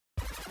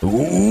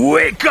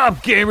Wake up,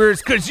 gamers,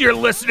 because you're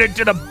listening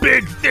to the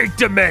Big Think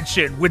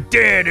Dimension with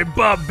Dan and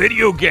Bob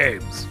Video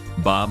Games.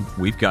 Bob,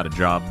 we've got a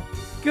job.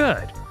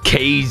 Good.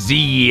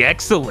 KZ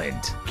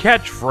Excellent.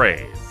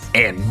 Catchphrase.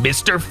 And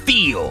Mr.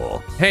 Feel.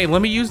 Hey,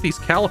 let me use these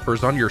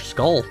calipers on your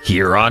skull.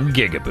 Here on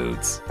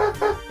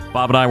GigaBoots.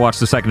 Bob and I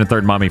watched the second and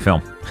third Mummy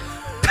film.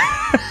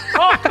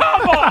 Oh,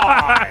 come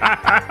on!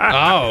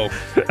 Oh.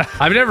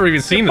 I've never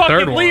even seen the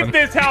third one. Leave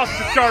this house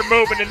to start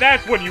moving, and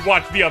that's when you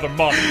watch the other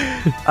Mummy.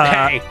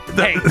 Hey,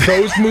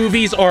 those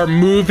movies are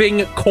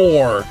moving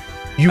core.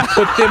 You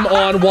put them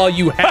on while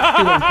you have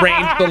to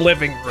arrange the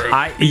living room.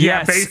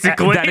 Yes,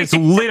 basically. that is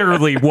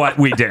literally what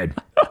we did.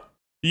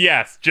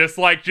 Yes, just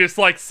like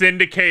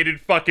syndicated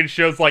fucking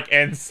shows like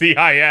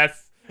NCIS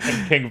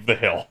and King of the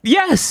Hill.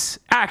 Yes,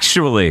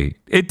 actually.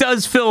 It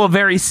does fill a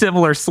very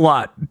similar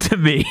slot to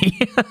me.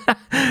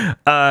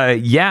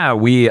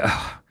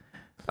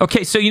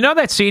 Okay, so you know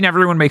that scene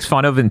everyone makes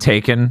fun of in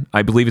Taken?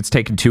 I believe it's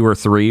Taken 2 or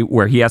 3,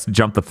 where he has to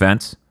jump the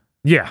fence?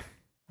 Yeah.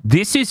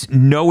 This is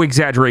no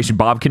exaggeration.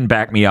 Bob can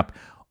back me up.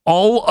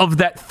 All of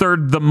that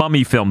third The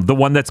Mummy film, the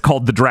one that's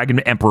called The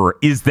Dragon Emperor,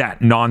 is that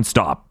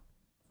nonstop.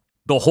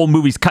 The whole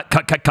movie's cut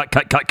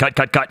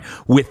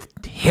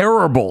with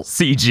terrible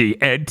CG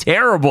and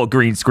terrible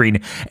green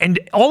screen. And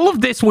all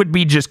of this would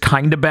be just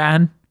kind of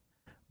bad.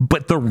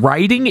 But the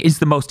writing is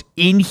the most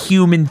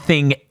inhuman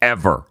thing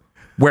ever.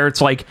 Where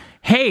it's like,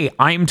 hey,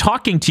 I'm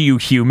talking to you,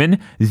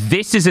 human.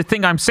 This is a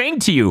thing I'm saying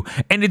to you.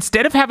 And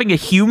instead of having a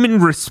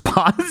human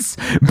response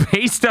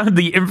based on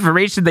the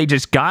information they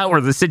just got or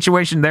the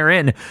situation they're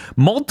in,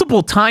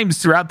 multiple times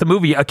throughout the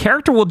movie, a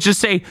character will just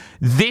say,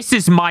 this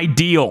is my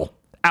deal,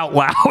 out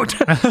loud.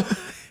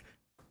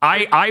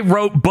 I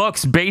wrote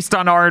books based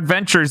on our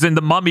adventures in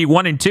The Mummy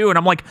 1 and 2, and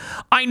I'm like,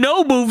 I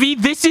know, movie,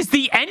 this is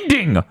the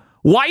ending.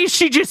 Why is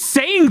she just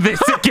saying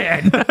this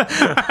again?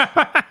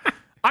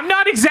 I'm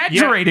not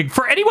exaggerating. Yeah.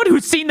 For anyone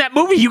who's seen that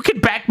movie, you can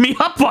back me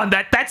up on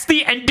that. That's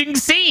the ending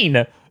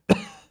scene.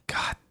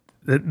 God,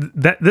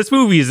 this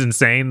movie is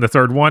insane, the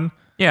third one.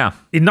 Yeah.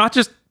 It not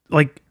just,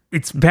 like,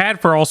 it's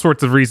bad for all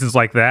sorts of reasons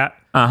like that,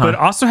 but it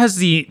also has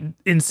the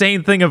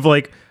insane thing of,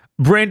 like,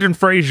 Brandon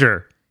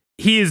Fraser.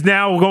 He is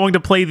now going to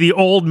play the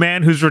old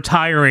man who's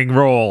retiring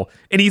role,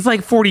 and he's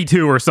like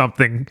 42 or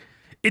something.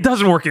 It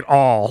doesn't work at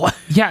all.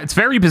 Yeah, it's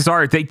very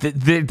bizarre.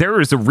 There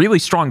is a really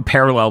strong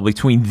parallel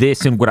between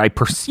this and what I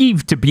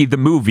perceive to be the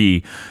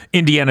movie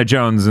Indiana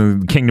Jones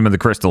and Kingdom of the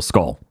Crystal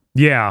Skull.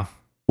 Yeah.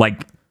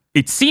 Like,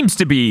 it seems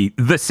to be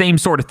the same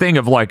sort of thing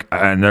of like,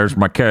 and there's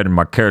my kid, and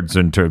my kid's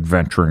into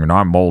adventuring, and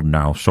I'm old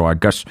now, so I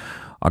guess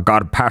I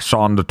gotta pass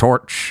on the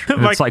torch.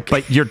 And it's like,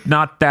 but you're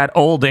not that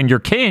old, and you're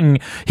king.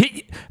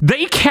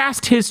 They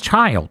cast his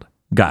child,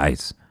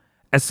 guys,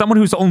 as someone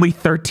who's only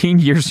 13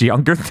 years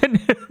younger than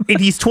him. And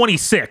he's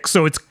 26,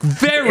 so it's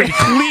very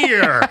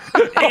clear.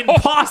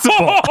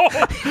 Impossible.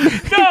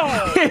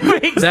 No!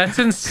 That's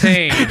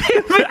insane.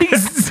 It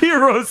makes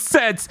zero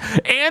sense.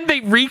 And they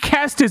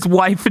recast his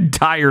wife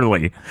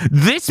entirely.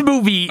 This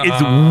movie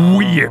is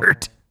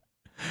weird.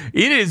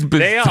 It is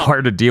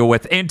bizarre to deal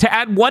with. And to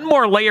add one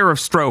more layer of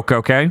stroke,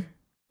 okay?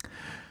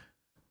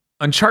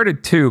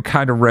 Uncharted 2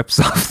 kind of rips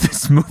off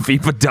this movie,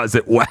 but does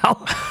it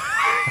well.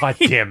 God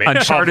damn it.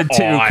 Uncharted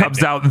 2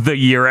 comes out the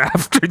year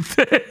after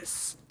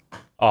this.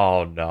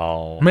 Oh,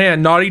 no.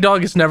 Man, Naughty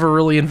Dog has never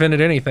really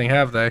invented anything,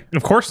 have they?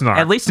 Of course not.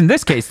 At least in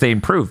this case, they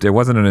improved. It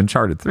wasn't an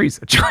Uncharted 3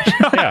 situation.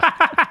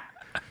 Yeah.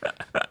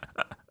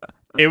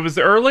 It was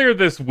earlier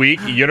this week,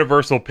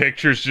 Universal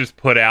Pictures just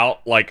put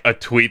out like a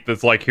tweet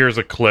that's like, here's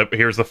a clip,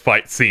 here's a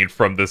fight scene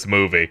from this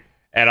movie.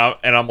 And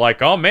I'm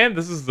like, oh man,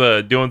 this is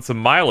doing some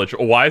mileage.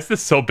 Why is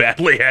this so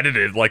badly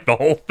edited? Like the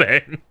whole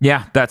thing.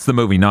 Yeah, that's the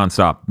movie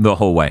nonstop the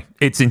whole way.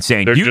 It's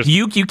insane.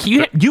 You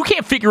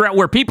can't figure out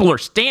where people are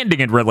standing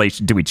in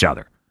relation to each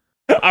other.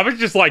 I was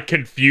just like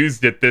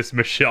confused at this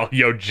Michelle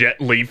Yeoh Jet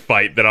Li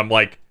fight that I'm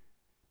like,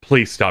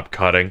 please stop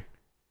cutting.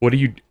 What are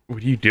you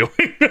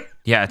doing?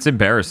 Yeah, it's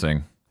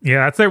embarrassing.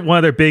 Yeah, that's one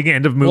of their big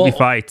end of movie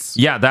fights.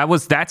 Yeah,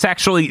 that's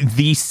actually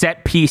the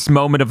set piece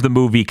moment of the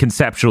movie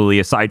conceptually,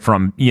 aside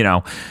from,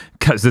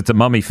 because it's a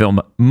mummy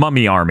film,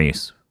 Mummy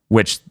Armies,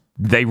 which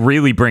they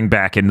really bring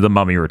back into The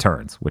Mummy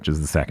Returns, which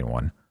is the second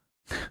one.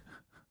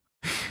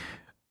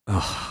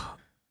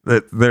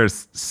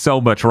 There's so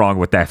much wrong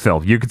with that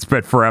film. You could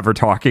spend forever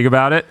talking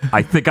about it.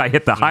 I think I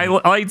hit the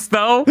highlights,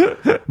 though.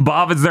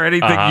 Bob, is there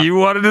anything you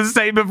wanted to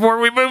say before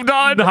we moved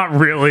on? Not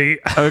really.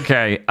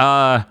 Okay,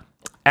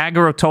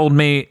 Agro told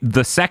me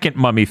the second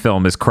Mummy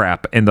film is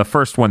crap, and the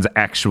first one's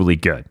actually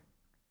good.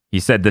 He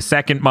said the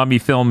second Mummy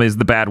film is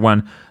the bad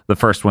one. The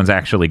first one's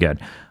actually good.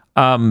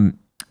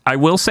 I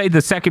will say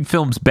the second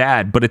film's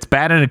bad, but it's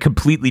bad in a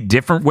completely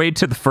different way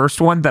to the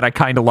first one that I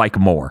kind of like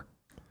more.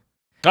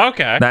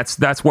 Okay.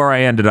 That's where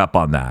I ended up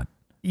on that.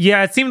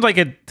 Yeah, it seemed like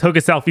it took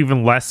itself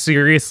even less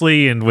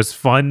seriously and was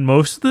fun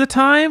most of the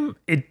time.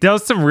 It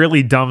does some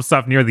really dumb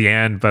stuff near the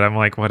end, but I'm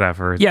like,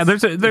 whatever. Yeah,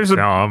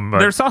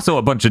 there's also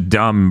a bunch of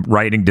dumb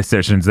writing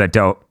decisions that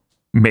don't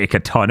make a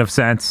ton of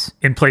sense.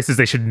 In places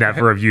they should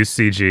never have used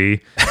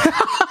CG.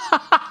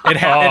 It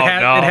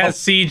has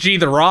CG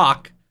The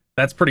Rock.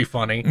 That's pretty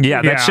funny.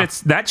 Yeah,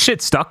 that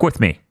shit stuck with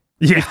me.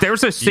 Yeah. If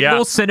there's a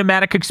single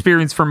cinematic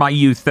experience from my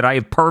youth that I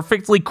have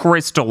perfectly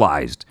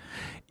crystallized,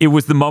 it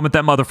was the moment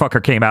that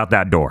motherfucker came out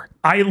that door.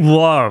 I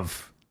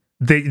love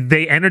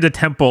they entered a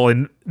temple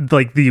and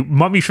like the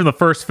mummy from the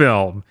first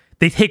film.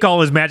 They take all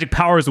his magic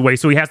powers away,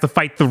 so he has to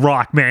fight the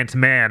Rock man to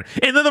man.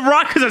 And then the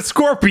Rock is a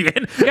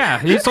scorpion. Yeah,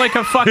 he's like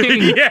a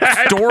fucking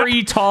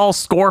story tall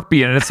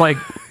scorpion. And it's like,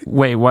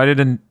 wait, why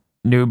did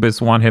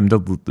Anubis want him to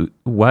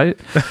what?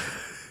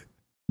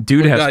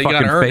 Dude has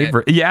fucking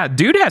favorites. Yeah,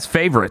 dude has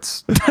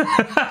favorites.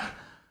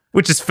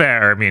 Which is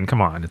fair. I mean,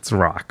 come on, it's The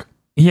Rock.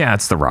 Yeah,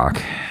 it's The Rock.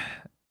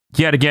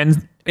 Yet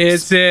again.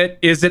 Is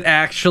it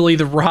actually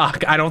The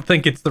Rock? I don't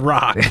think it's The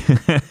Rock.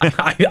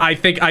 I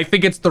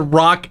think it's The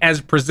Rock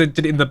as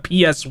presented in the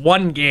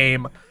PS1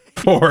 game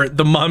for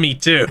The Mummy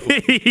 2.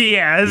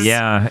 Yes.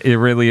 Yeah, it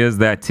really is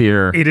that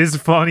tier. It is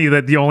funny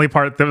that the only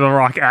part that The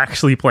Rock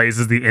actually plays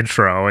is the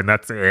intro, and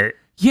that's it.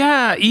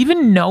 Yeah,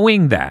 even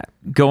knowing that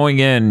going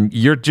in,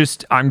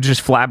 I'm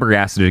just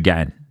flabbergasted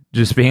again.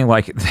 Just being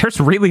like,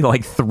 there's really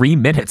like 3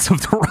 minutes of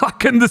The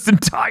Rock in this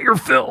entire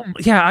film.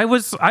 Yeah,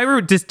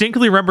 I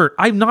distinctly remember,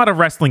 I'm not a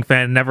wrestling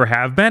fan, never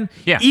have been.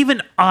 Yeah.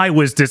 Even I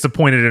was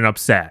disappointed and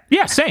upset.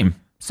 Yeah, same.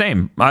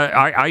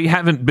 I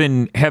haven't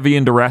been heavy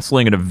into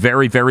wrestling in a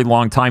very, very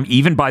long time.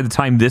 Even by the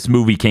time this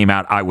movie came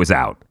out, I was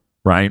out,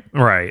 right?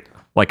 Right.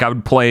 Like I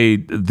would play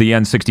the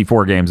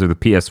N64 games or the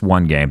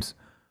PS1 games.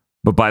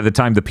 But by the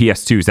time the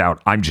PS2's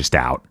out, I'm just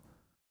out.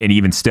 And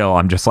even still,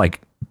 I'm just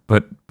like,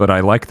 but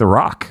I like The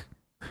Rock.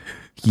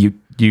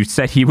 You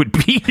said he would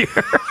be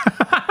here.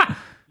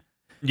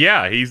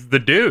 Yeah, he's the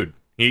dude.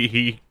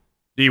 He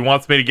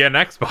wants me to get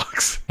an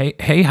Xbox.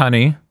 Hey,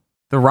 honey,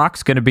 The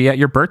Rock's going to be at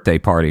your birthday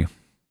party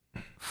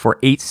for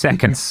 8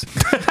 seconds.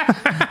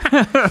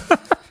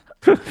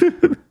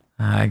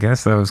 I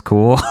guess that was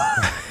cool.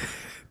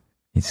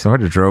 He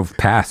sort of drove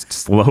past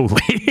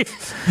slowly. He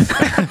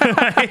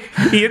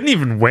didn't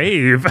even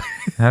wave.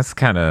 That's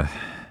kind of...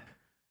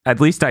 At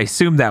least I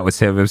assumed that was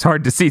him. It was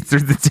hard to see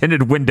through the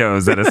tinted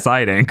windows at a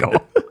side angle.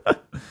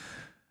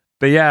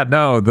 But yeah,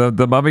 no,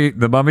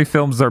 the mummy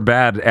films are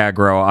bad,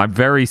 Aggro. I'm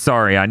very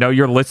sorry. I know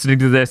you're listening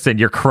to this and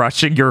you're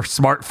crushing your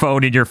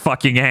smartphone in your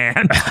fucking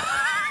hand.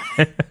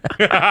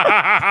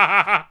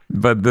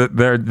 But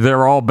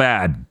they're all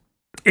bad.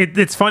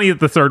 It's funny that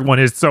the third one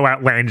is so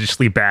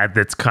outlandishly bad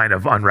that's kind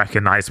of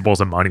unrecognizable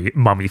as a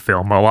mummy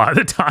film a lot of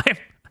the time.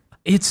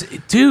 It's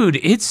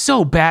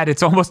so bad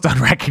it's almost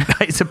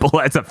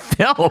unrecognizable as a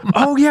film.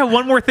 Oh yeah,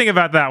 one more thing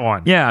about that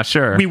one. Yeah,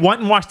 sure. We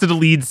went and watched the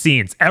deleted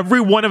scenes. Every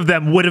one of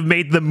them would have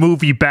made the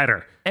movie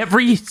better.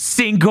 Every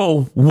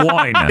single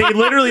one. They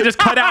literally just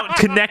cut out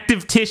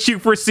connective tissue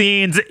for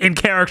scenes and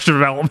character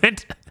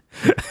development.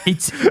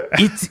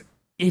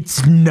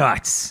 It's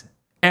nuts.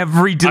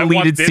 Every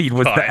deleted scene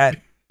was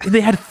that.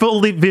 They had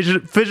fully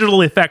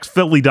visual effects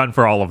fully done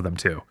for all of them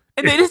too.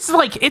 And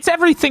it's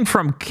everything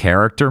from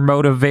character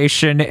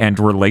motivation and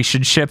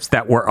relationships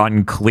that were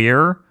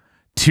unclear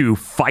to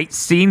fight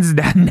scenes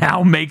that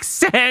now make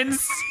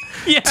sense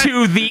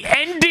to the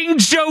ending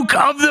joke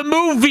of the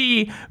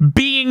movie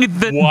being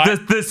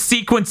the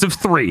sequence of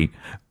 3.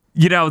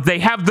 You know, they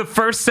have the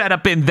first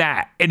setup in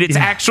that, and it's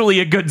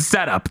actually a good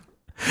setup.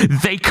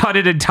 They cut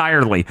it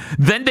entirely.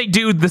 Then they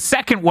do the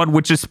second one,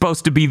 which is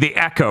supposed to be the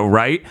echo,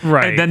 right?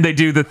 Right. And then they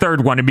do the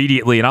third one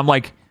immediately. And I'm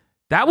like,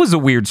 that was a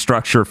weird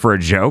structure for a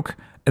joke.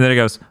 And then it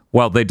goes,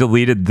 well, they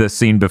deleted the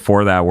scene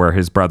before that where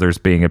his brother's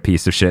being a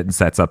piece of shit and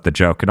sets up the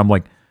joke. And I'm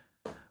like,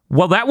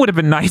 well, that would have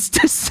been nice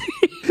to see.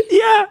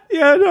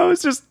 No,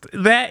 it's just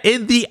that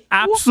in the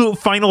absolute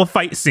final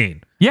fight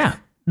scene. Yeah.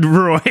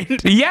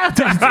 Ruined. Yeah,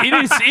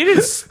 it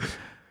is.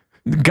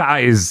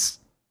 Guys,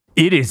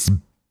 it is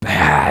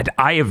bad.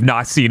 I have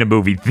not seen a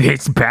movie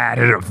this bad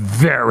in a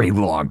very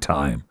long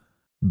time.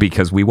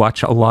 Because we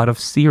watch a lot of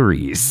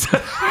series.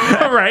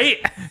 Right?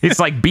 It's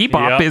like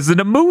Bebop isn't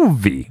a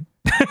movie.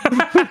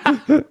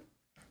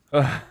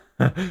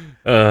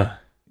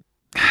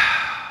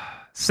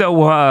 So,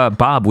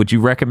 Bob, would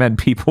you recommend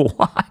people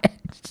watch?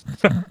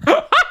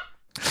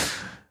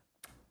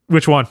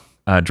 Which one?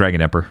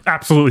 Dragon Emperor.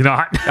 Absolutely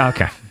not.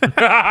 Okay.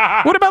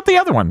 What about the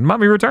other one?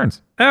 Mummy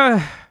Returns.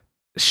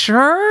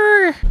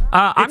 Sure.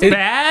 It's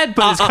bad,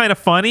 but it's kind of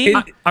funny.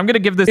 I'm going to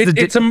give this...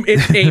 It's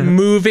a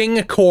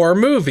moving core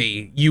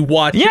movie. You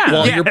watch it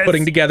while you're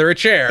putting together a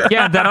chair.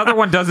 Yeah, that other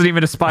one doesn't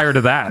even aspire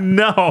to that.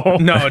 No,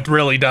 it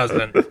really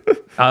doesn't.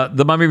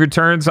 The Mummy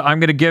Returns, I'm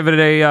going to give it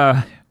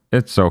a...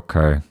 it's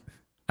okay.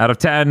 Out of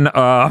 10.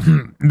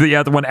 The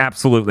other one,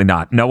 absolutely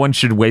not. No one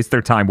should waste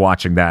their time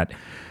watching that.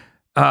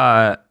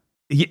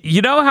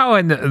 You know how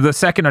in the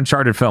second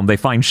Uncharted film, they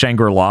find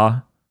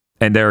Shangri-La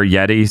and there are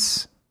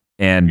Yetis?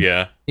 And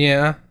yeah.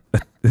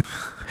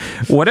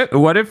 What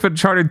if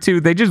Uncharted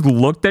 2, they just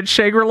looked at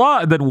Shangri-La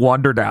and then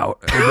wandered out?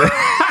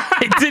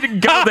 They didn't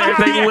go there.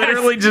 They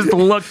literally just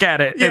look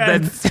at it.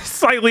 And then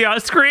slightly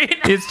on screen.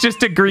 It's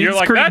just a green You're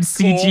like, screen "That's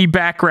CG cool."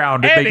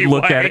 background and they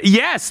look at it.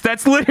 Yes,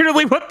 that's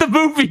literally what the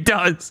movie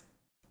does.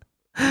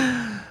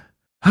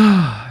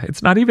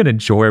 It's not even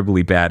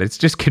enjoyably bad. It's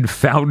just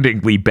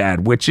confoundingly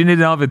bad, which in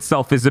and of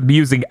itself is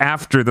amusing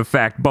after the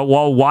fact. But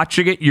while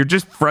watching it, you're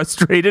just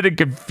frustrated and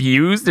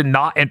confused and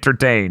not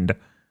entertained.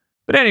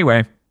 But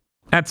anyway,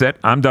 that's it.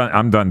 I'm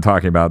done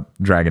talking about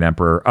Dragon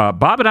Emperor.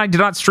 Bob and I did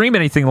not stream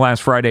anything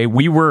last Friday.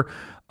 We were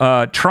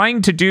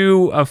trying to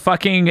do a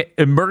fucking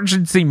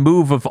emergency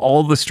move of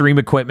all the stream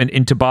equipment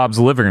into Bob's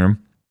living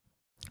room.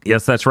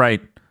 Yes, that's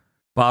right.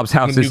 Bob's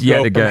house is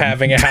yet again. From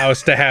having a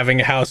house to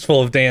having a house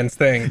full of Dan's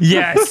things.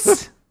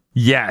 Yes.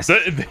 Yes.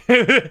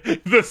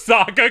 The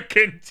saga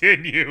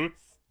continues.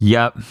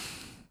 Yep.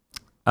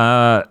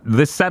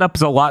 This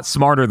setup's a lot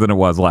smarter than it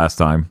was last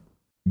time.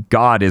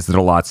 God, is it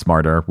a lot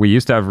smarter. We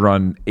used to have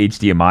run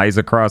HDMIs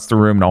across the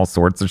room and all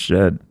sorts of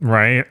shit.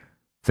 Right.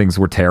 Things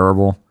were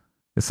terrible.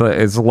 It's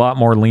a lot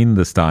more lean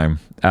this time.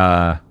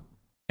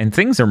 And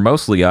things are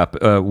mostly up.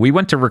 We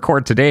went to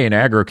record today and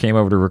Agro came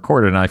over to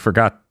record and I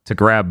forgot to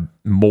grab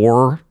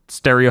more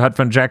stereo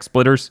headphone jack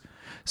splitters.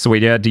 So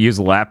we had to use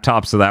a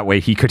laptop so that way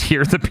he could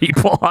hear the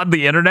people on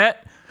the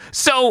internet.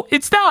 So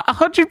it's not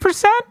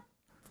 100%.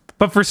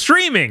 But for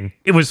streaming,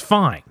 it was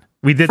fine.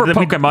 We did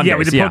Poke Mondays. Yeah,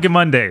 we did Poke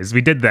Mondays.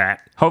 We did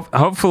that.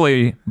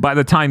 Hopefully, by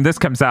the time this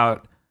comes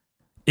out,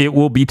 it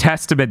will be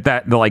testament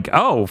that like,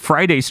 oh,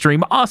 Friday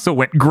stream also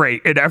went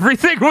great and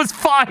everything was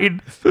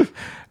fine.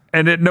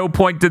 And at no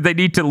point did they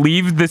need to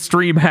leave the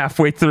stream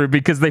halfway through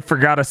because they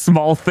forgot a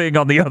small thing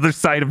on the other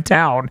side of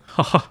town.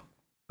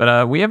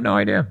 But we have no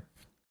idea.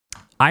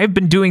 I have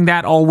been doing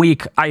that all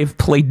week. I have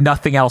played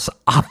nothing else,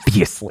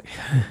 obviously.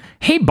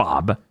 Hey,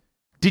 Bob,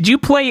 did you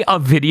play a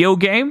video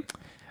game?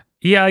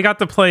 Yeah, I got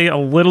to play a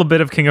little bit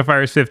of King of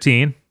Fighters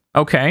 15.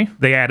 Okay.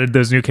 They added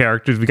those new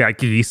characters. We got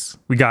Geese,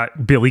 we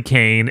got Billy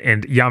Kane,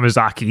 and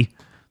Yamazaki.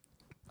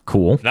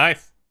 Cool.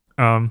 Nice.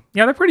 Yeah,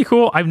 they're pretty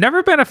cool. I've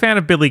never been a fan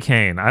of Billy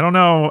Kane. I don't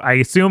know. I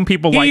assume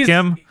people like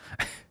him.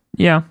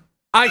 Yeah.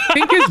 I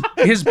think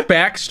his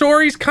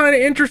backstory's kind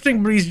of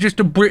interesting, but he's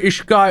just a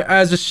British guy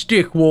as a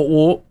stick.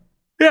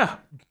 Yeah.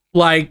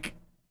 Like,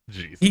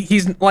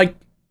 he's like,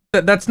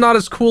 that's not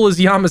as cool as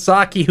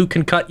Yamazaki, who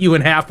can cut you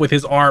in half with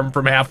his arm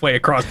from halfway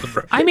across the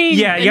room. I mean,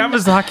 yeah,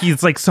 Yamazaki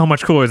is like so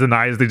much cooler than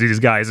either of these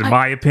guys, in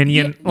my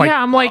opinion.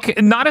 I'm like,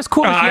 not as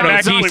cool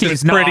as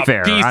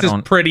Yamazaki. Geese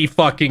is pretty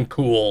fucking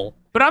cool.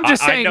 But I'm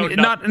just saying,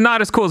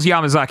 not as cool as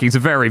Yamazaki. It's a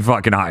very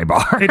fucking high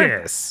bar. It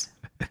is.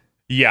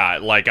 Yeah,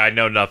 like, I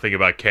know nothing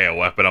about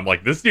KOF, but I'm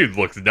like, this dude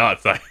looks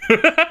nuts.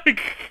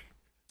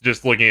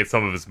 Just looking at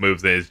some of his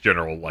moves and his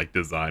general, like,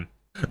 design.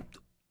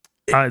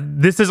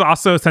 This is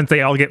also, since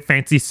they all get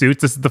fancy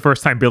suits, this is the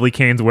first time Billy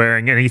Kane's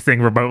wearing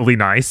anything remotely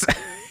nice.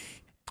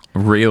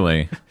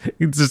 Really?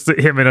 It's just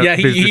him in a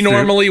he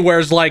normally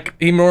wears like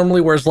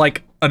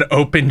an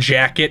open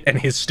jacket and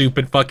his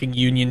stupid fucking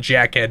Union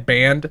Jack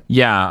headband.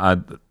 Yeah,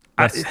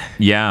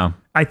 yeah.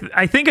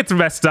 I think it's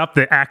messed up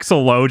that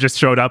Axl Lowe just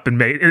showed up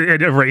and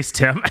erased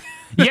him.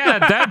 Yeah,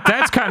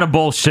 that's kind of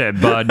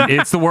bullshit, but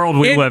it's the world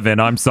we live in.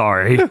 I'm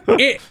sorry.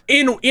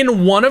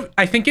 In one of,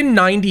 I think in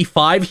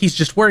 95, he's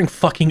just wearing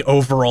fucking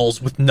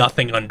overalls with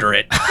nothing under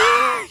it.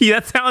 Yeah,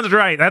 that sounds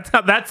right.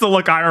 That's the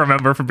look I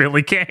remember from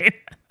Billy Kane.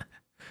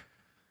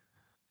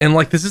 And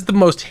like, this is the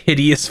most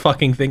hideous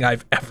fucking thing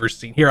I've ever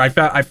seen. Here, I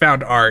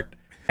found art,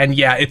 and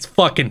yeah, it's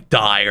fucking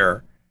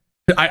dire.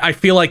 I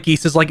feel like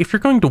Geese is like, if you're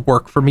going to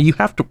work for me, you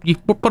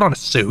put on a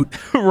suit,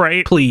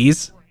 right?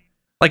 Please.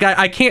 Like,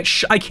 I can't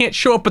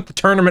show up at the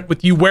tournament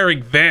with you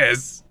wearing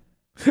this.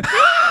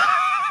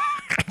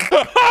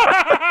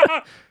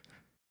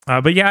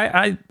 But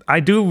yeah, I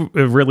do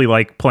really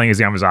like playing as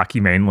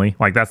Yamazaki mainly.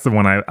 Like, that's the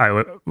one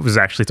I was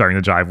actually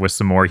starting to jive with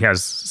some more. He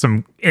has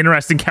some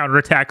interesting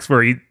counterattacks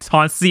where he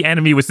taunts the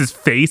enemy with his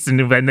face,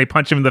 and then they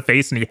punch him in the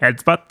face and he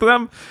headbutts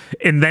them,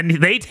 and then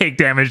they take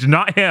damage,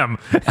 not him.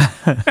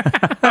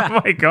 I'm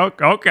like,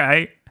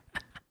 okay.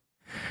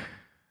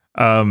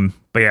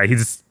 But yeah,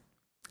 he's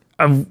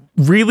a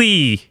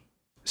really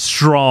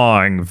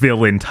strong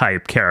villain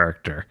type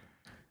character,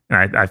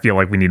 and I feel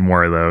like we need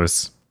more of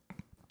those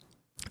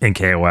in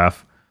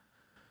KOF.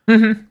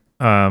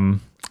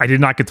 I did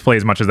not get to play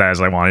as much of that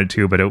as I wanted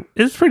to, but it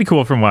was pretty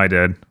cool from what I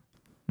did.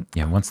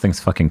 Yeah, once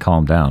things fucking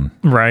calm down,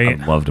 right?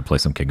 I'd love to play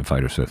some King of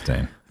Fighters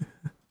 15.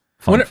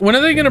 When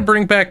are they going to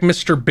bring back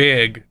Mr.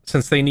 Big,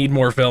 since they need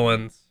more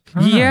villains?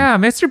 Yeah,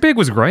 Mr. Big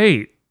was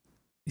great.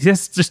 He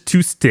has just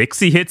two sticks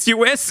he hits you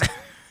with.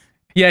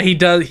 Yeah, he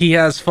does. He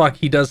does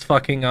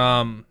fucking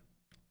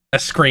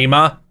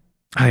Eskrima.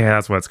 Oh yeah,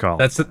 that's what it's called.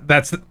 That's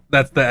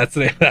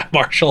the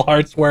martial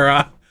arts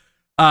where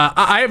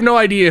I have no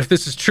idea if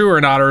this is true or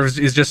not, or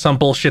is just some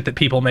bullshit that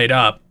people made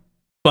up.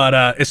 But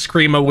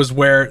Eskrima was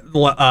where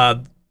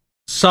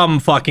some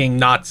fucking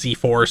Nazi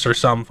force or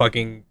some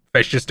fucking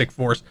fascistic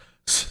force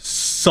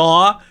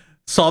saw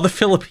the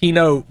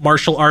Filipino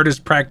martial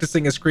artist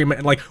practicing Eskrima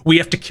and like, we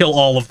have to kill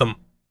all of them.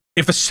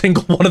 If a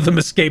single one of them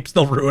escapes,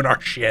 they'll ruin our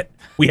shit.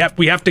 We have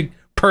to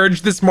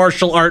purge this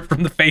martial art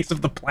from the face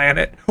of the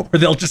planet, or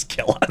they'll just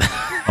kill us.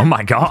 Oh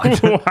my god!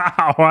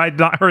 Wow, I'd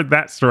not heard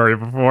that story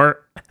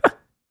before.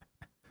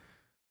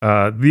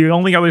 The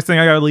only other thing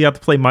I really got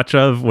to play much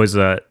of was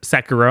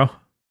Sekiro.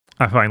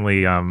 I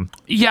finally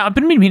Yeah, I've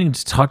been meaning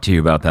to talk to you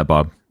about that,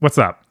 Bob. what's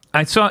up?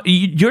 I saw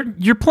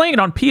you're playing it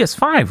on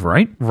PS5,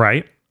 right?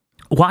 Right.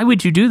 Why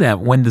would you do that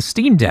when the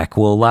Steam Deck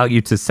will allow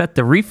you to set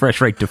the refresh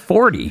rate to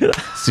 40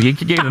 so you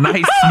can get a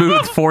nice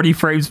smooth 40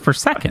 frames per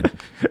second?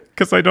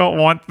 Because I don't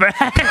want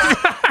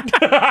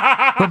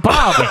that. But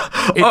Bob,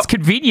 it's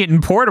convenient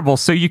and portable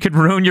so you can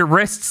ruin your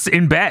wrists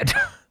in bed.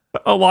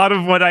 A lot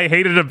of what I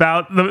hated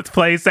about the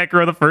play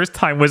Sekiro the first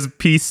time was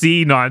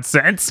PC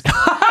nonsense.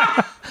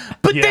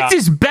 But Yeah. this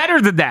is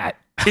better than that.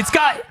 It's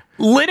got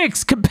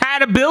Linux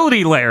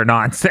compatibility layer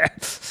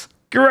nonsense.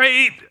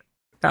 Great.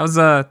 How's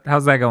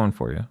that going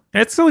for you?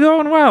 It's still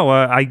going well.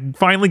 I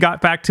finally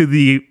got back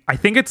to I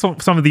think it's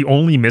some of the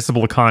only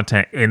missable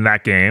content in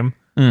that game.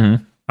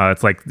 Mm-hmm.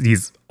 It's like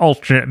these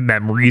alternate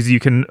memories you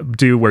can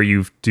do where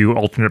you do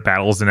alternate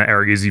battles in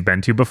areas you've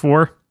been to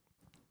before.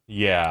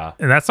 Yeah.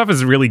 And that stuff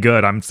is really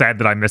good. I'm sad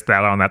that I missed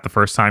out on that the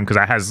first time because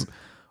that has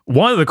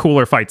one of the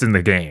cooler fights in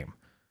the game.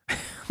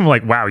 I'm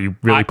like, wow, you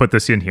really put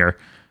this in here.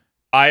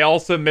 I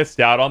also missed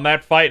out on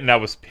that fight, and I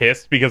was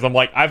pissed because I'm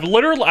like, I'm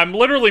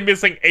literally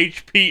missing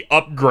HP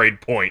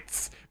upgrade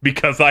points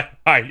because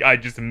I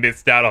just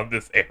missed out on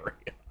this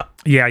area.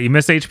 Yeah, you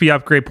miss HP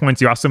upgrade points.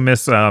 You also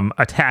miss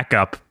attack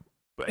up,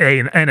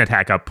 an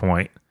attack up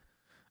point.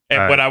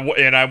 And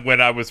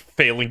when I was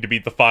failing to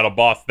beat the final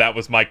boss, that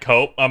was my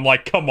cope. I'm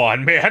like, come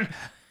on, man.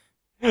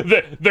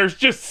 There's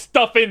just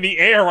stuff in the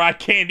air I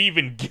can't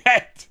even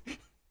get.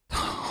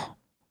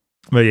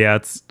 But yeah,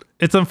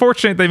 it's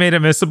unfortunate they made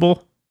it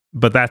missable.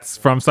 But that's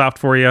FromSoft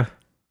for you.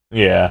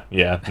 Yeah,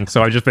 yeah.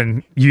 So I've just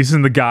been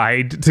using the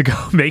guide to go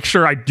make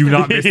sure I do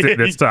not miss it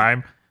this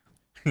time.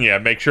 Yeah,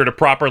 make sure to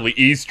properly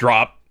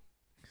eavesdrop.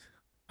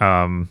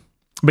 But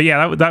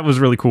yeah, that was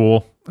really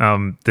cool.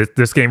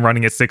 This game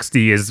running at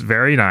 60 is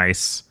very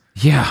nice.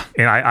 Yeah.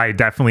 And I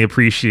definitely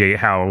appreciate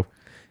how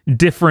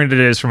different it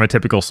is from a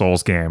typical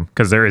Souls game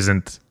because there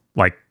isn't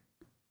like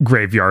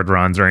graveyard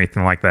runs or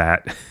anything like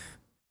that.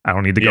 I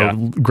don't need to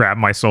go grab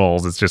my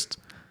souls. It's just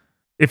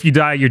if you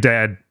die, you're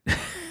dead.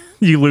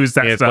 You lose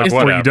that stuff,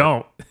 like, or you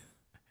don't.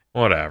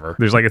 Whatever.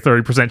 There's like a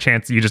 30%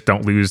 chance that you just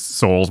don't lose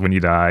souls when you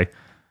die.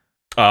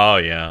 Oh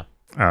yeah.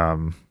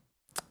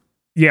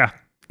 Yeah,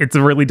 it's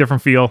a really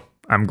different feel.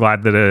 I'm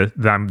glad that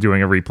I'm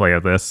doing a replay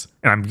of this,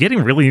 and I'm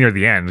getting really near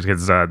the end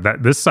because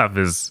this stuff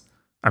is.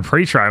 I'm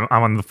pretty sure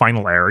I'm on the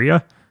final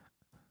area.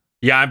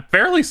 Yeah, I'm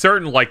fairly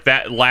certain. Like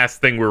that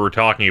last thing we were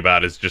talking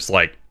about is just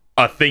like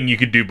a thing you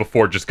could do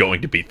before just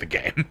going to beat the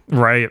game.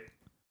 Right.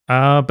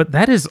 But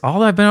that is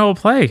all I've been able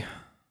to play.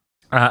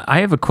 I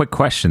have a quick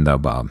question, though,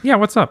 Bob. Yeah,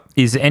 what's up?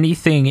 Is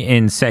anything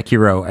in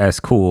Sekiro as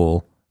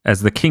cool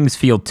as the King's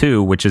Field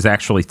 2, which is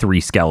actually 3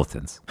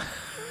 skeletons?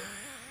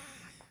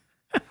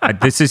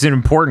 This is an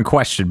important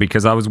question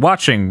because I was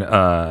watching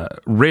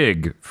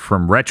Rig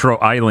from Retro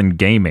Island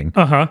Gaming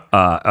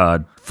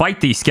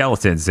fight these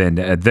skeletons, and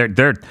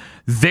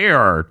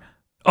they're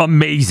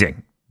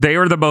amazing. They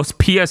are the most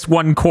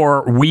PS1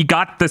 core. We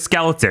got the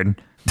skeleton.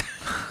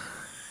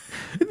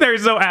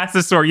 There's no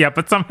asset store yet,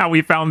 but somehow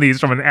we found these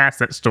from an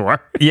asset store.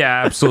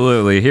 Yeah,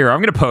 absolutely. Here, I'm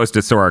going to post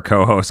it so our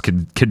co-host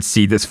can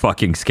see this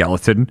fucking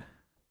skeleton.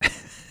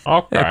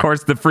 Okay. Of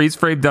course, the freeze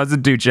frame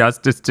doesn't do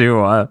justice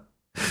to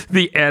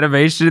the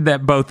animation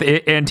that both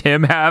it and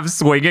him have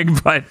swinging,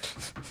 but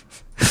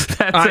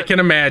I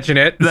can imagine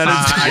it. That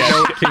is, I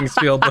know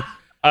Kingsfield.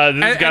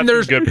 This has got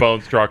some good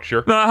bone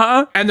structure.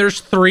 And there's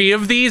 3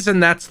 of these,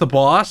 and that's the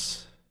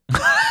boss. Is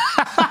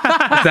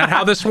that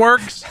how this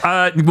works?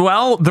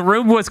 Well, the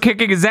room was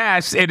kicking his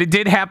ass, and it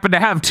did happen to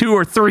have 2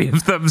 or 3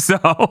 of them. So,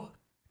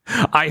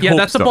 I hope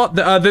that's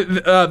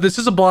so. This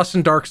is a boss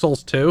in Dark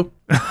Souls 2.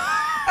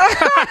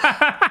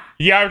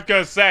 Yeah, I was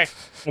gonna say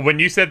when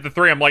you said the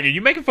 3, I'm like, are you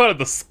making fun of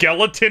the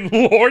skeleton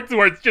lords,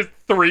 where it's just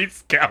 3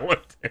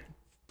 skeletons?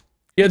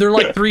 Yeah, they're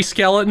like 3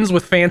 skeletons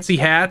with fancy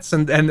hats,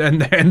 and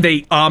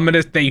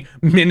they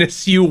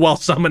menace you while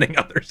summoning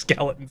other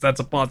skeletons. That's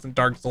a boss in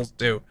Dark Souls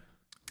 2.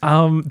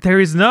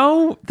 There's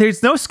no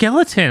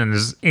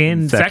skeletons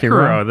in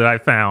Sekiro that I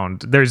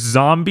found. There's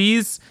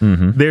zombies.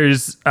 Mm-hmm.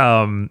 There's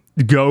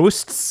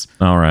ghosts.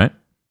 All right.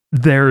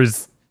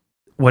 There's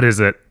what is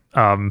it?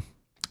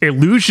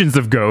 Illusions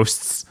of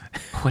ghosts.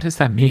 What does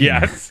that mean?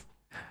 Yes.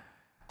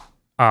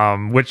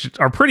 Which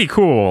are pretty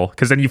cool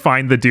because then you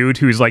find the dude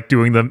who's like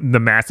doing the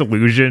mass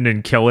illusion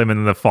and kill him,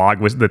 and then the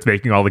fog that's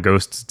making all the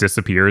ghosts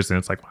disappears, and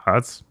it's like, wow,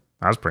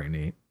 that's pretty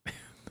neat.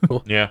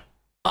 Cool. Yeah.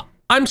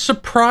 I'm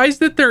surprised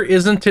that there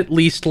isn't at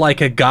least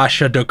like a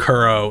Gasha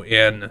Dokuro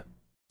in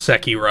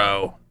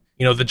Sekiro.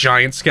 You know, the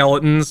giant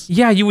skeletons.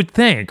 Yeah, you would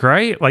think,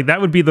 right? Like that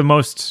would be the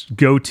most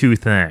go-to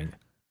thing.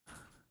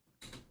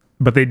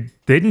 But they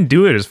didn't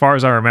do it as far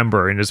as I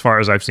remember, and as far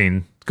as I've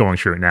seen going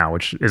through it now,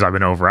 which is I've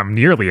been over. I'm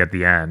nearly at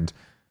the end.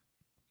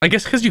 I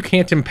guess because you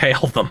can't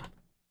impale them.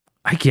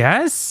 I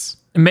guess.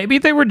 Maybe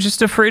they were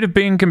just afraid of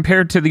being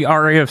compared to the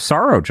Aria of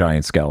Sorrow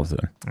giant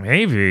skeleton.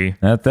 Maybe.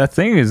 That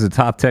thing is a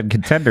top 10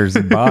 contenders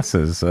and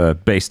bosses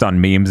based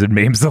on memes and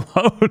memes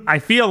alone. I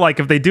feel like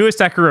if they do a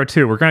Sekiro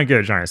 2, we're going to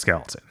get a giant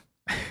skeleton.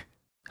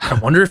 I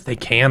wonder if they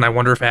can. I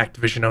wonder if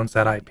Activision owns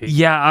that IP.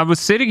 Yeah, I was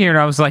sitting here and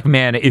I was like,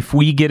 man, if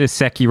we get a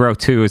Sekiro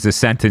 2 is a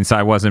sentence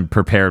I wasn't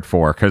prepared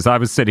for, because I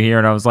was sitting here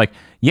and I was like,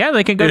 yeah,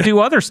 they can go do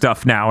other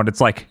stuff now. And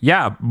it's like,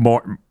 yeah,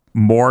 more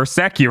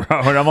Sekiro.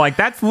 And I'm like,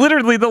 that's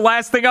literally the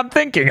last thing I'm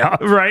thinking of.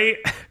 Right?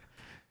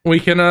 We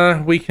can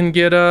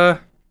get a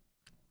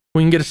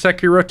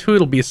Sekiro 2.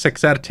 It'll be a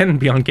 6 out of 10 and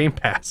be on Game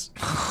Pass.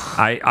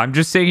 I'm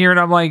just sitting here and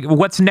I'm like,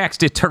 what's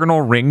next?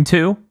 Eternal Ring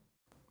 2?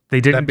 They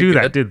didn't do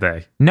that, good. did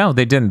they? No,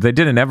 they didn't. They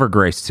did an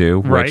Evergrace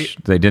 2, which Right.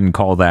 they didn't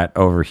call that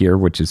over here,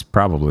 which is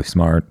probably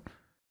smart.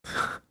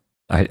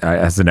 I,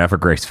 as an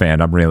Evergrace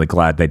fan, I'm really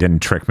glad they didn't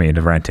trick me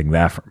into renting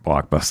that from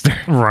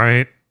Blockbuster.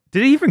 Right.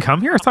 Did it even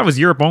come here? I thought it was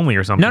Europe only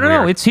or something. No,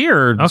 weird. it's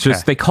here. It's Okay.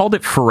 just they called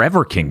it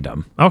Forever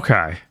Kingdom.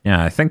 Okay.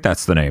 Yeah, I think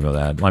that's the name of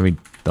that. Let me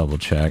double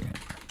check.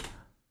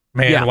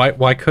 Man, Yeah.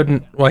 why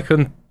couldn't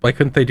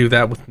they do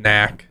that with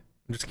Knack?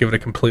 Just give it a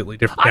completely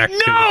different I Knack too.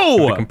 know!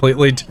 Give it a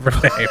completely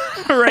different name.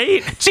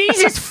 Right?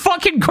 Jesus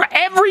fucking Christ.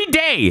 Every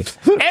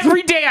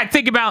day I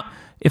think about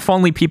if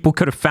only people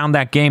could have found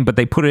that game, but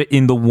they put it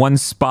in the one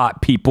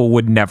spot people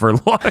would never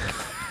look.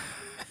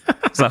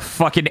 It's a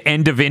fucking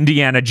end of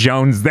Indiana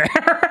Jones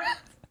there.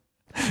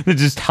 They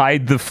just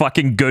hide the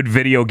fucking good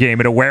video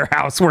game in a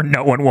warehouse where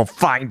no one will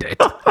find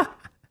it.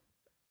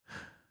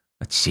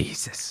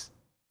 Jesus.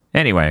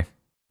 Anyway,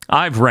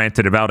 I've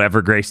ranted about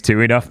Evergrace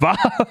 2 enough, Bob.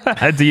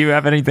 Do you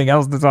have anything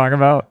else to talk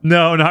about?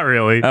 No, not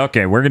really.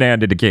 Okay, we're going to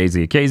hand it to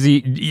Casey.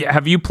 Casey,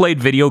 have you played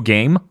video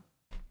game?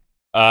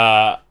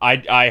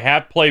 I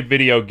have played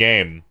video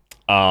game.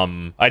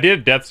 I did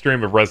a death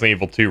stream of Resident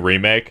Evil 2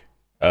 Remake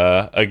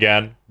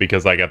again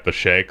because I got the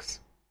shakes.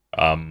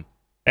 And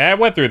I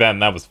went through that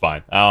and that was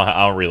fine.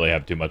 I don't really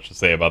have too much to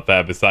say about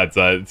that besides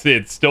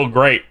it's still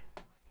great.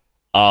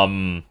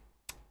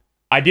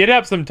 I did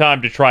have some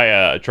time to try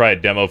a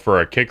demo for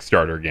a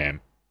Kickstarter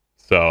game.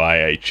 So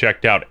I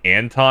checked out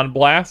Anton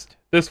Blast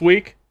this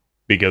week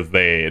because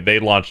they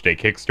launched a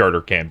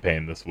Kickstarter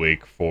campaign this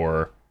week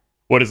for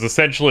what is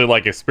essentially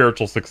like a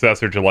spiritual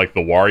successor to like the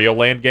Wario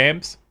Land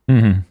games.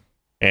 Mm-hmm.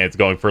 And it's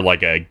going for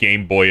like a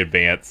Game Boy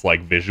Advance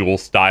like visual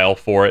style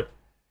for it.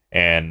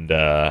 And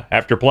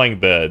after playing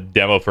the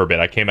demo for a bit,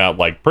 I came out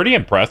like pretty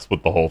impressed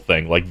with the whole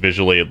thing. Like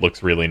visually, it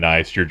looks really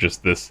nice. You're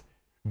just this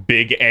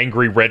big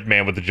angry red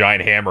man with a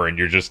giant hammer, and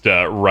you're just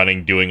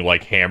running, doing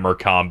like hammer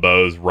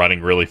combos,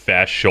 running really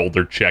fast,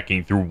 shoulder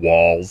checking through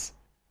walls.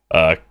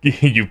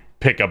 You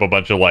pick up a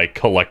bunch of like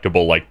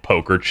collectible like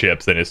poker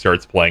chips, and it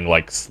starts playing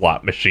like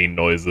slot machine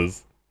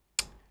noises.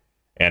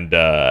 And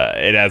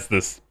it has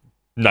this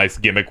nice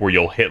gimmick where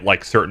you'll hit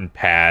like certain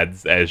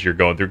pads as you're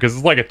going through, because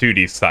it's like a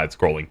 2D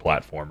side-scrolling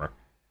platformer.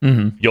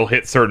 Mm-hmm. You'll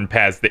hit certain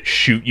pads that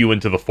shoot you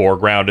into the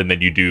foreground, and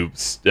then you do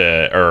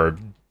or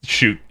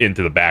shoot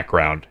into the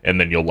background, and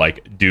then you'll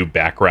like do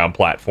background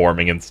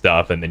platforming and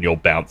stuff, and then you'll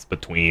bounce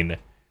between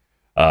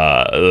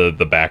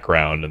the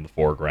background and the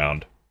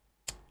foreground.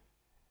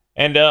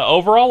 And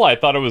overall, I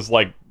thought it was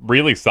like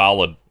really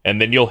solid.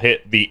 And then you'll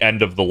hit the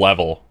end of the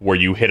level where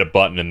you hit a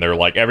button, and they're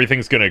like,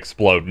 everything's gonna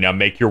explode. Now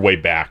make your way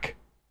back.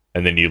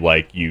 And then you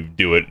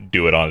do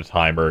it on a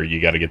timer. You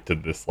got to get to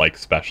this like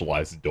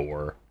specialized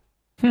door.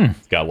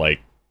 It's got like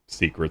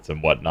secrets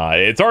and whatnot.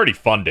 It's already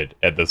funded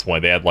at this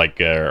point. They had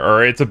like,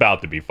 or it's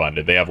about to be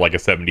funded. They have like a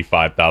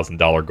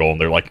 $75,000 goal,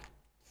 and they're like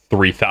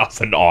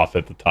 3,000 off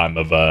at the time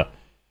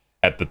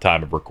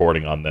of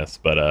recording on this.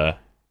 But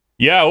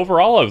yeah,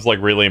 overall, I was like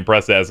really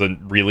impressed. It has a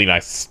really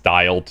nice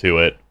style to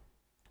it.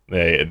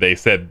 They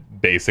said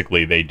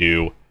basically they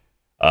do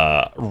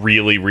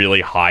really, really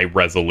high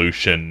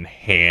resolution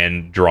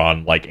hand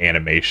drawn like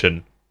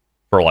animation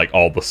for like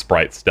all the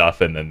sprite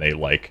stuff, and then they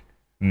like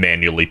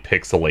manually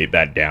pixelate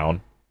that down.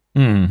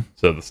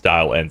 So the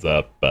style ends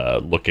up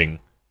looking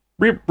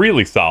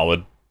really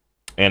solid.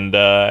 And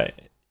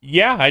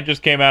yeah, I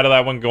just came out of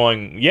that one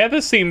going, yeah,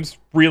 this seems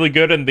really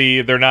good, and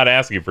they're not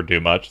asking for too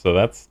much, so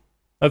that's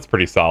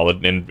pretty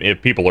solid. And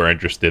if people are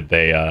interested,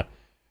 they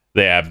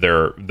have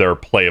their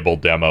playable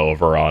demo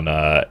over on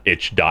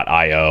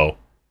itch.io,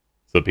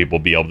 so people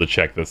will be able to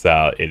check this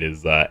out. It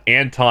is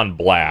Anton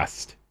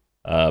Blast.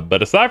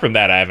 But aside from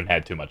that, I haven't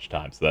had too much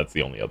time, so that's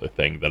the only other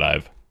thing that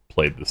I've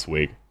played this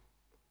week.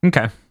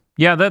 Okay.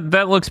 Yeah,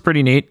 that looks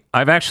pretty neat.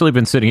 I've actually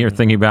been sitting here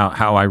thinking about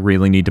how I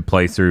really need to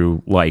play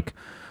through like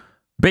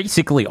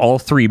basically all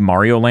 3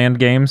 Mario Land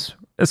games,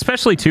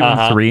 especially 2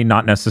 and 3,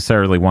 not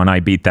necessarily 1. I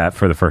beat that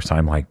for the first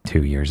time like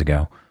 2 years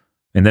ago.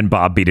 And then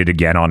Bob beat it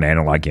again on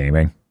Analog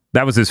Gaming.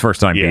 That was his first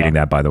time beating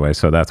that, by the way,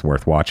 so that's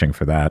worth watching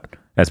for that.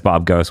 As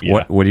Bob goes,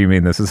 what do you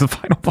mean this is the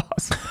final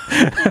boss?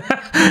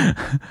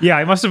 Yeah,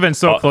 I must have been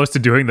so close to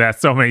doing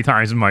that so many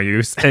times in my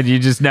youth. And you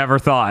just never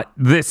thought,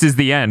 this is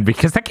the end,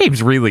 because that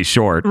game's really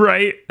short.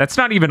 Right. That's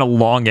not even a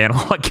long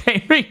Analog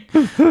Gaming.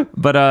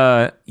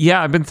 But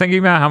yeah, I've been thinking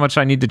about how much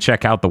I need to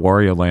check out the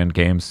Wario Land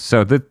games.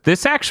 So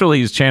this actually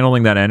is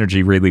channeling that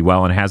energy really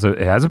well, and it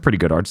has a pretty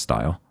good art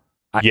style.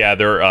 Yeah,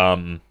 there are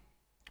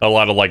a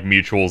lot of like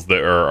mutuals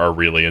that are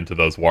really into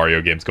those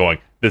Wario games going,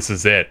 this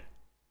is it.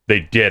 They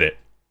did it.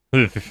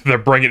 They're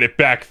bringing it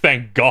back,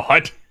 thank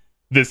God.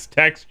 this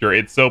texture.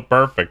 It's so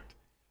perfect.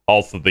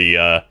 Also,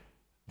 the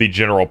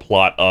general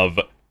plot of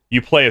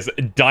you play as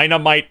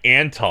Dynamite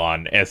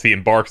Anton as he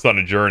embarks on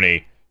a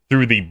journey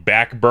through the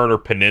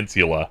Backburner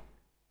Peninsula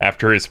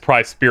after his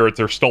prized spirits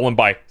are stolen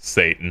by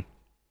Satan,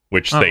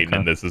 which Satan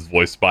in this is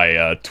voiced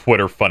by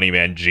Twitter funny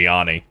man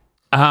Gianni.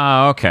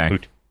 Okay.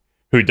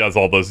 Who does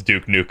all those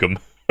Duke Nukem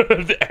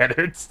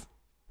edits.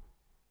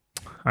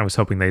 I was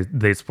hoping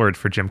they splurged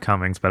for Jim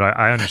Cummings, but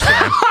I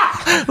understand.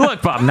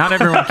 Look, Bob, not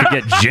everyone can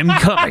get Jim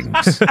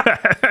Cummings.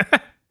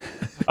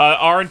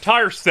 Our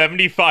entire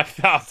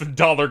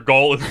 $75,000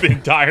 goal is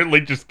entirely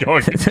just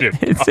going to Jim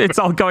Cummings. It's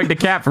all going to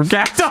Cat for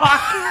Cat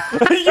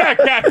Talk. Yeah,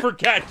 Cat for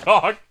Cat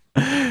Talk.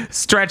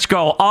 Stretch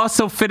goal.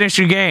 Also finish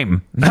a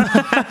game.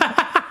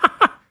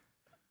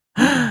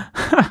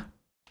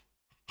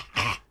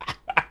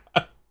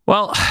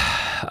 Well,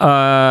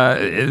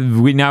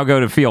 we now go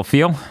to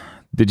Feel.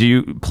 Did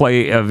you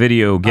play a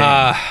video game?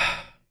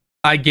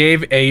 I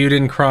gave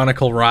Eiyuden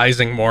Chronicle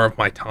Rising more of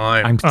my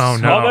time.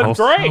 That's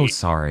great. So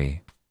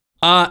sorry.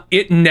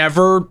 It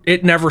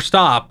never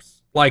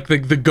stops. Like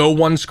the go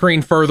one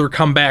screen further,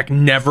 come back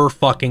never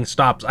fucking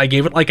stops. I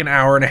gave it like an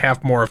hour and a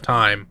half more of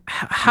time.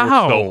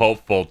 How? We're so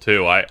hopeful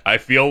too. I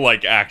feel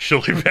like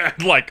actually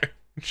bad. Like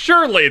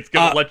surely it's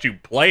gonna let you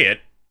play it.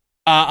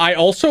 I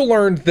also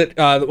learned that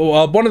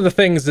one of the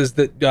things is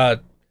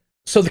that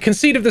so the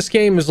conceit of this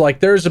game is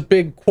like there's a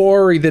big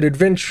quarry that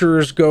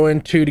adventurers go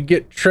into to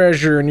get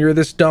treasure, and you're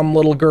this dumb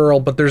little girl,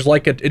 but there's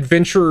like an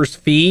adventurer's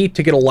fee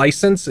to get a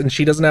license, and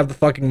she doesn't have the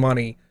fucking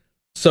money.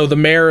 So the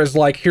mayor is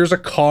like, here's a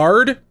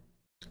card.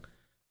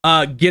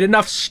 Get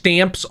enough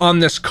stamps on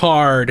this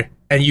card,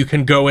 and you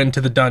can go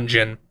into the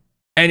dungeon.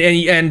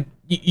 And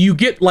you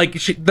get like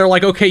they're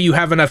like, okay, you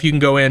have enough, you can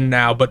go in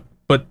now, but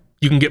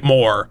you can get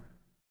more.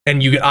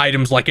 And you get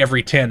items like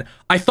every 10.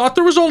 I thought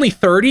there was only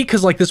 30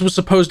 because like this was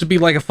supposed to be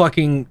like a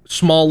fucking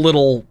small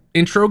little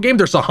intro game.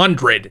 There's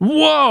 100.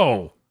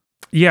 Whoa.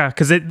 Yeah,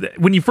 because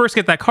when you first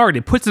get that card,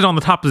 it puts it on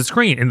the top of the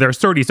screen, and there's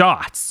 30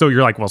 dots. So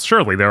you're like, well,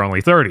 surely there are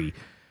only 30.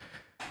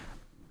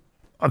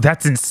 Oh,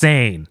 that's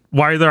insane.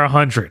 Why are there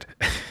 100?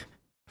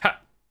 I'm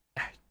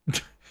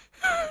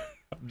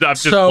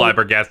just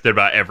flabbergasted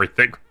about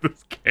everything with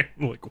this game.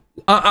 Like,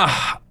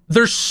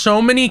 there's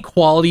so many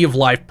quality of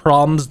life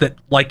problems that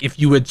like if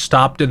you had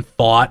stopped and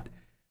thought,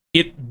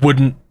 it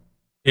wouldn't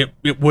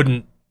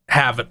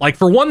have it. Like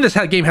for one, this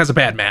game has a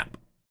bad map.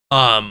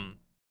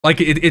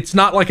 Like it's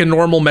not like a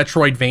normal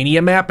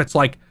Metroidvania map. It's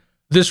like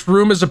this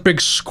room is a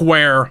big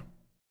square,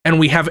 and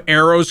we have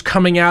arrows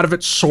coming out of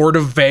it, sort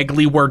of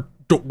vaguely where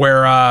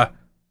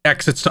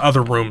exits to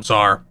other rooms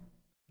are.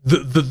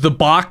 The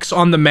box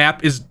on the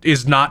map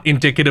is not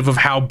indicative of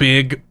how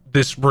big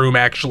this room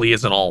actually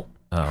is at all.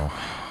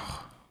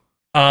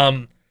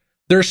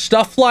 There's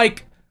stuff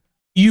like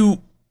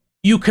you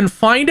can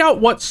find out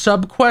what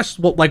subquests,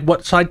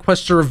 what side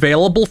quests are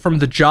available from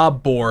the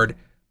job board,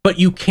 but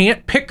you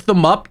can't pick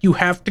them up. You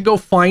have to go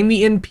find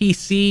the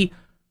NPC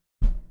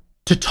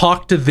to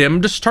talk to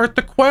them to start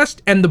the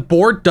quest, and the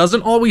board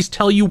doesn't always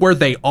tell you where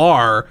they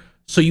are,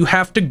 so you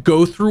have to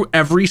go through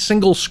every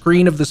single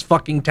screen of this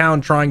fucking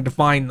town trying to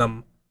find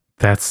them.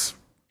 That's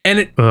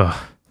I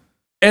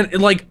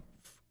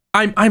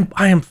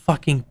am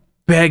fucking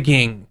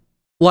begging.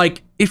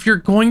 Like, if you're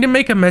going to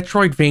make a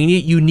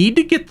Metroidvania, you need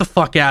to get the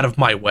fuck out of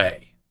my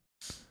way.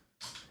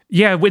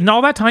 Yeah, in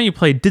all that time you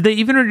played, did they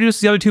even introduce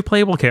the other two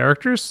playable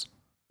characters?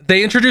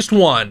 They introduced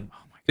one.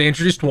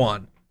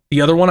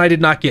 The other one I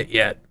did not get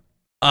yet.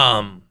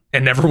 And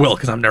never will,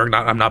 because I'm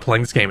not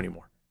playing this game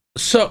anymore.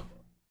 So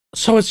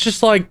it's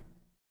just like,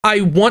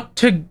 I want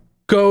to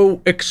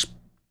go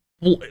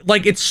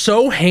like, it's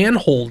so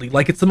hand-holdy.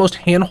 Like, it's the most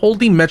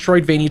hand-holdy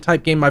Metroidvania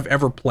type game I've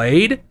ever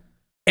played.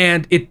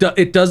 And it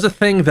does a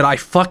thing that I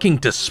fucking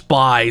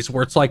despise,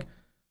 where it's like,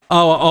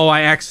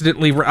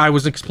 I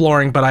was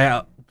exploring,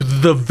 but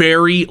the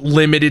very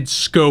limited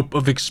scope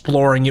of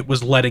exploring it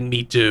was letting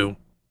me do.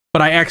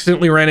 But I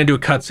accidentally ran into a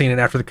cutscene, and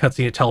after the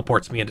cutscene, it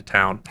teleports me into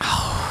town.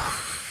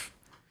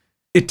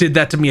 It did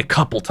that to me a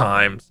couple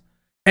times.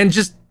 And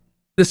just,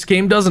 this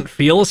game doesn't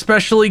feel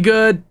especially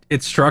good.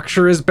 Its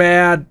structure is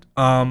bad.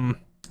 I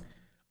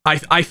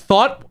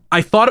thought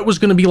it was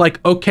going to be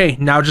like, okay,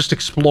 now just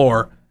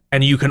explore.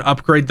 And you can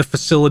upgrade the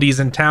facilities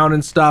in town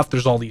and stuff.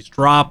 There's all these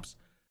drops.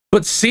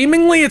 But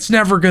seemingly, it's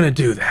never going to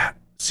do that.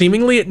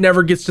 Seemingly, it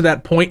never gets to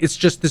that point. It's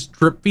just this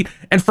drip feed.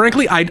 And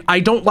frankly, I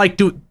don't like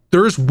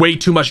there's way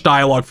too much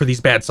dialogue for these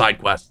bad side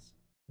quests.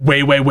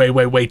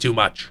 Way too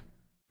much.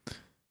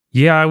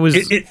 Yeah,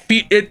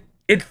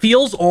 It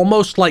feels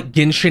almost like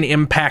Genshin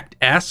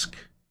Impact-esque,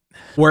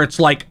 where it's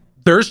like,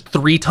 there's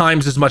 3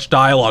 times as much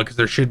dialogue as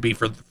there should be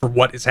for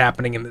what is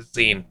happening in this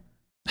scene.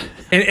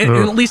 And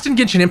at least in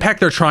Genshin Impact,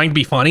 they're trying to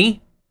be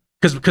funny,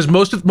 because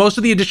most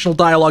of the additional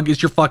dialogue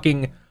is your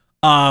fucking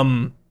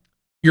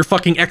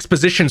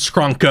exposition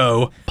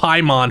scrunko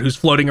Paimon who's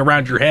floating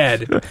around your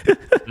head,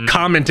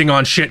 commenting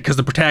on shit because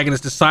the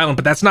protagonist is silent.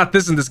 But that's not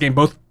this in this game.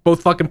 Both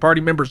fucking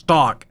party members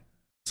talk.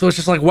 So it's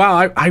just like,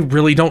 wow, I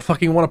really don't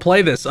fucking want to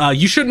play this.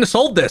 You shouldn't have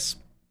sold this.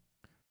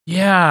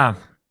 Yeah.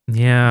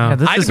 Yeah,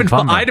 this is a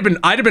bummer. I'd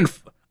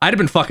have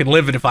been fucking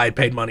livid if I had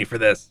paid money for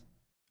this.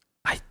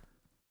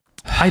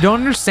 I don't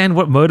understand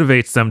what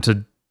motivates them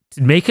to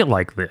make it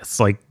like this.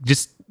 Like,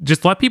 just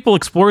let people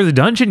explore the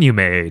dungeon you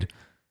made.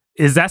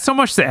 Is that so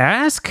much to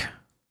ask?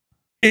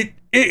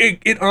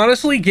 It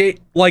honestly,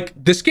 like,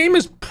 this game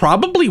is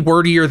probably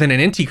wordier than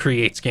an Inti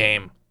Creates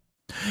game.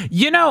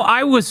 You know,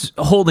 I was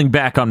holding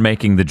back on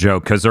making the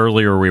joke because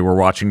earlier we were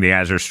watching the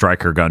Azure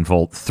Striker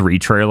Gunvolt 3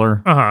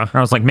 trailer. Uh-huh. I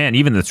was like, man,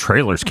 even the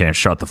trailers can't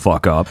shut the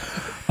fuck up.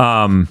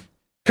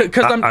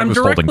 Because I'm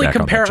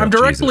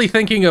directly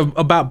thinking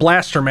about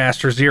Blaster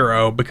Master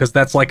Zero, because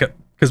that's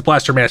because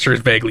Blaster Master is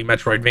vaguely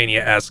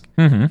Metroidvania-esque.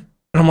 Mm-hmm. And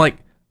I'm like,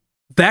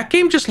 that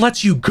game just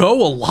lets you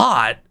go a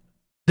lot.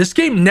 This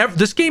game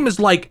is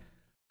like,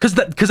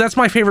 because that's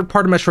my favorite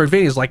part of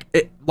Metroidvania is like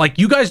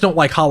you guys don't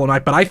like Hollow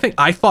Knight, but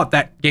I thought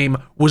that game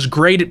was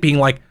great at being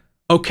like,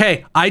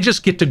 okay, I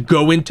just get to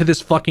go into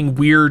this fucking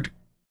weird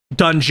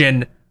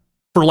dungeon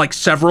for like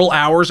several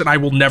hours and I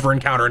will never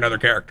encounter another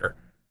character.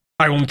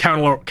 I will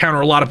encounter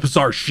a lot of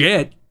bizarre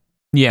shit.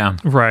 Yeah.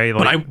 Right.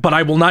 But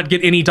I will not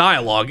get any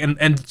dialogue,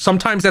 and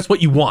sometimes that's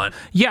what you want.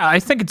 Yeah, I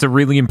think it's a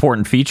really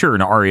important feature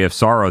in Aria of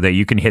Sorrow that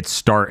you can hit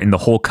start and the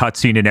whole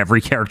cutscene and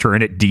every character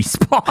in it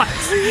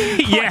despawns.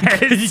 Yes.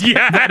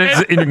 That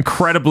is an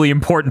incredibly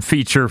important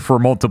feature for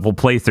multiple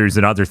playthroughs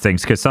and other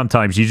things, because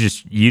sometimes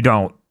you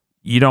don't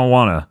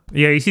want to.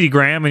 Yeah, you see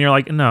Graham and you're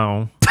like,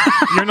 no,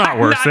 you're not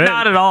worth it.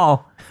 Not at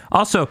all.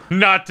 Also,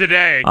 not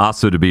today.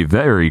 Also, to be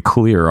very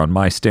clear on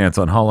my stance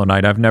on Hollow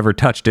Knight, I've never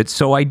touched it,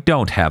 so I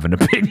don't have an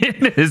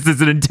opinion. This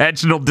is an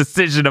intentional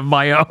decision of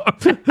my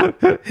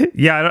own.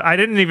 Yeah, I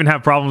didn't even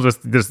have problems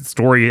with the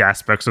story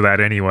aspects of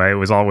that anyway. It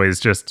was always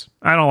just,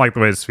 I don't like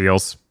the way this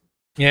feels.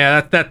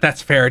 Yeah,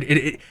 that's fair.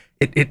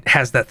 It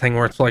has that thing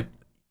where it's like,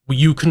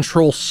 you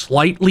control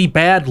slightly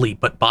badly,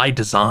 but by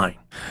design.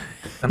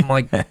 I'm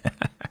like,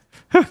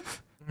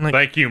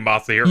 thank you,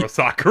 Masahiro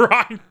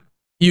Sakurai.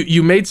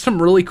 You made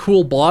some really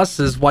cool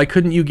bosses. Why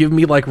couldn't you give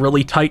me like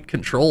really tight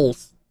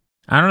controls?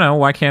 I don't know.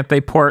 Why can't they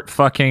port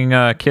fucking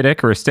Kid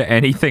Icarus to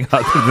anything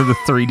other than the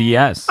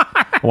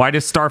 3DS? Why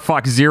does Star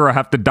Fox Zero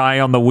have to die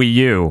on the Wii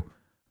U?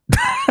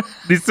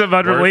 These are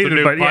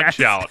unrelated, but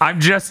yes. I'm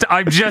just.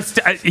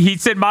 He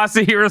said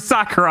Masahiro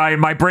Sakurai,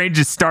 and my brain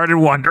just started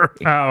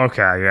wondering. Oh,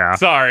 okay, yeah.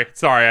 Sorry.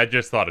 I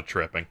just thought of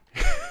tripping.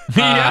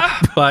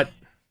 Yeah, but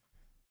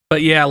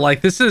yeah,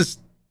 like this is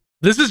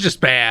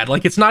just bad.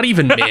 Like it's not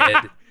even mid.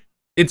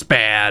 It's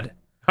bad.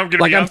 I'm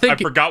gonna be honest, I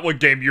forgot what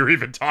game you're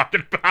even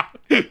talking about.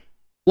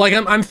 Like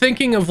I'm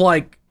thinking of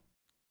like,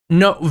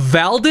 no,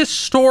 Valdis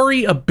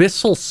Story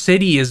Abyssal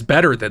City is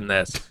better than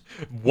this.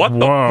 What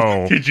the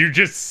fuck did you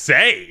just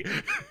say?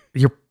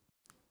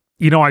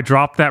 I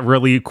dropped that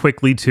really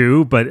quickly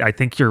too, but I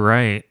think you're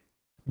right.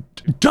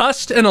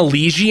 Dust and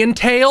Elysian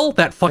Tale,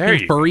 that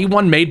fucking furry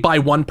one made by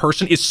one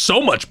person, is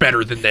so much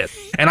better than this.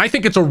 And I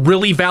think it's a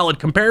really valid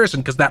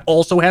comparison because that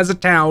also has a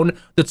town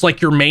that's like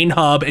your main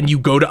hub and you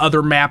go to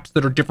other maps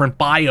that are different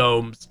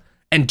biomes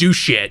and do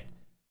shit.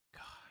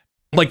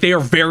 God. Like they are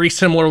very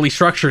similarly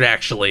structured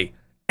actually.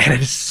 And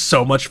it is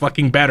so much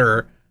fucking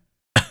better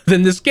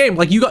than this game.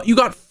 Like you got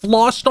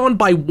flossed on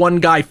by one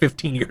guy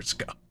 15 years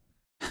ago.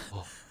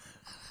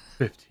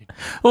 15.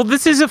 Well,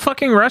 this is a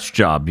fucking rush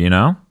job, you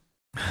know?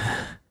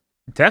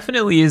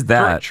 Definitely is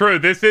that. True.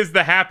 This is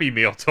the Happy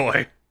Meal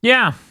toy.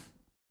 Yeah.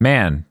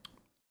 Man.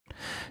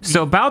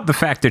 So about the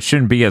fact it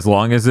shouldn't be as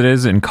long as it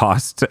is and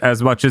cost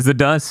as much as it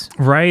does.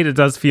 Right. It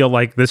does feel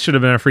like this should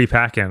have been a free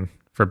pack-in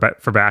for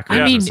backers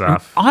and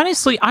stuff.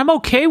 Honestly, I'm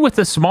okay with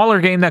a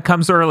smaller game that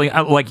comes early.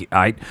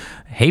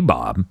 Hey,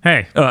 Bob.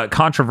 Hey.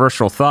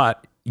 Controversial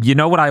thought. You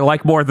know what I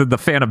like more than the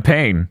Phantom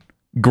Pain?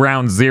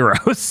 Ground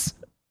Zeroes.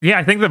 Yeah,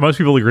 I think that most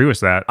people agree with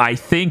that. I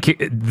think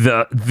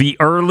the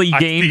early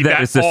game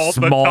that is a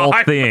small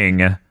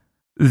thing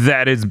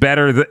that is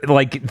better.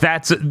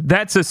 That's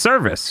a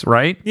service,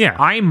 right? Yeah.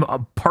 I'm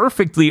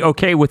perfectly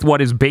okay with what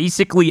is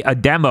basically a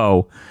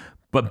demo,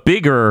 but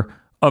bigger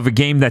of a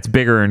game that's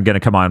bigger and going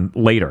to come on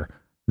later.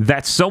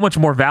 That's so much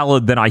more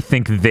valid than I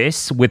think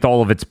this with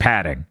all of its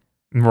padding.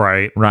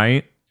 Right.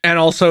 Right? And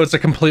also, it's a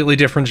completely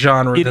different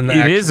genre than the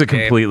It is a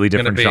completely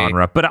different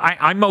genre, but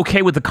I'm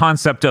okay with the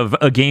concept of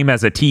a game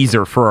as a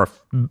teaser for a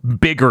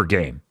bigger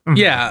game.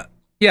 Yeah,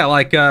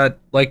 like a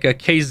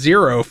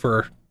K0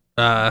 for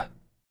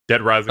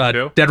Dead Rising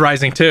 2. Dead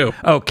Rising 2.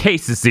 Oh,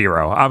 Case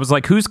Zero. I was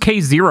like, who's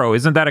K0?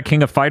 Isn't that a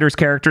King of Fighters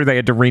character they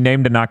had to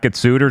rename to not get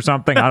sued or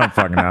something? I don't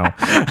fucking know.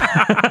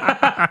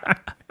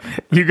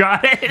 You got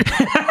it.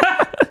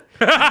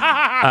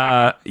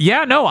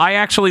 Yeah, no, I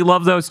actually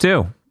love those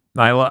too.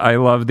 I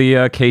love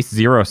the Case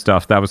Zero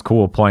stuff. That was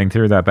cool playing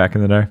through that back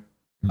in the day.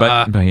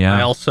 But yeah.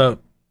 I also,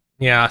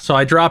 so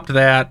I dropped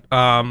that.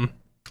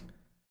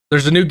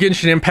 There's a new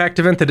Genshin Impact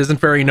event that isn't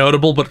very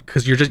notable, but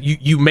because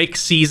you make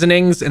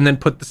seasonings and then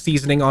put the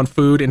seasoning on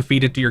food and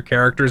feed it to your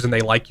characters and they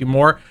like you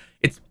more.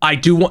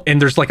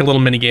 And there's like a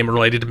little mini game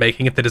related to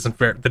making it that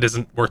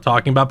isn't worth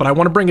talking about, but I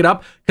want to bring it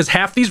up because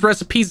half these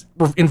recipes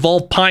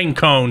involve pine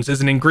cones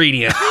as an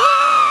ingredient.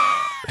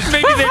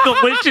 Maybe they're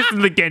delicious in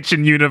the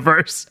Genshin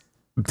universe.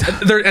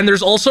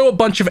 There's also a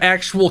bunch of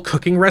actual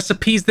cooking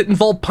recipes that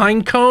involve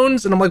pine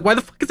cones, and I'm like, why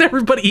the fuck is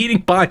everybody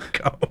eating pine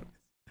cones?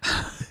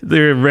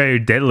 They're a rare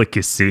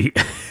delicacy.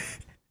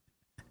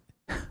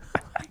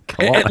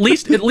 At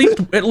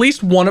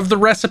least one of the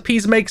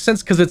recipes makes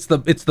sense because it's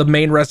the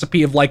main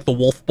recipe of like the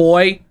wolf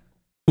boy,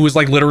 who was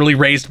like literally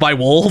raised by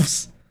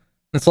wolves.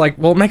 It's like,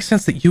 well, it makes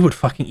sense that you would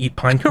fucking eat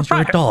pine cones.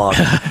 You're a dog,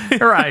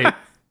 Right.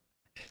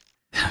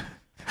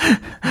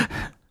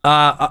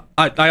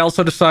 I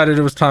also decided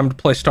it was time to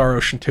play Star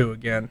Ocean 2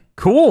 again.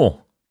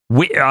 Cool.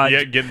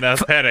 Getting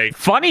that headache.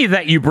 Funny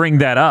that you bring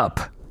that up.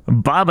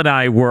 Bob and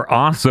I were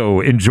also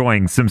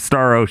enjoying some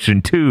Star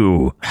Ocean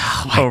 2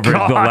 over the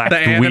last The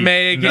anime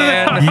week.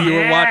 again. No. You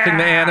were watching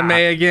the anime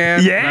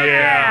again.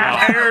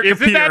 Yeah. Eric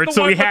Isn't that appeared, the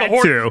so one we where had the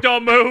horses to.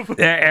 don't move?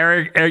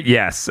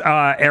 Yes.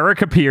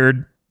 Eric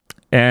appeared,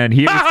 and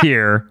he was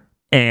here,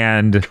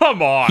 and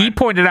Come on. he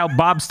pointed out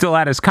Bob still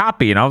had his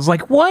copy, and I was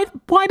like, what?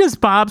 Why does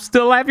Bob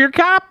still have your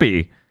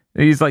copy?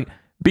 And he's like,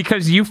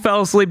 because you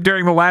fell asleep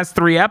during the last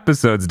 3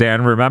 episodes,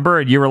 Dan, remember?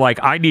 And you were like,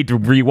 I need to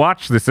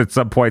rewatch this at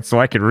some point so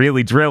I can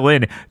really drill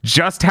in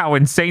just how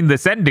insane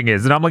this ending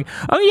is. And I'm like,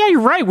 oh, yeah,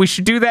 you're right. We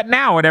should do that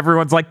now. And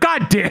everyone's like,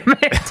 God damn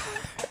it.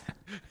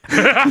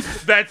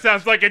 That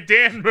sounds like a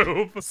Dan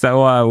move.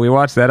 So we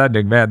watched that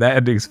ending. Man, that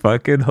ending's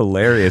fucking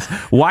hilarious.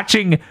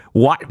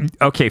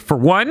 Okay, for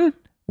one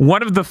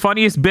of the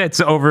funniest bits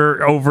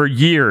over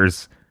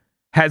years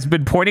has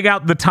been pointing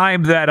out the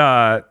time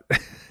that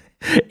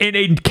in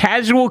a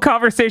casual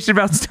conversation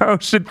about Star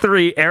Ocean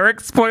 3,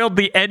 Eric spoiled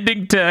the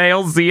ending to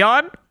Hail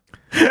Zeon.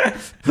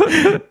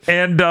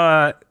 And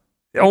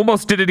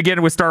almost did it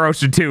again with Star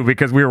Ocean 2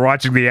 because we were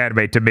watching the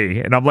anime to me.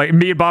 And I'm like,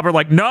 me and Bob are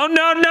like, no,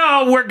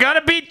 we're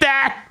gonna beat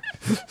that.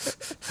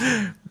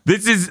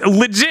 This is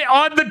legit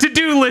on the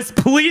to-do list.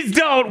 Please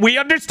don't. We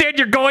understand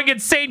you're going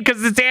insane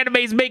because this anime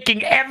is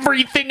making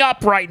everything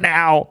up right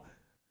now.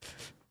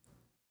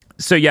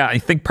 So yeah, I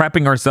think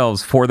prepping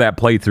ourselves for that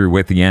playthrough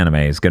with the anime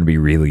is going to be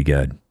really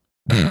good.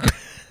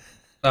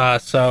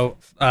 So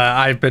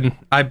I've been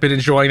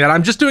enjoying that.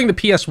 I'm just doing the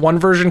PS1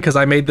 version because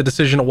I made the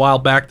decision a while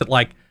back that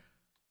like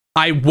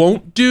I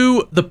won't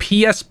do the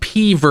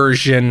PSP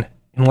version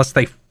unless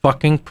they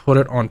fucking put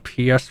it on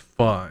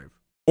PS5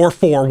 or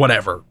 4,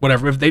 whatever.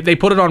 If they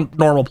put it on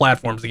normal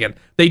platforms again,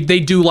 they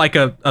do like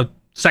a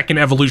second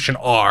evolution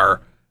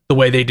R the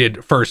way they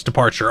did first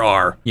Departure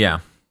R. Yeah.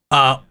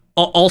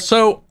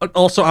 Also,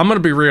 I'm gonna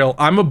be real.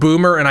 I'm a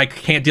boomer and I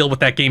can't deal with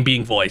that game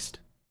being voiced.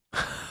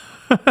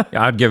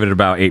 I'd give it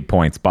about 8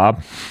 points,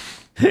 Bob.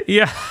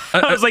 Yeah,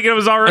 I was like, it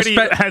was already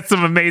had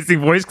some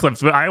amazing voice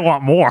clips, but I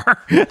want more.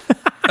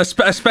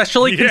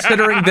 Especially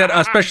considering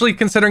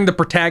the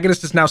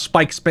protagonist is now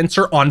Spike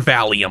Spencer on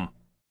Valium.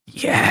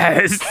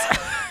 Yes.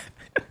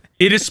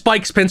 It is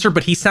Spike Spencer,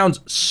 but he sounds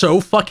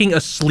so fucking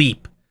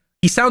asleep.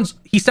 He sounds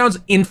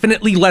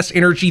infinitely less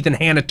energy than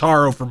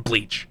Hanataro from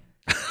Bleach.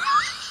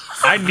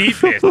 I need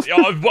this.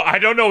 I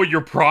don't know what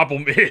your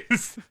problem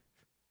is.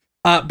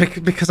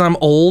 Because I'm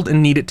old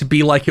and need it to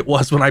be like it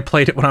was when I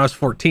played it when I was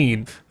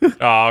 14.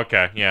 Oh,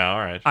 okay. Yeah, all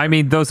right. I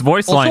mean, those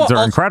voice lines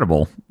are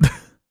incredible.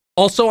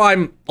 Also,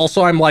 I'm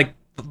like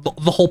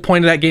the whole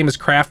point of that game is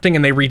crafting,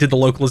 and they redid the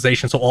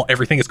localization, so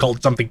everything is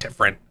called something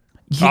different.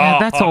 Yeah,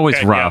 that's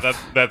always rough. Yeah,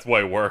 that's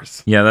way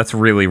worse. Yeah, that's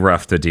really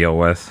rough to deal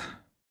with.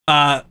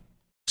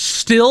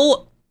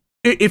 Still,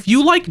 if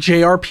you like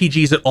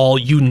JRPGs at all,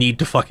 you need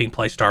to fucking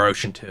play Star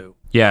Ocean 2.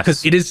 Yes.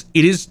 Because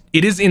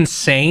it is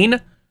insane.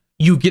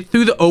 You get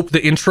through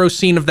the intro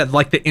scene of that,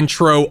 like the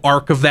intro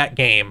arc of that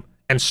game,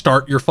 and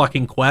start your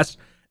fucking quest.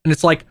 And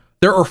it's like,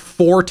 there are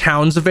 4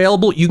 towns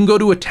available. You can go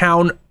to a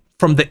town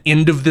from the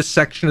end of this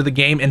section of the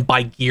game and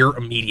buy gear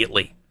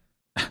immediately.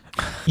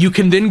 You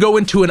can then go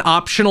into an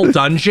optional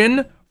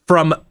dungeon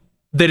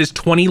that is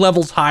 20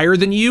 levels higher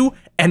than you,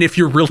 and if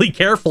you're really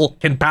careful,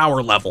 can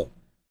power level.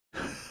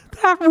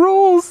 That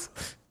rules.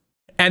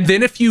 And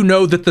then if you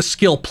know that the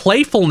skill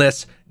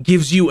Playfulness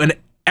gives you an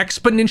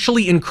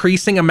exponentially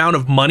increasing amount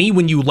of money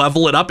when you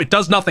level it up, it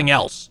does nothing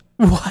else.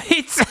 What?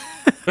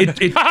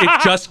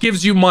 It just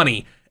gives you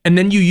money. And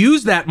then you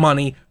use that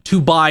money to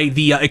buy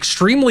the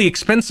extremely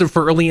expensive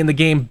for early in the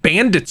game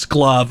Bandit's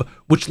Glove,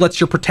 which lets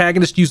your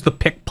protagonist use the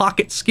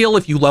pickpocket skill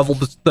if you level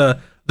the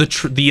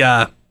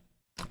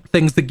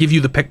things that give you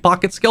the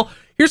pickpocket skill.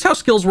 Here's how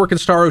skills work in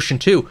Star Ocean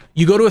 2.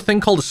 You go to a thing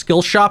called a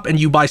skill shop and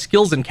you buy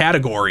skills in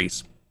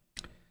categories.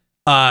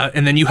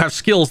 And then you have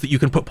skills that you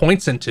can put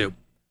points into.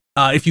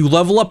 If you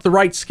level up the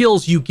right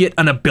skills, you get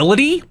an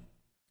ability.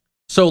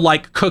 So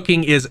like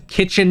cooking is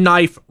kitchen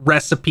knife,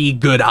 recipe,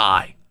 good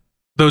eye.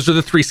 Those are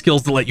the 3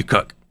 skills that let you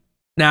cook.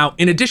 Now,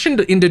 in addition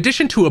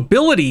to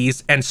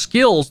abilities and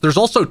skills, there's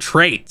also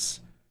traits,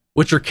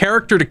 which are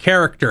character to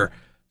character.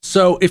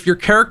 So if your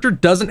character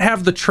doesn't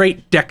have the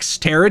trait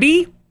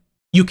dexterity,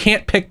 you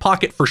can't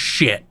pickpocket for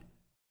shit,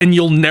 and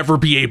you'll never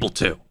be able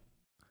to.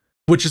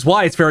 Which is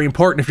why it's very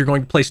important if you're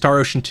going to play Star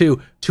Ocean 2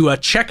 to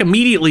check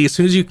immediately as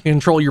soon as you can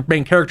control your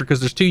main character,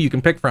 because there's 2 you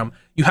can pick from.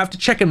 You have to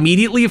check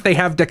immediately if they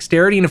have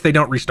dexterity and if they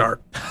don't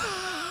restart.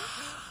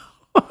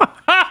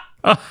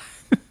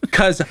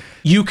 because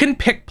you can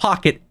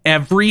pickpocket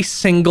every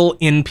single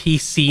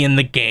NPC in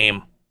the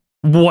game.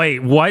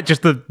 Wait, what?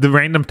 Just the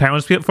random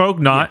townsfolk?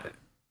 Not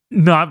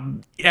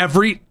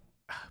every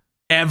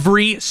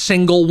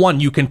single one.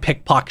 You can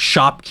pickpocket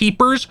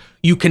shopkeepers.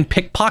 You can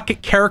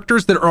pickpocket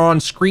characters that are on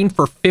screen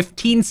for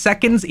 15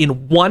 seconds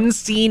in one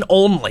scene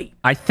only.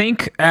 I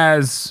think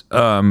as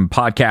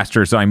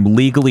podcasters, I'm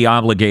legally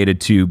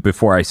obligated to,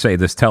 before I say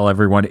this, tell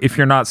everyone, if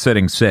you're not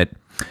sitting, sit.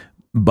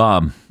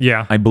 Bob,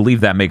 yeah. I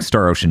believe that makes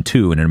Star Ocean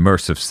 2 an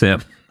immersive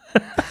sim.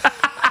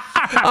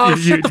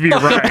 You'd be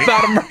right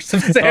about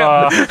immersive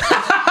sim.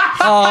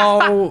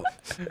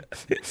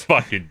 It's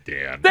fucking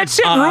Dan. That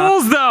shit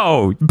rules,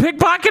 though.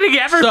 Pickpocketing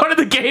every one of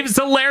the game's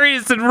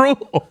hilarious and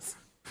rules.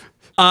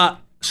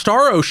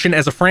 Star Ocean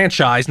as a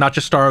franchise, not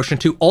just Star Ocean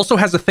 2, also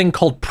has a thing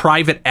called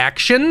private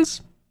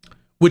actions,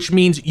 which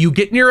means you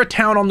get near a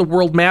town on the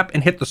world map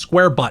and hit the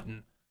square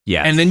button.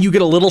 Yes. And then you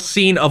get a little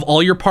scene of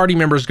all your party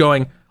members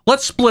going,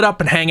 let's split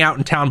up and hang out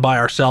in town by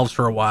ourselves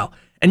for a while.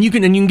 And you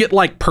can get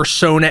like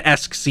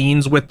Persona-esque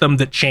scenes with them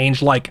that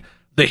change like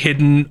the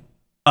hidden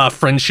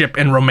friendship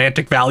and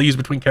romantic values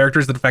between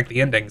characters that affect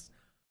the endings.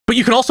 But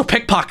you can also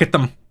pickpocket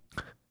them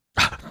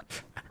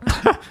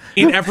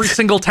in every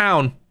single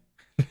town.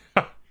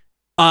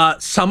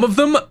 Some of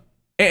them,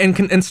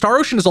 and Star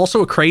Ocean is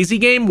also a crazy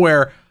game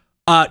where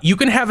you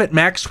can have at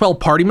max 12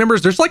 party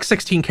members. There's like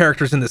 16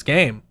 characters in this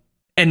game,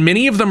 and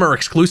many of them are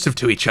exclusive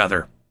to each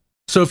other.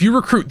 So if you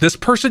recruit this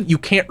person, you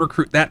can't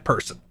recruit that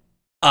person.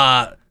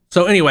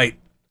 So anyway,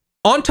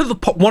 on to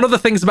one of the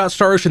things about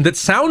Star Ocean that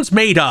sounds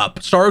made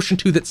up, Star Ocean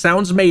 2 that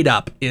sounds made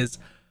up is,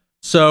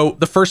 so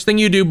the first thing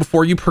you do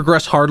before you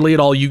progress hardly at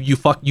all,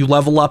 you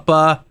level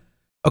up.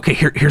 Okay,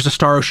 here's a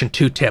Star Ocean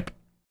 2 tip.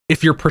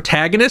 If your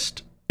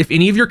protagonist, if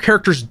any of your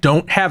characters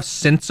don't have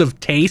sense of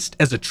taste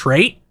as a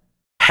trait,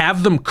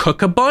 have them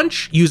cook a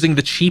bunch using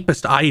the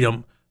cheapest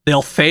item.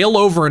 They'll fail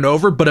over and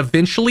over, but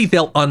eventually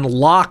they'll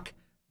unlock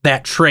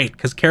that trait,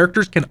 because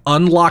characters can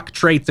unlock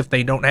traits if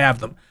they don't have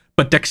them.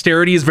 But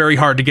dexterity is very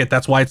hard to get.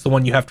 That's why it's the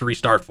one you have to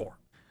restart for.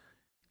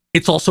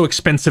 It's also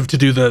expensive to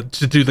do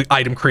the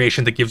item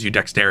creation that gives you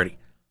dexterity,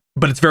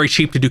 but it's very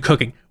cheap to do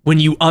cooking. When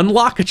you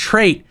unlock a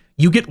trait,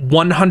 you get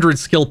 100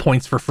 skill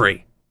points for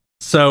free.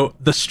 So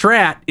the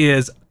strat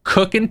is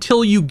cook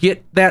until you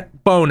get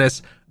that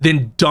bonus,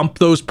 then dump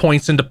those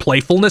points into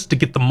playfulness to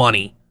get the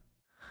money.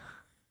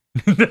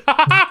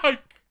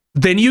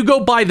 Then you go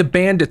buy the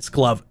bandit's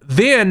glove.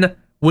 Then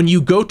when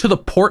you go to the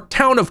port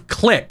town of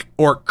Click,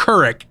 or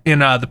Kurik in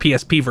the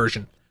PSP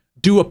version,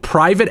 do a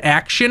private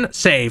action,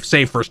 save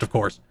first, of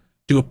course.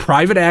 Do a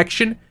private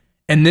action,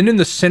 and then in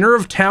the center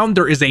of town,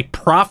 there is a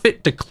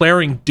prophet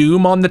declaring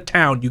doom on the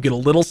town. You get a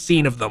little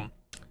scene of them.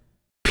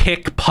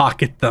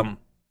 Pickpocket them.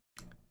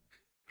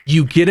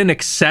 You get an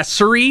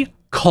accessory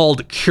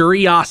called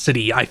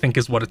Curiosity, I think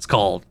is what it's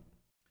called.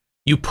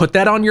 You put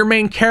that on your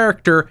main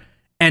character,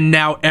 and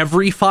now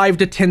every 5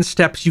 to 10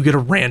 steps, you get a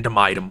random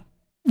item.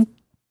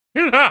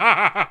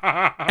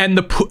 and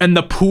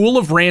the pool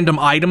of random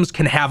items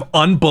can have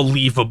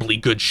unbelievably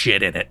good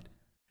shit in it.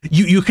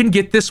 You can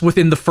get this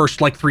within the first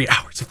like 3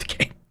 hours of the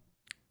game.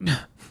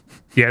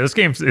 Yeah, this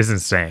game is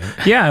insane.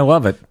 Yeah, I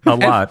love it a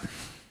lot.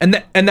 And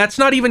that's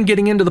not even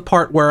getting into the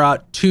part where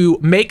to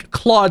make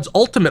Claude's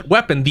ultimate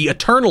weapon, the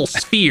Eternal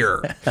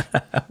Sphere.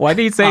 Why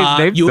do you say his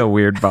name so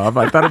weird, Bob?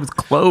 I thought it was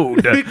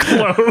Claude.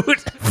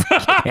 Claude.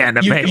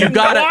 Anime. You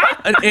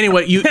gotta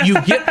anyway. You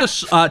get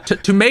this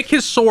to make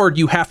his sword.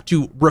 You have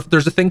to.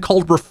 There's a thing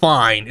called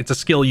refine. It's a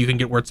skill you can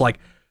get where it's like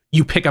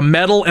you pick a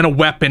metal and a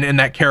weapon, and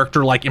that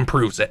character like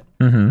improves it.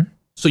 Mm-hmm.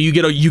 So you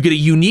get a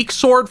unique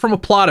sword from a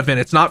plot event.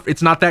 It's not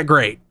that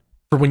great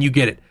for when you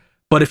get it.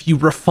 But if you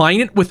refine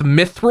it with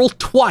Mithril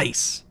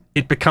twice,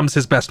 it becomes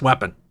his best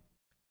weapon.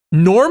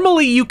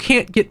 Normally, you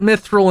can't get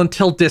Mithril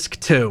until disc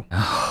 2.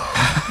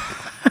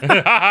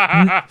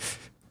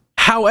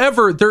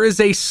 However, there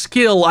is a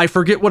skill, I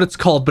forget what it's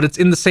called, but it's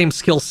in the same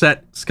skill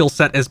set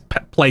as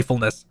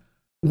playfulness,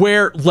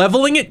 where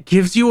leveling it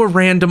gives you a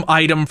random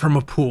item from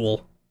a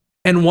pool.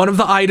 And one of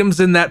the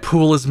items in that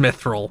pool is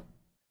Mithril.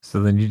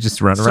 So then you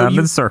just run around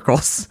in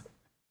circles.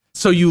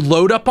 So you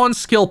load up on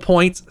skill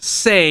points,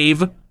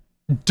 save,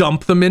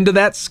 dump them into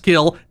that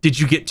skill. Did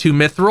you get 2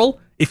 Mithril?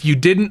 If you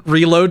didn't,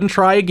 reload and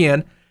try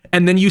again.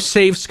 And then you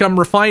save scum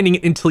refining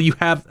it until you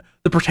have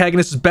the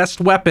protagonist's best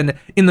weapon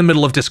in the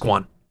middle of disc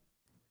 1.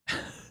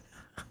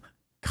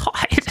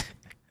 God.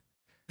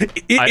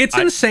 It's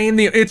insane.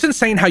 It's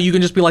insane how you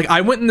can just be like, I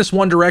went in this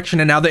one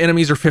direction and now the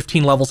enemies are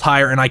 15 levels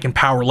higher and I can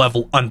power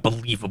level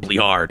unbelievably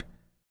hard.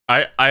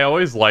 I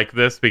always like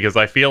this because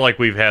I feel like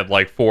we've had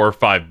like 4 or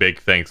 5 big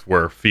things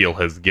where Phil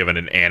has given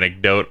an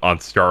anecdote on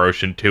Star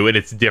Ocean 2, and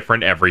it's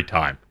different every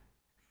time.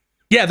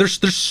 Yeah, there's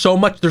so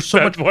much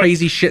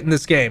crazy shit in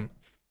this game.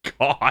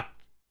 God.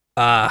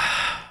 But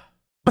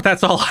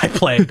that's all I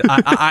played.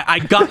 I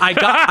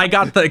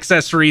got the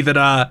accessory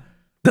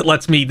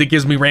that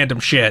gives me random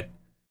shit.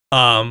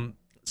 So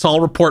I'll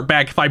report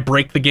back if I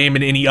break the game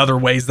in any other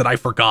ways that I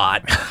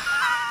forgot.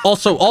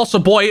 Also,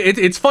 boy,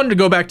 it's fun to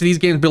go back to these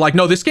games and be like,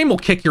 no, this game will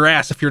kick your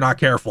ass if you're not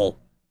careful.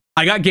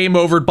 I got game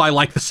overed by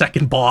like the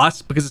second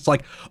boss because it's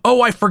like,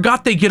 oh, I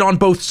forgot they get on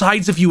both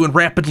sides of you and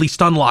rapidly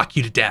stun lock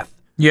you to death.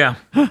 Yeah.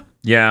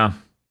 Yeah.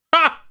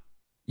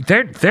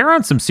 They're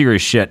on some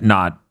serious shit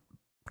not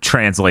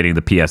translating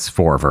the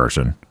PS4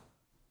 version.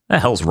 The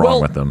hell's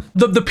wrong with them?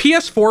 The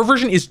PS4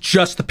 version is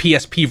just the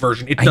PSP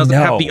version. It doesn't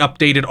have the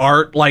updated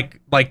art like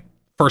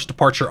First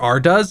Departure R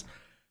does.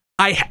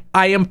 I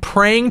am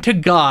praying to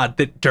God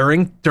that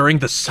during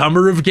the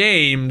summer of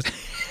games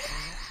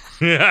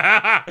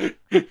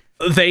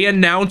they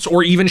announce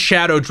or even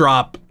shadow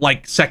drop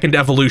like Second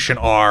Evolution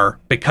R,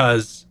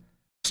 because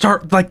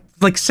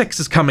like 6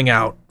 is coming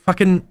out.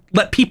 Fucking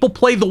let people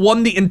play the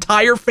one the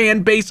entire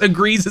fan base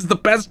agrees is the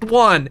best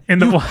one.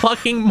 And you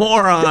fucking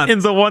moron.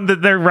 And the one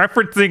that they're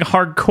referencing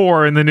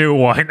hardcore in the new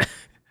one.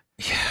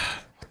 Yeah.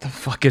 What the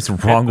fuck is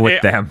wrong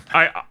with them?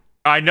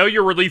 I know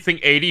you're releasing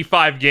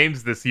 85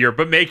 games this year,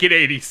 but make it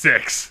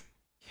 86.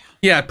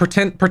 Yeah,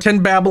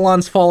 pretend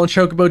Babylon's Fall and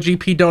Chocobo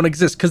GP don't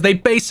exist, because they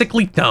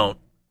basically don't.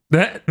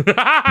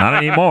 Not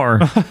anymore.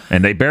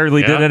 And they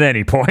barely did at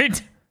any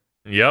point.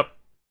 Yep.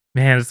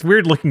 Man, it's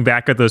weird looking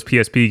back at those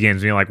PSP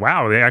games and you're like,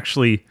 wow,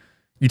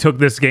 you took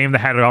this game that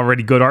had an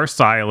already good art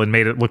style and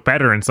made it look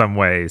better in some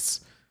ways.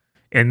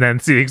 And then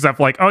seeing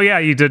stuff like, oh yeah,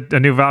 you did a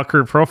new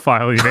Valkyrie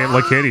profile, you made it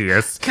look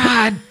hideous.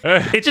 God.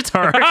 It just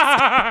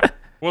hurts.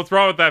 What's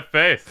wrong with that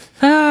face?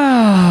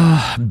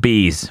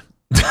 Bees.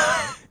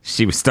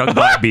 She was stung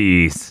by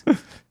bees.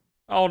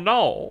 Oh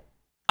no.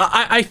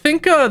 I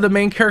think the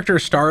main character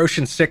of Star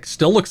Ocean 6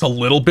 still looks a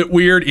little bit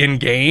weird in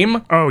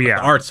game. Oh yeah.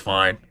 The art's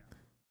fine.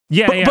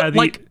 Yeah, but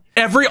like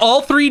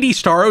all 3D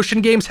Star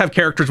Ocean games have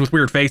characters with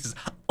weird faces.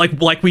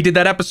 Like we did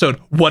that episode.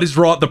 What is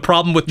wrong? The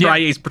problem with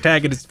Dry-A's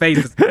protagonist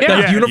faces.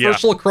 That's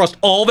universal across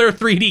all their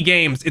 3D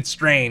games. It's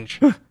strange.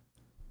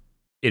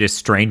 It is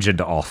strange and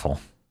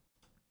awful.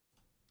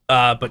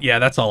 But yeah,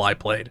 that's all I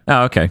played.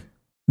 Oh, okay.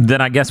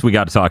 Then I guess we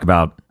got to talk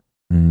about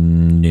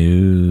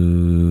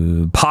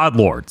new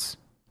Podlords.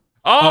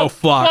 Oh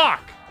fuck.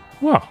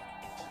 Whoa.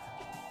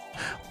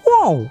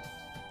 Whoa.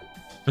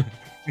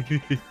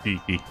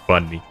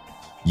 Funny.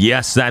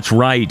 Yes, that's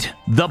right.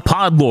 The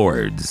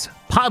Podlords.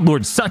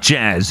 Podlords such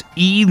as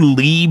E.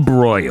 Lee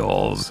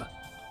Broyles,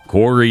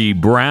 Corey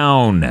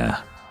Brown,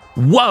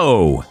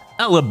 Whoa,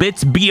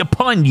 Elabits be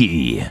upon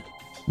ye,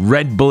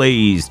 Red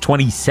Blaze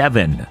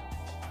 27,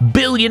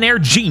 Billionaire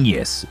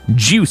Genius,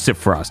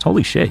 Juicifrost.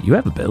 Holy shit, you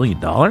have $1 billion?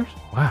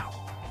 Wow.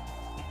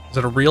 Is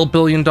it a real $1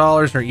 billion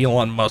or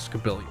Elon Musk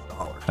 $1 billion?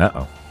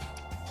 Uh-oh.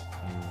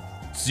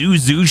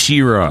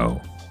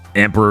 Suzushiro,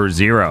 Emperor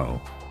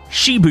Zero,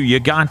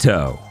 Shibuya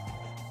Gato,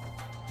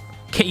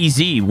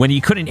 KZ, when you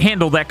couldn't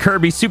handle that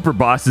Kirby Super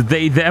Boss,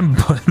 they them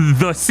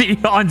the C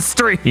on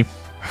stream.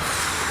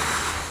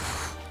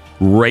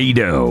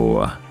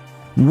 Rado,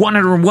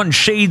 101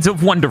 Shades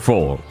of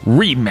Wonderful,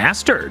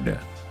 Remastered.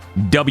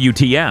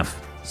 WTF,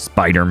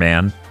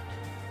 Spider-Man.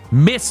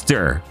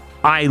 Mr.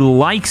 I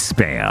Like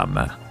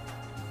Spam.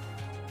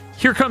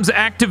 Here comes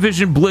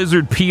Activision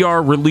Blizzard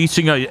PR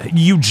releasing a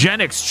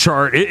eugenics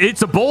chart.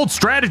 It's a bold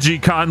strategy,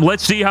 Con.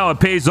 Let's see how it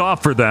pays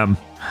off for them.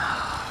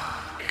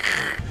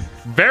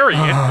 Very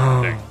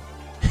interesting.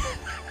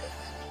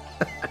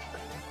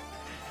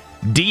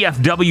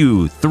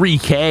 DFW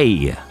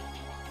 3K.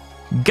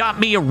 Got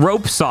me a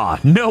rope saw.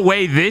 No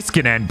way this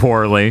can end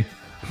poorly.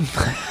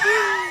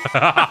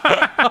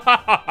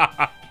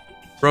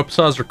 Rope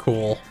saws are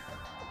cool.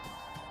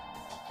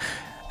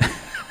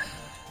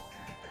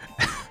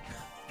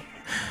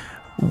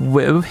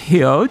 We're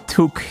here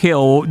to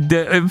kill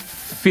the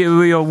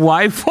inferior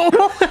rifle.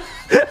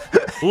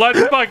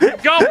 Let's fucking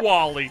go,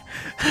 Wally.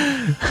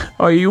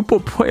 Are you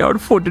prepared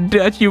for the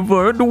death you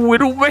earned,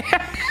 Widow Man?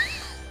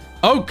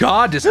 Oh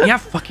god, does he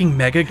have fucking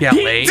Mega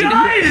Gallade? He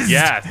does!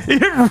 Yes.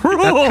 It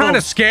rules! That's kind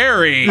of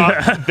scary.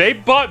 They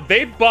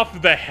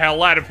buffed the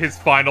hell out of his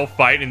final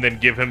fight and then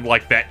give him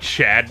like that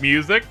Chad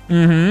music.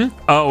 Mm-hmm.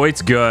 Oh,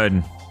 it's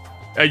good.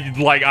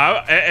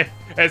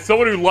 As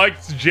someone who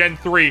likes Gen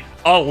 3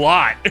 a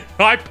lot,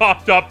 I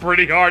popped up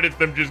pretty hard at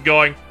them just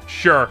going,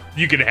 sure,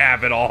 you can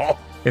have it all.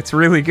 It's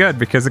really good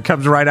because it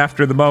comes right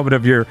after the moment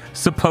of your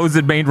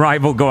supposed main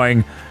rival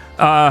going,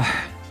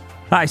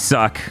 I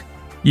suck.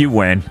 You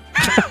win.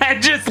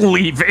 And just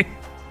leaving.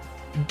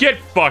 Get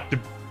fucked.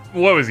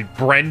 What was he,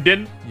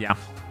 Brendan? Yeah.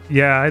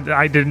 Yeah,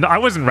 I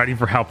wasn't ready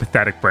for how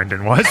pathetic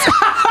Brendan was.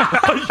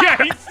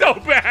 Yeah, he's so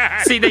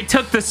bad. See, they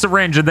took the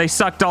syringe and they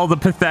sucked all the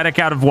pathetic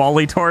out of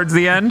Wally towards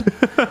the end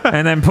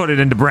and then put it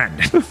into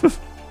Brendan.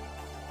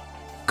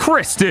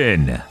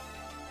 Kristen.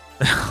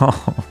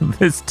 Oh,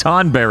 this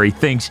Tonberry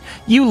thinks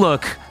you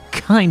look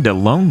kinda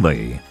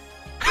lonely.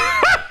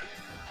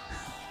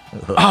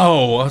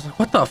 Oh, I was like,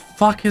 what the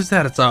fuck is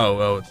that? It's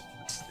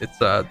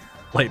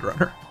Blade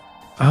Runner.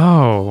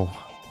 Oh.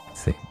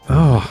 See,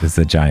 this is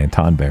a giant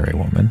Tonberry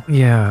woman.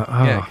 Yeah.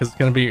 Oh. Yeah, because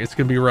it's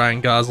gonna be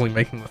Ryan Gosling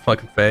making the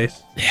fucking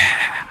face.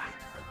 Yeah.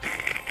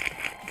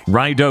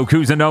 Raido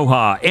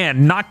Kuzanoha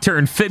and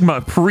Nocturne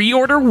Figma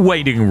pre-order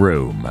waiting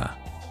room.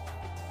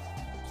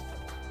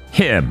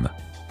 Him.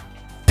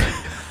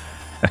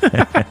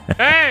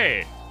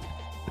 Hey!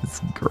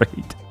 It's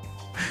great.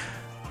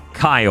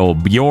 Kyle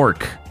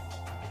Bjork.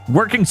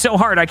 Working so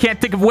hard, I can't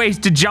think of ways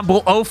to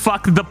jumble "oh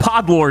fuck the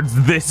podlords"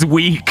 this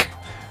week.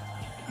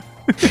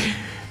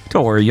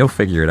 Don't worry, you'll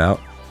figure it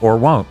out, or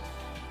won't.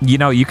 You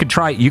know, you could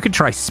try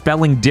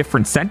spelling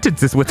different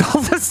sentences with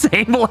all the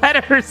same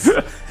letters.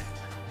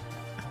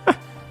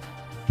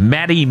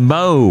 Maddie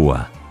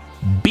Mo,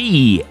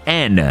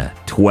 BN12,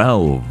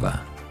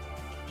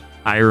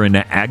 Iron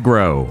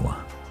Agro,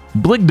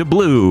 Blig the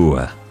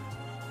Blue,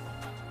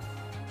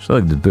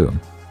 Slug the Boom.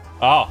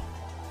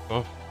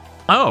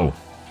 Oh.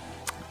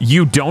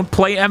 You don't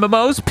play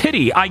MMOs?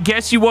 Pity. I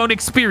guess you won't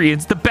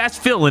experience the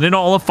best villain in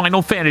all of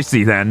Final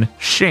Fantasy then.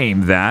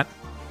 Shame that.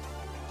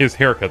 His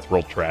haircut's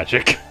real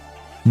tragic.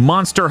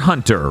 Monster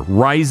Hunter,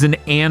 Ryzen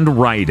and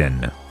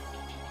Raiden.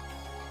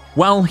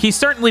 Well, he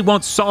certainly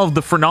won't solve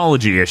the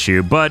phrenology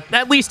issue, but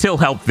at least he'll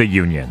help the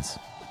unions.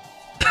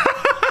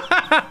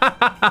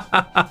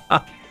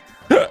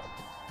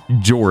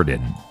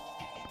 Jordan.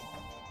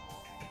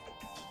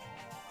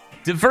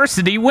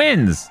 Diversity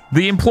wins.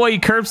 The employee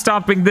curb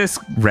stomping this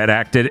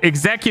red-acted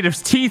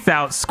executive's teeth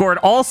out scored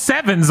all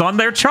 7s on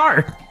their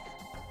chart.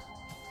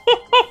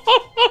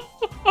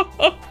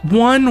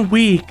 1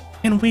 week,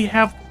 and we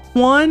have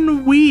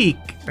 1 week.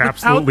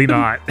 Absolutely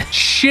not.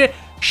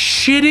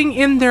 Shitting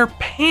in their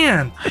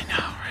pants. I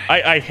know,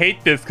 right? I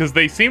hate this because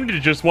they seem to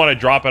just want to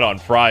drop it on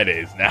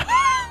Fridays now.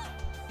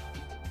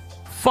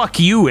 Fuck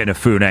you,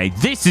 Inafune.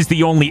 This is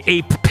the only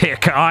ape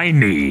pick I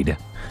need.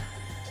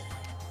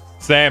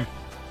 Sam.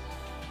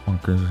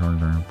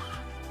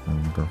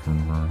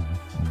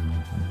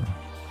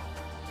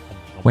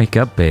 Wake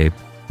up, babe.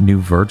 New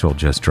Virgil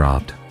just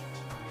dropped.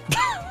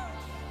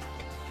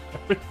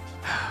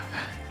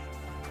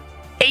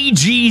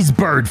 AG's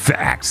Bird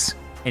Facts.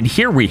 And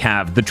here we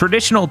have the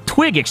traditional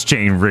twig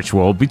exchange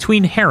ritual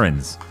between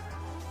herons.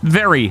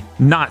 Very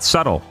not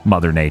subtle,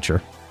 Mother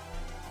Nature.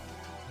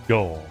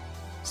 Go.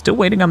 Still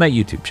waiting on that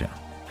YouTube channel.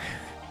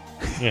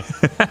 Yeah.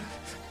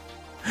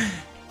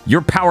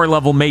 Your power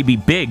level may be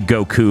big,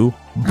 Goku,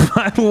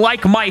 but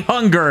like my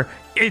hunger,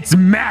 it's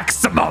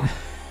maximum.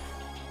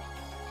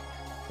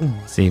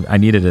 See, I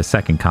needed a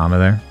second comma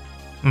there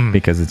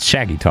because it's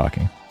Shaggy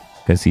talking.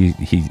 Because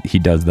he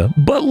does the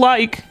but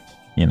like,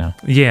 you know.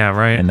 Yeah,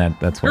 right. And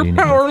that's what Your you need.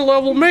 power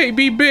level may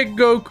be big,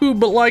 Goku,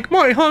 but like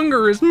my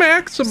hunger is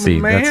maximum, See,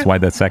 man. that's why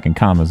that second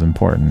comma is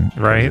important.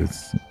 'cause Right.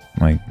 It's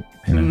like,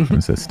 you know,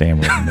 it's a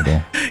stammer in the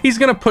middle. He's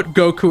gonna put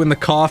Goku in the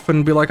coffin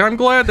and be like, I'm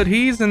glad that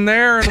he's in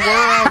there and we're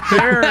out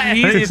there and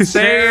he's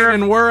insane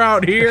and we're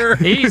out here.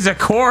 He's a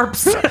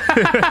corpse.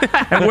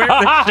 And we're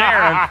the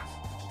sheriff.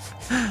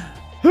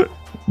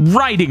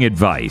 Writing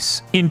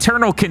advice.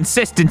 Internal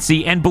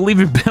consistency and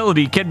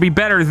believability can be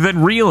better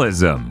than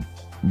realism.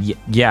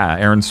 Yeah,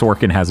 Aaron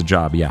Sorkin has a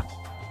job, yeah.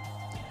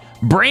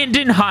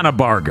 Brandon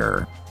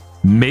Hanabarger.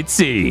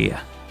 Mitzi.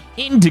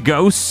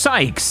 Indigo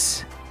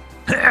Sykes.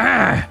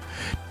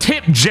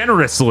 Tip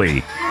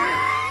generously.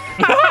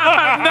 No!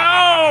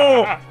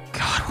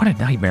 God, what a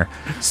nightmare.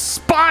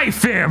 Spy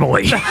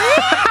Family.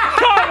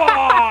 Come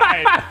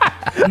on!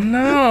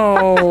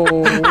 No.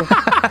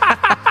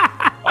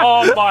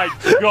 Oh my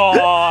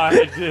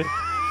god!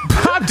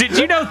 Bob, did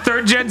you know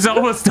third gen's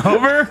almost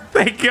over?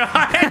 Thank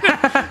God.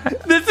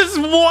 This is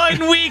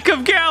 1 week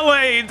of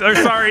Galade's. Or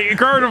sorry,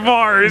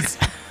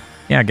 coronavirus.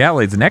 Yeah,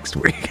 Galade's next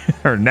week.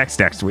 Or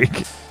next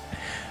week.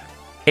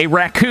 A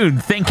raccoon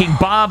thanking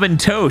Bob and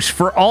Tosh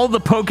for all the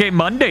Poke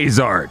Mondays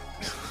art.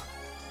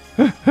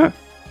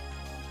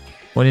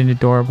 What an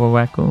adorable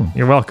raccoon.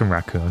 You're welcome,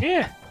 raccoon.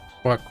 Yeah.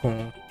 What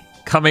cool.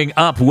 Coming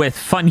up with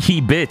fun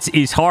bits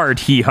is hard,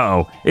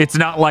 hee-ho. It's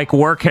not like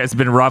work has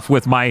been rough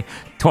with my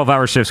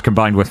 12-hour shifts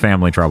combined with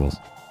family troubles.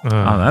 Oh,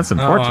 that's Oh,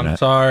 unfortunate. I'm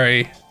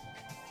sorry.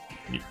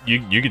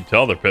 You can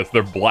tell they're pissed.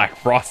 They're Black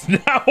Frost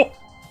now.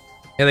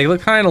 Yeah, they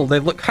look kind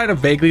of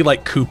vaguely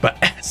like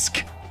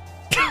Koopa-esque.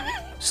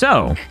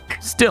 So,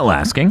 still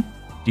asking,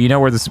 do you know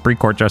where the Supreme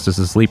Court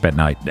justices sleep at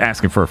night?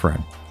 Asking for a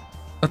friend.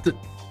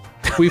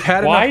 We've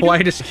had Why enough do-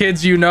 whitest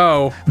kids, you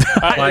know.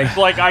 It's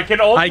like I can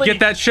only. I get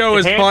that show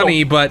is handle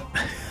funny, but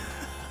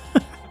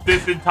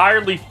this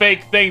entirely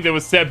fake thing that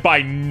was said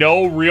by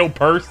no real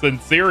person.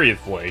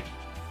 Seriously.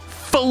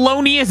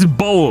 Felonious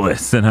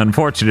Bolus, and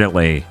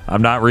unfortunately,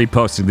 I'm not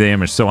reposting the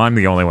image, so I'm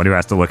the only one who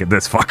has to look at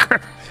this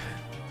fucker.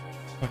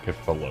 Look at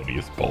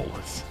Felonious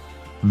Bolus.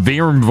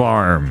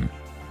 Virmvarm.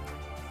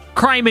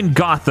 Crime in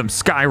Gotham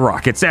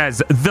skyrockets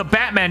as the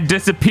Batman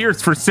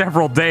disappears for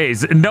several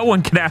days and no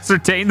one can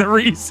ascertain the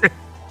reason.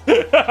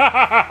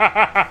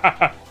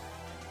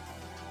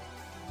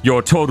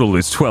 Your total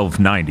is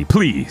 $12.90.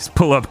 Please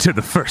pull up to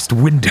the first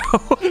window.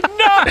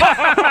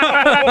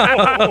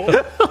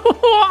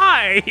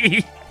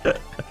 Why?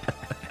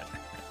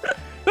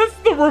 That's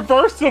the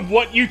reverse of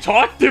what you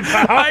talked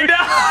about. I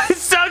know.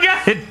 It's so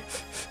good.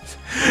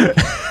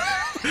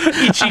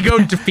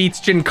 Ichigo defeats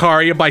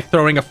Jinkaria by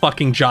throwing a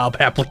fucking job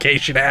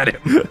application at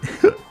him.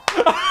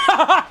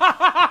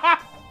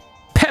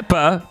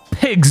 Peppa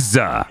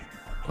Pigza.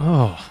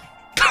 Oh,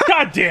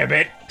 God damn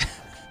it.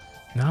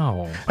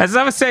 no. As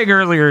I was saying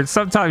earlier,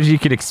 sometimes you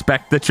can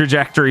expect the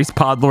trajectories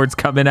Podlord's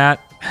coming at.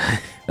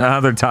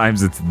 Other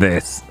times it's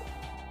this.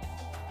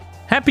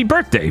 Happy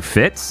birthday,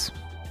 Fitz.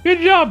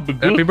 Good job.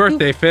 Happy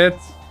birthday,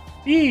 Fitz.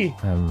 Yeah.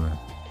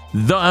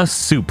 The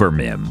Super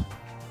Mim.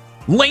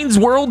 Lane's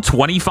World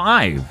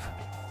 25.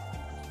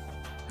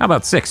 How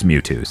about 6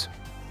 Mewtwo's?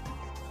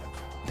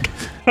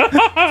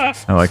 I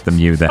like the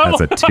Mew that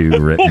has a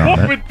 2 written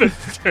on it.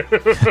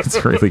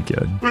 It's really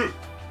good.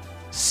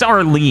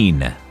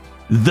 Sarlene.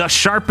 The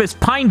Sharpest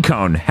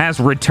Pinecone has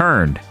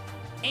returned.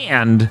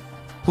 And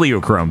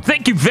Pleochrome.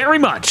 Thank you very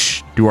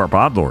much to our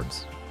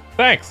Podlords.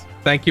 Thanks.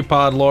 Thank you,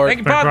 Podlord. Thank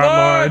you,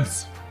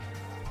 Podlords.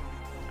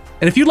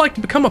 And if you'd like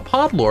to become a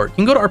Podlord, you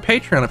can go to our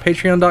Patreon at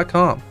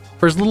patreon.com.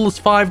 For as little as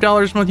 $5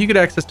 a month, you get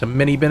access to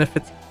many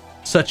benefits,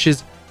 such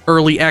as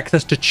early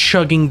access to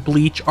Chugging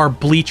Bleach, our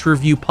Bleach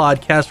review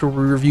podcast, where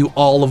we review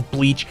all of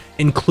Bleach,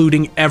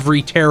 including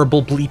every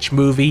terrible Bleach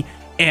movie,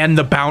 and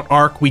the Bount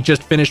arc. We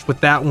just finished with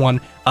that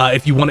one.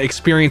 If you want to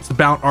experience the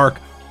Bount arc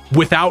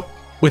without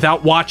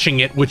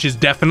watching it, which is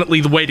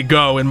definitely the way to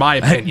go, in my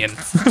opinion.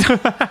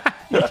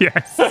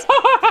 Yes.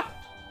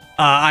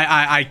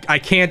 I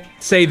can't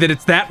say that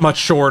it's that much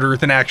shorter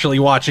than actually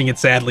watching it,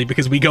 sadly,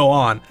 because we go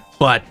on,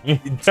 but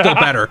it's still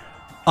better.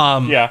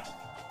 Yeah.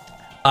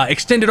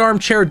 Extended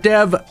Armchair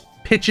Dev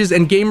pitches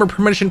and gamer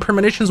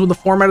premonitions, when the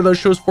format of those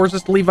shows force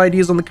us to leave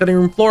ideas on the cutting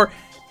room floor,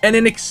 and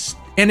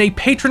a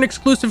patron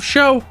exclusive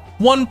show,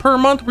 1 per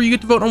month, where you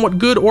get to vote on what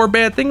good or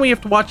bad thing we have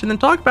to watch and then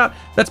talk about.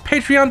 That's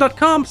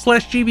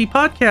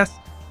patreon.com/gbpodcast.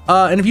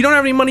 And if you don't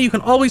have any money, you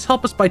can always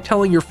help us by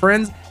telling your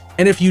friends.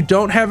 And if you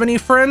don't have any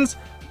friends,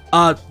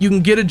 you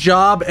can get a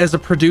job as a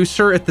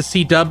producer at the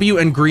CW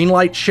and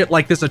greenlight shit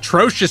like this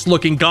atrocious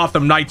looking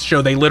Gotham Knights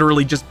show they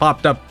literally just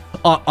popped up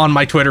on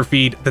my Twitter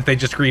feed that they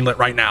just greenlit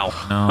right now.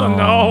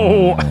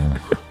 No.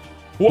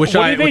 Which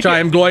I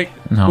am going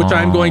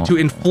to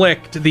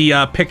inflict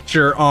the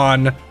picture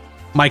on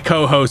my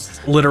co-hosts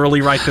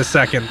literally right this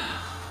second.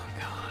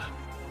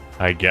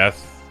 I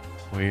guess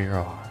we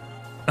are.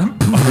 Man,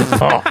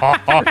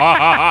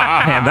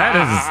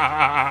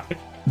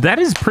 that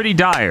is pretty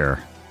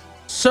dire.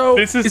 So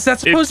is that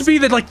supposed to be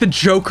like the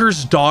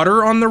Joker's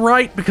daughter on the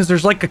right? Because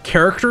there's like a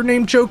character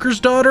named Joker's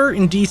daughter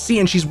in DC,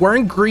 and she's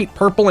wearing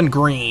purple and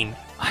green.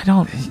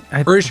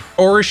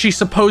 Or is she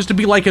supposed to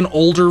be like an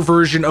older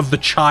version of the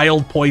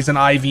child Poison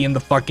Ivy in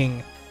the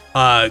fucking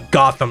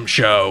Gotham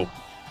show?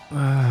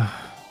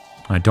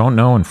 I don't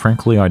know, and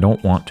frankly, I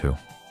don't want to.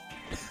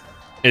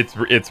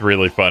 It's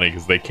really funny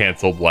because they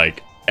canceled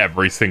like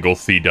every single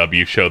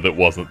CW show that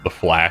wasn't The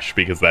Flash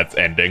because that's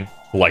ending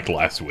like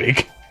last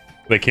week.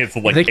 They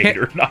canceled like 8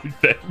 or 9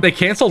 things. They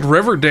canceled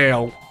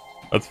Riverdale.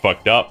 That's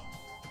fucked up.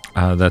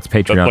 That's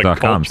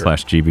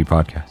patreon.com/GB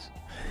podcast.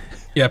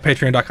 Yeah,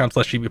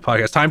 patreon.com/GB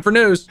podcast. Time for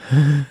news.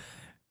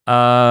 We're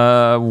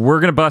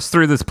going to bust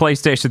through this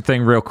PlayStation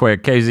thing real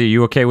quick. KZ,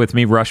 you okay with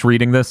me rush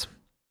reading this?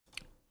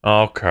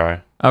 Okay.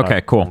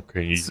 Okay, cool.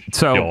 Okay, you So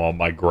steal all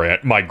my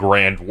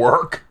grand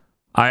work.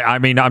 I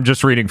mean, I'm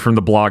just reading from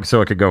the blog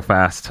so it could go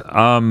fast.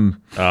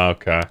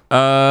 Okay.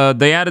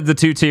 They added the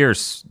 2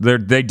 tiers.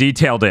 They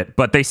detailed it,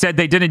 but they said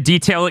they didn't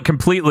detail it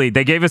completely.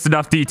 They gave us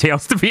enough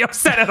details to be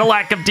upset at a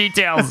lack of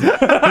details. But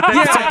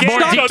they said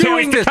more stop details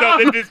doing this.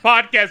 That this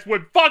podcast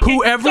would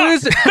fucking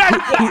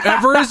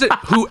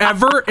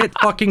whoever at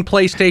fucking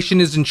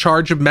PlayStation is in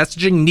charge of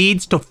messaging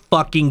needs to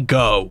fucking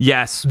go.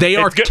 Yes. They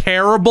are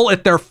terrible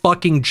at their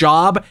fucking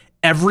job.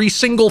 Every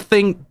single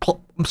thing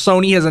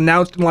Sony has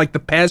announced in like the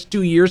past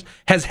 2 years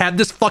has had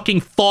this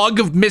fucking fog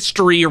of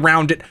mystery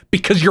around it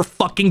because you're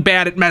fucking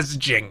bad at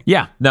messaging.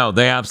 Yeah, no,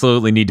 they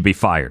absolutely need to be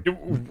fired.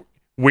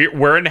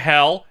 We're in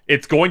hell.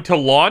 It's going to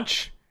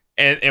launch,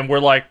 and we're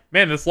like,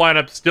 man, this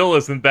lineup still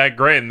isn't that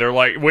great. And they're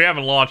like, we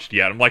haven't launched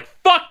yet. I'm like,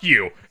 fuck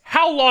you.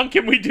 How long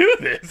can we do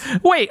this?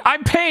 Wait,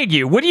 I'm paying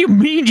you. What do you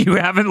mean you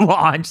haven't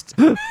launched?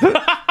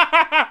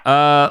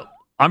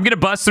 I'm going to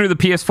bust through the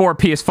PS4,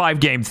 PS5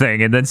 game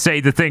thing and then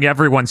say the thing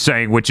everyone's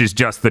saying, which is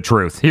just the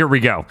truth. Here we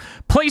go.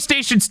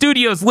 PlayStation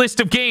Studios list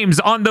of games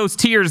on those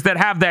tiers that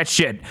have that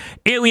shit.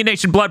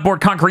 Alienation,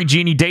 Bloodborne, Concrete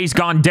Genie, Days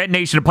Gone, Dead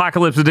Nation,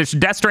 Apocalypse Edition,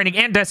 Death Stranding,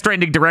 and Death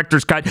Stranding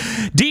Director's Cut,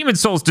 Demon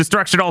Souls,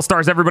 Destruction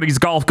All-Stars, Everybody's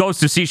Golf,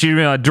 Ghost of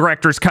Tsushima,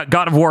 Director's Cut,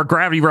 God of War,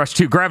 Gravity Rush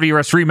 2, Gravity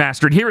Rush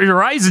Remastered,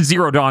 Horizon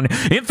Zero Dawn,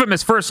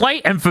 Infamous First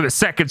Light, Infamous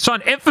Second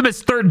Son,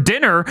 Infamous Third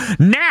Dinner,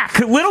 Knack,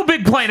 Little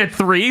Big Planet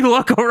 3,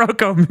 Loco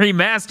Roco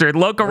Remastered,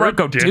 Loco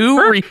Roco 2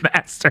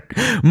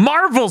 Remastered,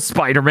 Marvel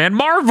Spider-Man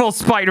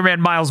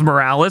Miles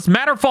Morales,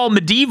 Matterfall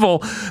Medieval,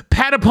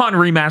 Patapon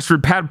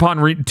Remastered,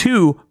 Patapon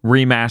 2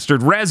 Remastered,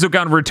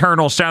 Resogun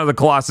Returnal, Shadow of the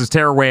Colossus,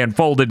 Tearaway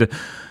Unfolded,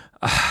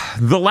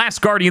 The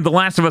Last Guardian, The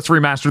Last of Us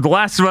Remastered, The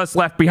Last of Us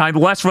Left Behind, The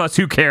Last of Us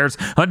Who Cares,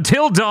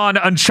 Until Dawn,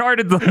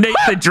 Uncharted, The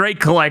Nathan Drake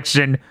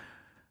Collection,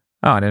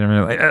 oh, I didn't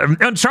really...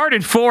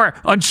 Uncharted 4,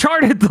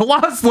 Uncharted The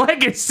Lost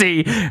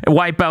Legacy,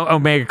 Wipeout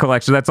Omega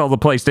Collection. That's all the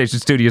PlayStation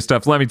Studio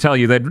stuff. Let me tell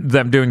you, that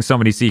them doing so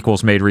many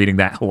sequels made reading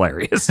that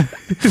hilarious.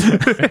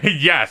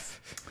 Yes.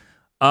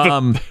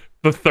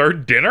 The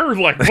third dinner?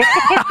 Like, what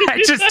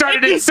I just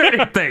started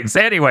inserting things.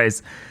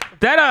 Anyways,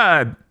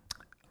 that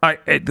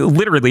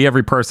Literally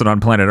every person on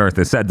planet Earth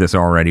has said this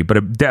already, but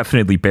it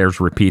definitely bears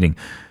repeating.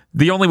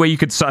 The only way you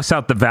could suss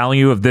out the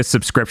value of this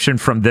subscription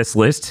from this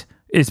list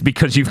is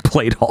because you've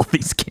played all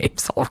these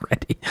games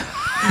already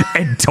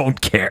and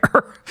don't care.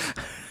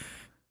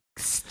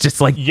 It's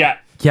just like, it's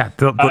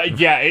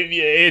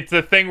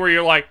a thing where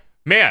you're like,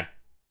 man,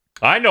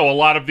 I know a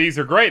lot of these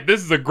are great.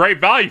 This is a great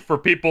value for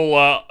people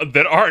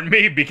that aren't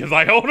me because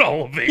I own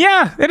all of these.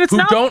 Yeah, and it's who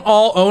not... don't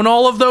all own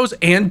all of those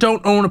and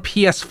don't own a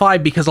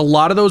PS5 because a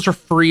lot of those are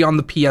free on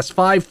the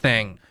PS5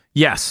 thing.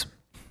 Yes,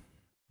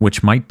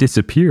 which might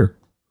disappear.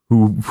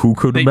 Who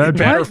could imagine?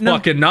 Better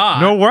fucking not.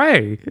 No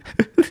way.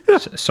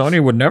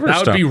 Sony would never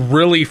stop. That would be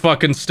really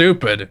fucking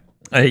stupid.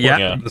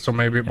 Yeah. So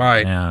maybe it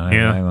might.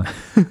 Yeah.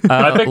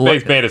 I think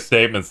they've made a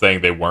statement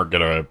saying they weren't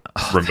going to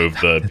remove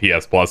the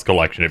PS Plus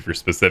collection if you're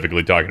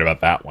specifically talking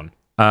about that one.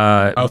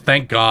 Oh,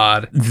 thank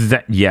God.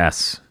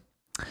 Yes.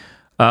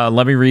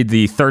 Let me read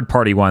the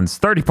third-party ones.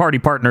 Third-party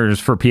partners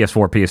for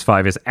PS4,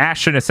 PS5 is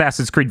Ashen,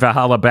 Assassin's Creed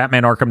Valhalla,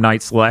 Batman Arkham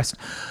Knight, Celeste,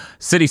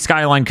 City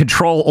Skyline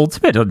Control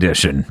Ultimate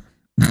Edition.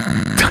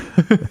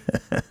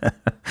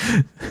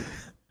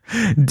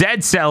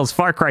 Dead Cells,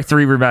 Far Cry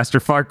 3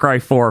 Remaster, Far Cry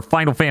 4,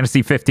 Final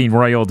Fantasy 15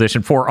 Royal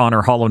Edition, For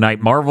Honor, Hollow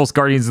Knight, Marvel's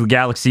Guardians of the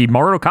Galaxy,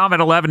 Mortal Kombat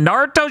 11,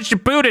 Naruto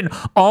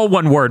Shippuden, all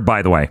one word,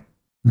 by the way.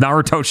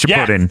 Naruto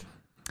Shippuden.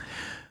 Yes.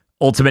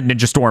 Ultimate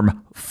Ninja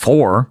Storm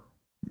 4,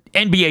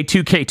 NBA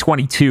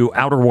 2K22,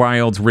 Outer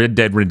Wilds, Red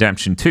Dead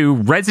Redemption 2,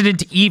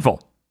 Resident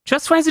Evil.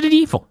 Just Resident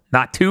Evil.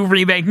 Not 2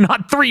 remake,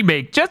 not 3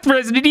 make, just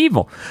Resident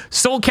Evil.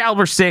 Soul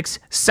Calibur 6,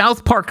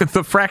 South Park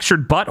The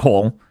Fractured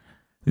Butthole,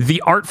 The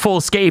Artful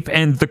Escape,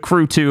 and The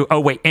Crew 2. Oh,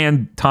 wait,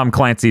 and Tom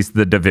Clancy's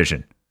The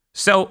Division.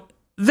 So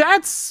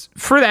that's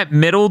for that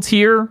middle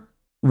tier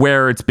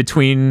where it's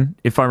between,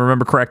 if I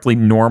remember correctly,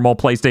 normal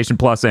PlayStation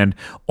Plus and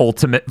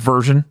Ultimate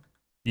version.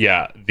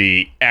 Yeah,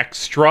 the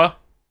extra.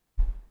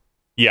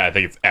 Yeah, I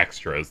think it's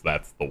extras.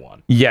 That's the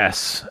one.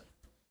 Yes,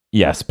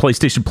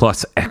 PlayStation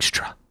Plus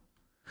Extra.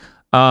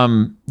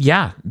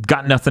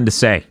 Got nothing to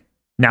say.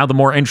 Now the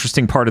more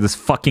interesting part of this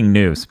fucking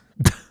news.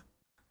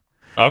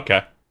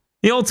 Okay.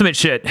 The ultimate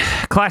shit.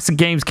 Classic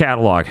games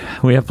catalog.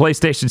 We have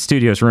PlayStation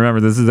Studios. Remember,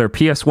 this is their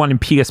PS1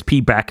 and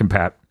PSP back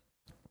compat.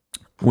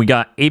 We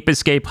got Ape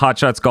Escape, Hot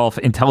Shots Golf,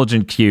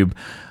 Intelligent Cube,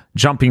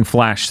 Jumping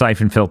Flash,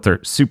 Siphon Filter,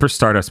 Super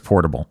Stardust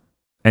Portable.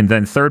 And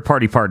then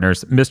third-party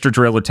partners, Mr.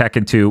 Driller,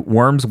 Tekken 2,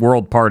 Worms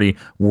World Party,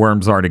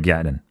 Worms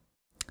Armageddon.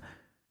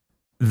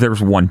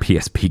 There's one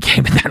PSP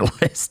game in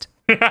that list.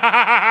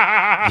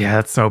 Yeah,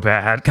 that's so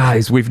bad.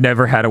 Guys, we've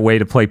never had a way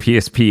to play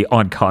PSP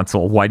on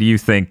console. Why do you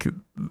think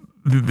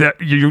that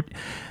you...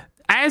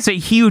 As a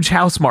huge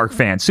Housemarque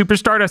fan, Super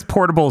Stardust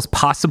Portable is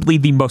possibly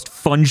the most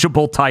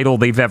fungible title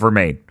they've ever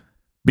made.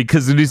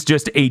 Because it is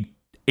just a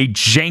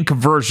jank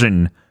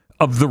version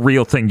of the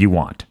real thing you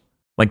want.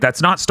 Like,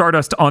 that's not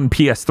Stardust on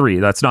PS3.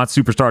 That's not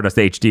Super Stardust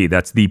HD.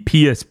 That's the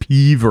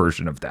PSP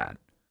version of that.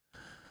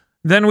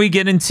 Then we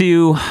get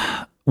into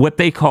what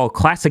they call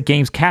Classic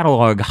Games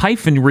Catalog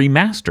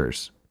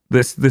 -remasters.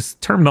 This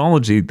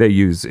terminology they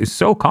use is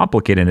so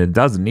complicated and it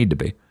doesn't need to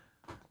be.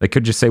 They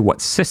could just say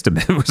what system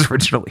it was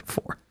originally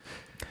for.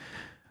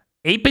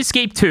 Ape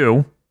Escape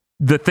 2,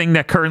 the thing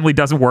that currently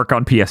doesn't work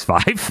on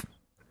PS5.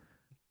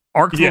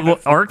 Arc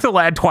the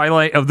Lad,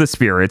 Twilight of the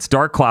Spirits,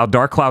 Dark Cloud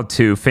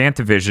 2,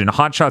 Fantavision,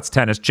 Hot Shots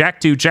Tennis, Jak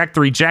 2, Jak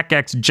 3, Jak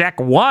X, Jak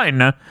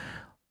 1.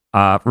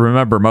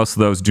 Remember, most of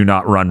those do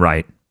not run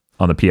right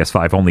on the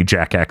PS5. Only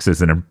Jak X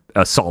is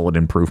a solid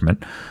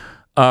improvement.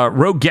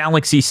 Rogue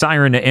Galaxy,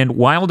 Siren, and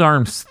Wild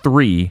Arms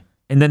 3.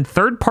 And then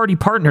third-party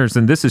partners,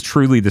 and this is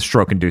truly the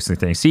stroke-inducing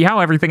thing. See how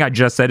everything I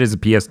just said is a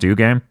PS2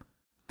 game?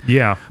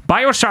 Yeah.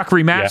 BioShock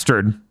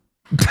Remastered.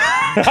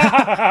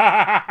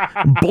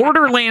 Yeah.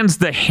 Borderlands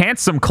The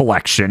Handsome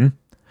Collection,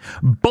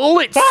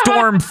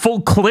 Bulletstorm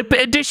Full Clip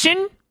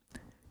Edition,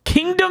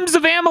 Kingdoms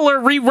of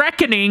Amalur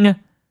Re-Reckoning,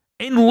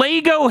 and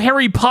Lego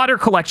Harry Potter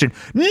Collection.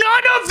 None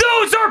of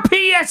those are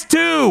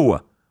PS2!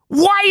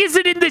 Why is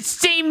it in the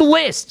same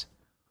list?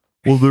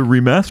 Well, they're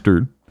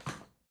remastered.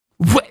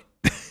 What?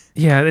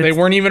 Yeah, they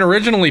weren't even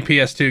originally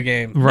PS2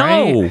 games.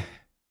 Right? No.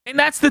 And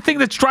that's the thing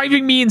that's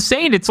driving me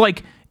insane. It's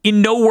like,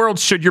 in no world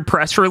should your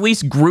press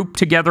release group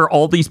together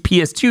all these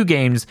PS2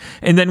 games,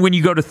 and then when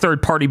you go to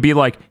third party, be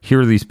like,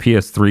 here are these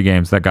PS3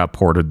 games that got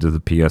ported to the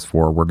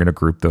PS4. We're going to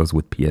group those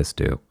with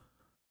PS2.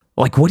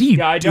 Like, what are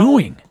you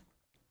doing?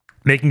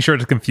 Making sure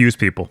to confuse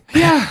people.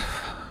 Yeah.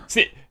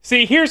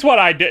 See, here's what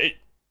I do.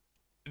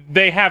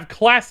 They have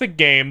classic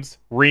games,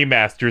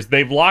 remasters.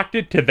 They've locked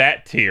it to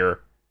that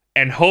tier,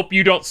 and hope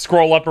you don't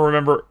scroll up and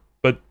remember,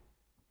 but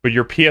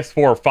your PS4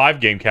 or 5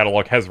 game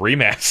catalog has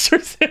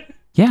remasters.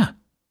 Yeah.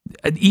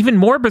 Even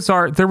more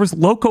bizarre, there was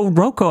Loco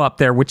Roco up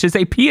there, which is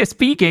a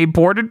PSP game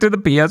ported to the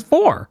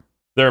PS4.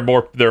 There are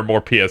more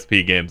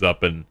PSP games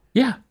up in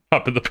the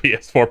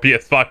PS4,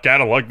 PS5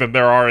 catalog than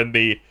there are in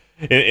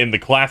the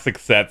classic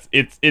sets.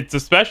 It's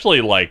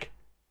especially like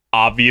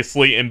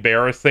obviously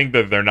embarrassing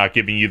that they're not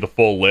giving you the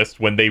full list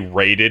when they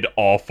rated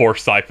all 4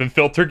 Siphon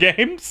Filter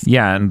games.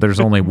 Yeah, and there's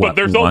only but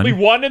there's only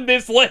one in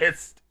this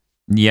list.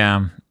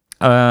 Yeah.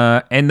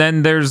 And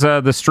then there's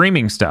the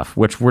streaming stuff,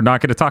 which we're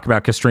not going to talk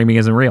about because streaming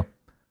isn't real.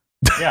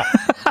 Yeah.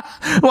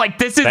 Like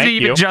this isn't Thank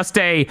even you. just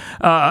a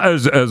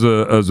as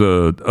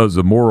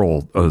a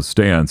moral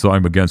stance.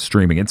 I'm against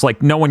streaming. It's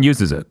like no one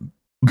uses it.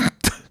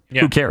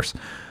 Yeah. Who cares?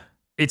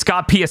 It's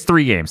got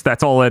PS3 games.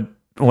 That's all it.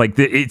 Like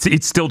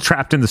it's still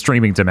trapped in the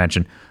streaming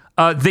dimension.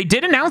 They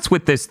did announce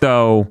with this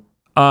though,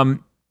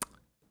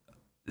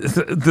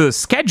 the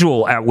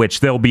schedule at which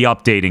they'll be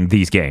updating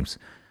these games.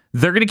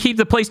 They're going to keep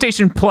the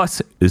PlayStation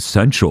Plus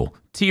Essential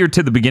tier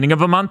to the beginning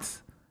of a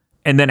month,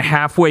 and then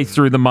halfway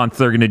through the month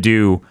they're going to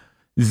do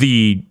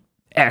the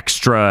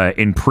extra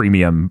in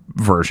premium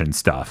version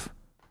stuff.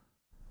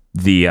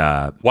 The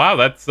Wow,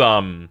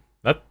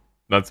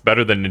 that's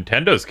better than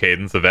Nintendo's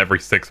cadence of every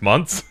 6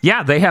 months.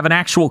 yeah, they have an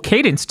actual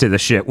cadence to the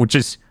shit, which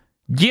is,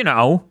 you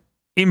know,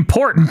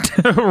 important.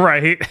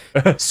 Right.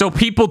 So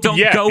people don't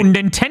Yeah. go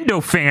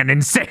Nintendo fan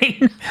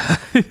insane.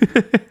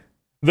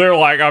 They're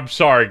like, I'm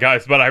sorry,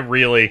 guys, but I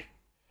really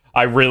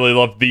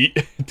love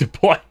to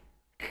play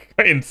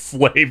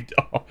Enslaved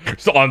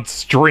on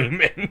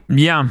streaming.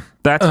 Yeah,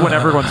 that's what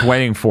everyone's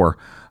waiting for.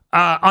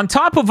 On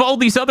top of all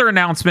these other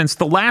announcements,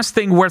 the last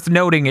thing worth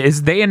noting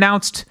is they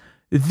announced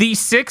the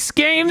 6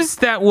 games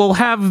that will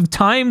have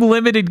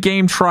time-limited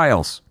game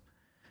trials.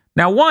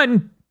 Now,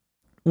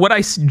 what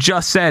I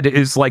just said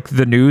is like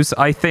the news,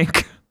 I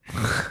think,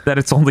 that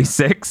it's only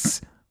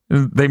 6.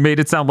 They made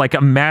it sound like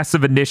a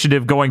massive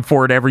initiative going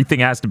forward. Everything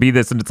has to be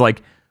this. And it's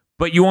like,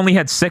 but you only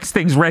had 6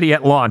 things ready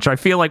at launch. I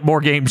feel like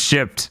more games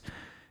shipped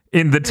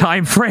in the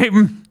time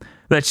frame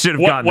that should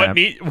have gotten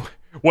that.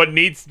 What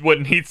needs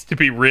to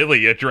be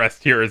really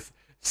addressed here is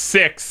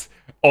 6.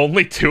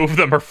 Only 2 of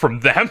them are from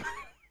them.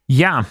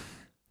 Yeah.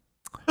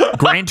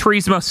 Gran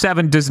Turismo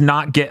 7 does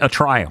not get a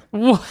trial.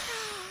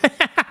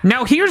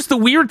 Now, here's the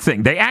weird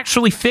thing. They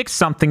actually fixed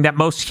something that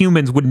most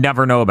humans would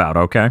never know about,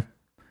 okay?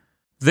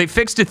 They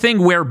fixed a thing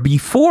where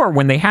before,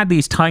 when they had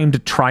these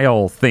timed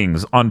trial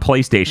things on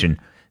PlayStation,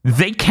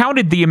 they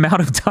counted the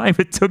amount of time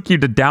it took you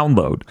to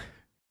download.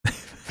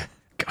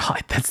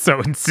 God, that's so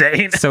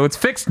insane. So it's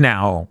fixed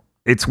now.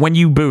 It's when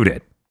you boot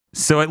it.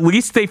 So at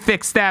least they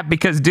fixed that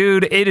because,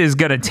 dude, it is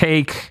going to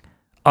take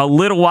a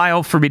little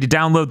while for me to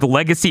download the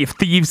Legacy of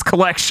Thieves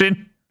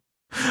collection.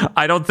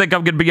 I don't think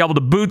I'm going to be able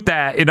to boot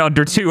that in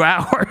under 2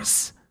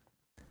 hours.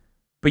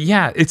 But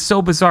yeah, it's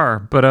so bizarre.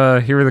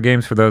 But here are the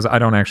games for those. I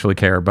don't actually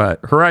care. But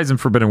Horizon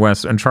Forbidden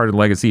West, Uncharted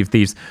Legacy of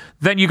Thieves.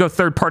 Then you go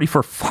third party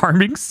for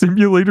Farming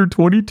Simulator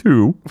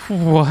 22.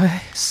 What?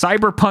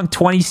 Cyberpunk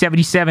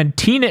 2077,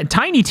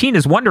 Tiny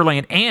Tina's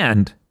Wonderland,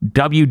 and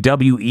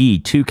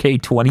WWE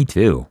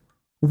 2K22.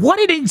 What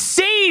an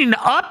insane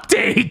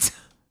update!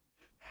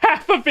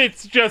 Half of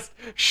it's just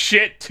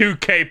shit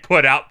 2K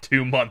put out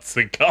 2 months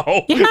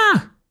ago.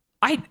 Yeah.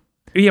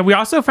 Yeah, we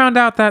also found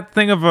out that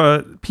thing of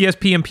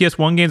PSP and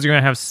PS1 games are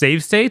going to have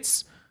save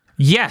states.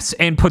 Yes,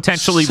 and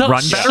potentially run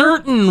better.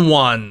 Certain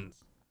ones.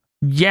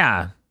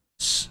 Yeah.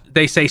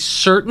 They say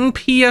certain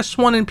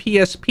PS1 and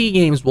PSP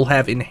games will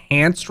have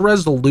enhanced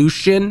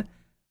resolution,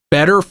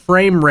 better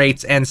frame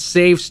rates, and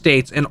save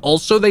states. And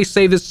also they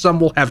say that some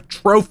will have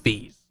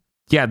trophies.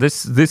 Yeah,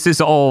 this is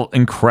all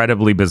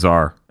incredibly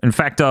bizarre. In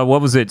fact,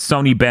 what was it?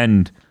 Sony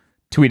Bend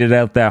tweeted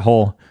out that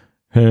whole,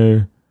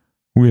 hey,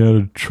 we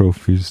added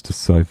trophies to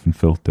Siphon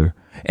Filter.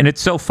 And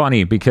it's so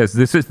funny because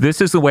this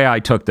is the way I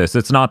took this.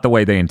 It's not the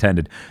way they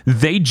intended.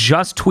 They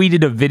just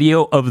tweeted a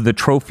video of the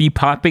trophy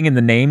popping in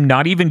the name,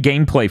 not even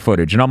gameplay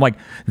footage. And I'm like,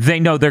 they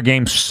know their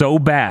game so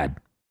bad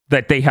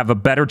that they have a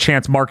better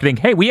chance marketing,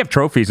 hey, we have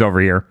trophies over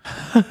here,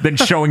 than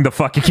showing the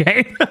fucking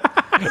game.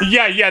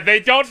 Yeah, they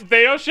don't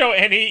show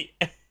any.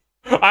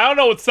 I don't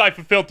know what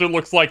Siphon Filter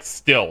looks like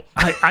still.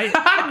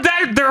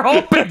 They're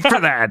hoping for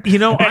that. You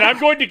know, And I'm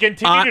going to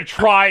continue to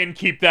try and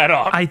keep that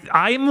up.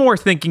 I'm more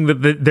thinking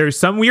that there's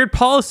some weird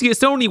policy at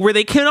Sony where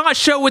they cannot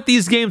show what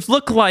these games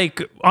look like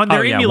on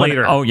their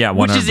emulator. 100%.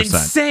 Which is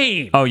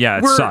insane. Oh, yeah,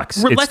 it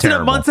sucks. We're It's less than a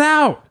terrible. month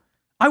out.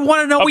 I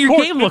want to know what your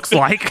course, game looks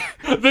like.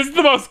 This is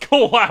the most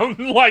clown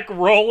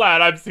rollout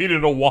I've seen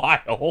in a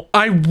while.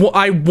 I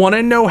want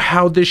to know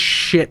how this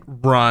shit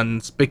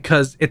runs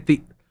because at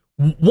the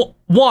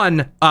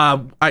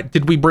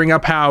did we bring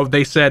up how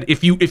they said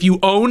if you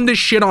own this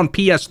shit on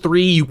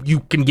PS3 you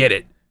can get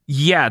it?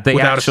 Yeah,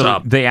 Without a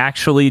sub. they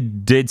actually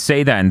did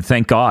say that, and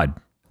thank God.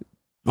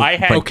 I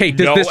had Okay,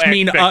 does no this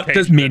mean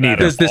expectation me of neither?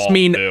 that Does at this all,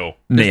 mean too.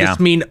 does Yeah. this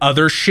mean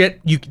other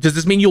shit? Does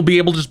this mean you'll be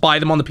able to just buy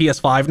them on the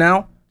PS5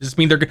 now? Does this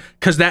mean they're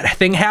because that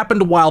thing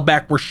happened a while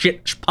back where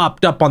shit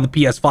popped up on the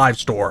PS5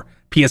 store,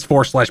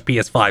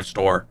 PS4/PS5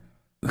 store.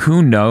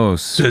 Who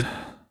knows?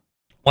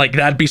 Like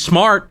that'd be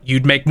smart.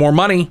 You'd make more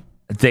money.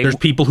 There's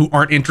people who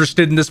aren't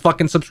interested in this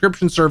fucking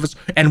subscription service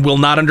and will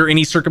not under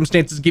any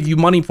circumstances give you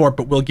money for it,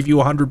 but will give you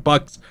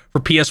 $100 for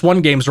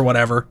PS1 games or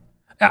whatever.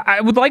 I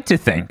would like to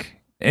think,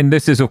 and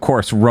this is of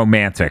course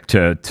romantic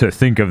to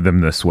think of them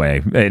this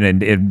way,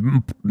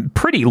 and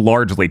pretty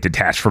largely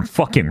detached from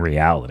fucking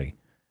reality.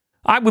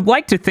 I would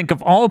like to think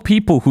of all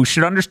people who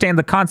should understand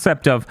the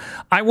concept of,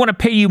 I want to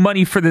pay you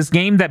money for this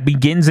game that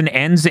begins and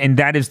ends, and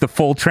that is the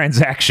full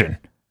transaction.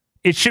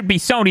 It should be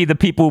Sony, the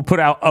people who put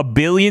out a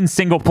billion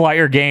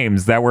single-player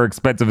games that were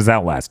expensive as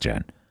hell last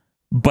gen.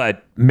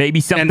 But maybe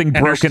something and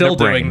broke in their brain.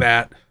 still doing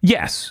that.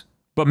 Yes,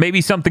 but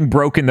maybe something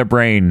broke in their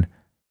brain,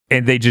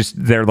 and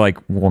they're like,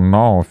 well,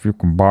 no, if you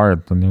can buy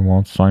it, then you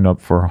won't sign up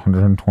for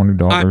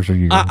 $120 a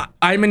year.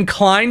 I'm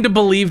inclined to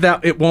believe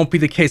that it won't be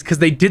the case, because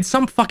they did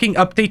some fucking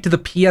update to the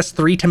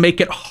PS3 to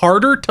make it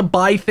harder to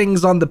buy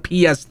things on the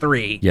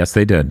PS3. Yes,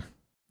 they did.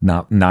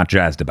 Not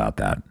jazzed about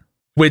that.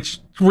 Which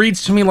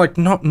reads to me like,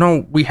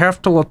 no, we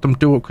have to let them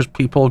do it because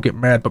people will get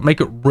mad, but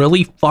make it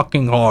really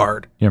fucking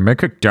hard. Yeah,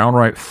 make it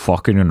downright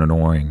fucking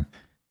annoying.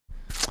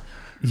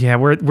 Yeah,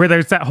 where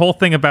there's that whole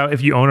thing about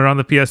if you own it on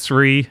the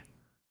PS3,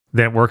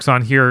 then it works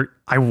on here.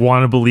 I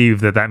want to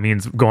believe that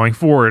means going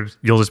forward,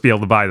 you'll just be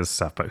able to buy this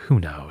stuff, but who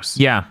knows?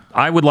 Yeah,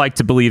 I would like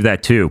to believe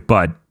that too,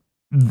 but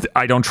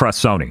I don't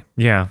trust Sony.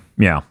 Yeah.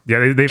 Yeah.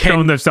 Yeah, they've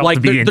shown themselves to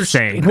be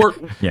insane.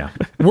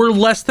 We're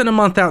less than a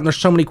month out and there's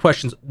so many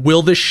questions.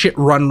 Will this shit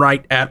run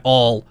right at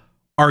all?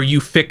 Are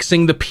you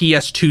fixing the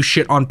PS2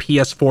 shit on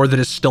PS4 that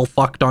is still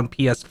fucked on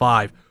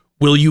PS5?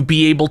 Will you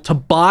be able to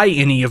buy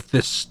any of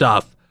this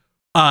stuff?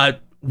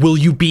 Will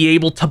you be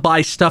able to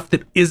buy stuff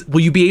will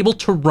you be able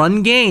to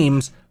run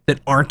games that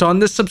aren't on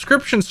this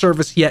subscription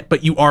service yet,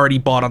 but you already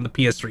bought on the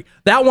PS3?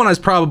 That one is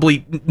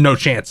probably no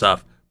chance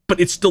of. But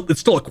it's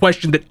still a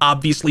question that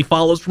obviously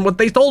follows from what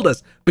they told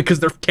us, because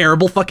their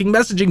terrible fucking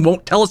messaging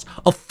won't tell us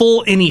a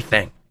full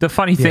anything. The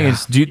funny thing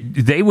is,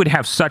 they would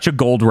have such a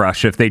gold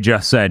rush if they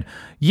just said,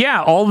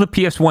 yeah, all the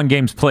PS1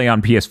 games play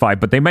on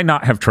PS5, but they might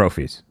not have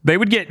trophies. They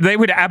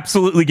would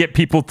absolutely get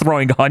people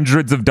throwing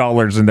hundreds of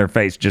dollars in their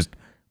face just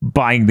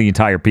buying the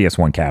entire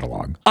PS1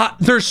 catalog.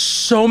 There's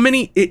so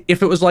many.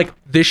 If it was like,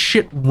 this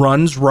shit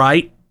runs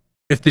right,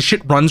 if this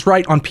shit runs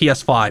right on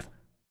PS5,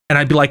 and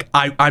I'd be like,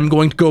 I'm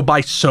going to go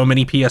buy so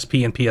many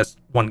PSP and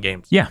PS1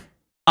 games. Yeah.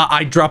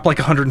 I drop like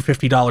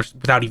 $150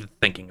 without even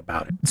thinking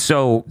about it.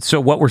 So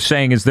what we're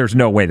saying is there's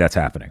no way that's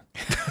happening.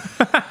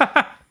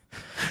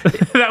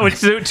 That would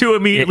too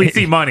immediately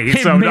see money.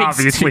 So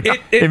obviously,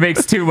 it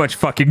makes too much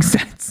fucking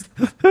sense.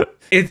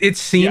 It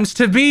seems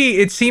to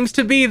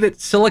be that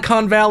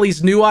Silicon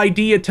Valley's new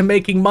idea to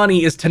making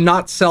money is to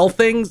not sell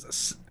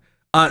things,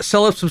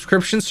 sell a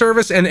subscription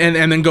service, and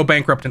then go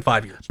bankrupt in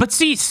 5 years. But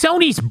see,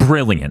 Sony's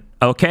brilliant,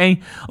 okay?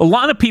 A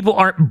lot of people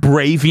aren't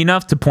brave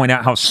enough to point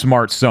out how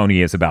smart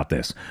Sony is about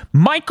this.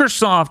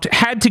 Microsoft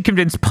had to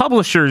convince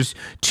publishers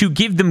to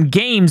give them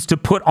games to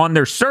put on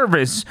their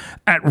service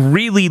at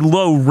really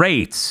low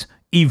rates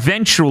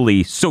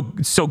eventually, so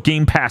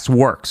Game Pass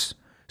works.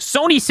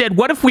 Sony said,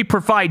 what if we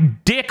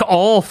provide dick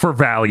all for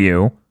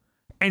value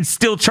and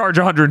still charge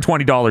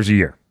 $120 a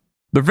year?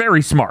 They're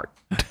very smart.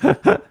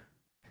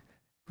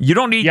 You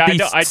don't need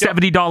these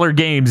 $70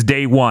 games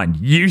day one.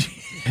 You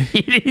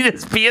need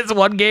this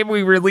PS1 game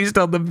we released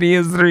on the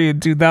PS3 in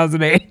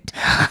 2008.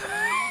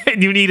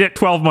 And you need it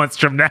 12 months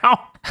from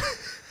now.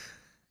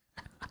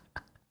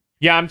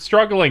 Yeah, I'm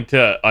struggling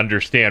to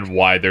understand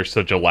why there's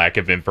such a lack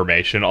of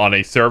information on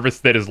a service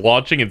that is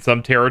launching in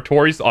some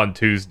territories on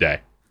Tuesday.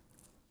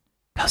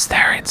 Because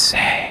they're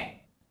insane.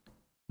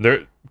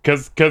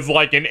 Because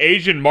like in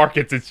Asian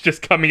markets, it's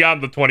just coming out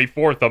on the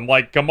 24th. I'm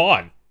like, come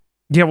on.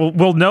 Yeah,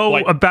 we'll know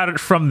about it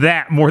from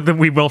that more than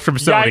we will from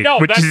Sony. Yeah, I know.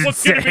 Which That's is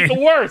what's going to be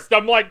the worst.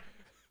 I'm like,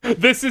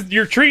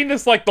 you're treating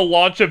this like the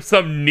launch of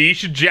some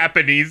niche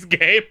Japanese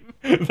game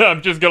that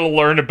I'm just going to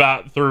learn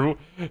about through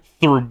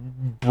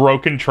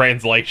broken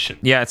translation.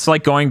 Yeah, it's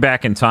like going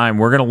back in time.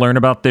 We're going to learn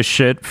about this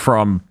shit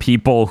from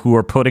people who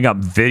are putting up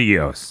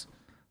videos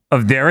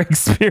of their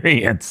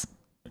experience.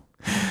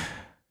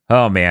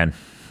 Oh, man.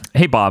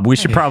 Hey, Bob, we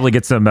should probably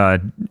get some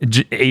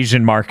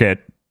Asian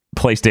market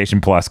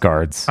PlayStation Plus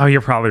cards. Oh,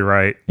 you're probably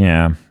right.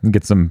 Yeah,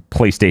 get some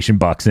PlayStation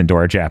bucks into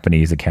our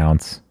Japanese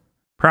accounts.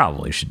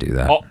 Probably should do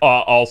that.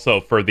 Also,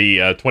 for the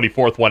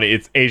 24th one,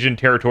 it's Asian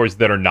territories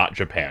that are not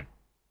Japan.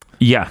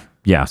 Yeah.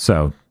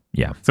 So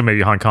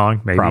maybe Hong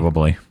Kong, maybe.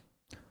 Probably.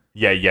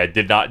 Yeah.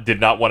 Did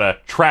not want to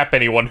trap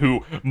anyone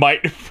who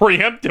might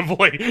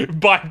preemptively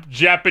buy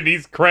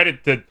Japanese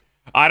credit to,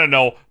 I don't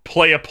know,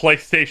 play a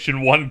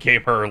PlayStation 1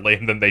 game early,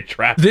 and then they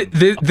trap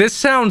this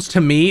sounds to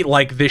me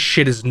like this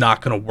shit is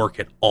not going to work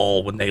at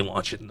all when they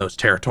launch it in those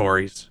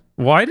territories.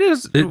 Why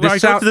does I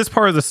go to this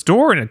part of the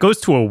store and it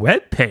goes to a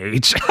web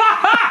page?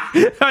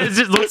 It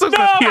just looks like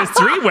a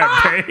PS3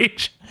 web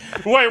page.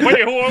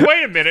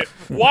 Wait a minute.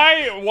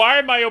 Why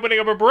am I opening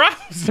up a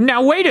browser?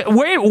 Now wait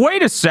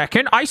a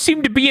second. I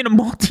seem to be in a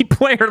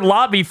multiplayer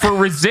lobby for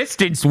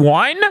Resistance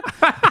 1.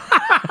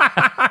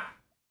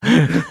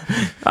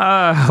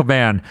 Oh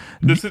man,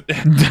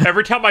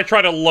 every time I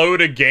try to load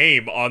a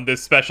game on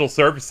this special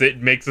service,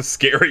 it makes a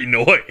scary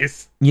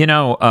noise. You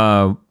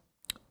know,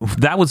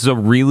 that was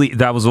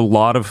a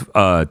lot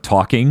of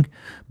talking,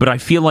 but I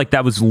feel like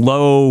that was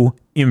low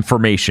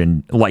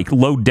information, like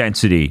low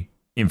density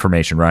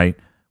information, right?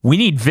 We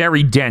need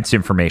very dense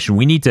information.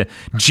 We need to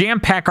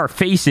jam-pack our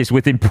faces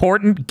with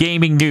important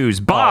gaming news.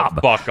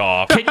 Bob, fuck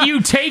off. Can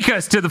you take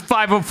us to the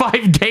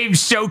 505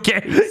 Games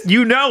Showcase?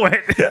 You know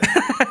it.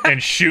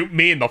 And shoot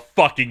me in the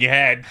fucking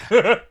head.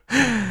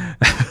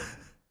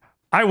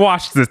 I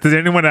watched this. Did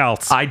anyone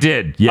else? I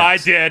did. Yes. I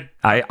did.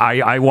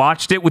 I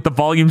watched it with the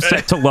volume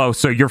set to low.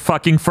 So your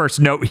fucking first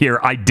note here,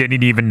 I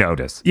didn't even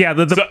notice. Yeah,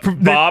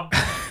 Bob.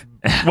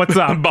 What's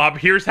up? Bob,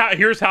 here's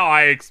how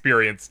I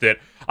experienced it.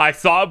 I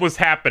saw it was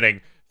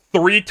happening.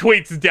 3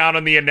 tweets down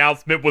on the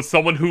announcement was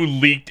someone who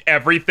leaked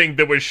everything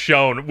that was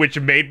shown, which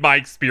made my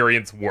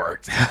experience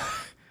worse.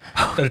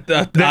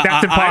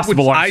 That's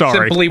impossible. I'm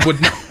sorry.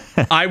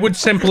 I would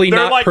simply They're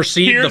not like,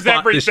 perceive here's the bot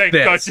everything,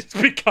 this.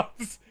 just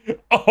because.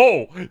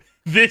 Oh,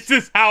 this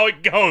is how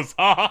it goes,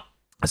 huh?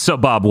 So,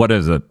 Bob, what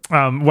is it?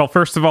 Well,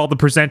 first of all, the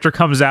presenter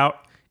comes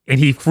out and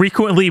he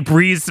frequently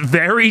breathes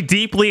very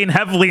deeply and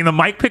heavily, and the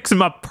mic picks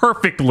him up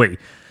perfectly.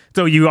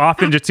 So you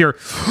often just hear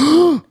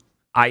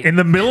in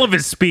the middle of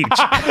his speech.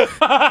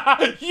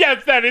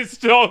 Yes, that is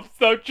so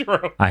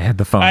true. I had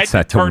the phone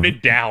set to turn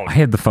it down. I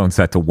had the phone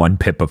set to 1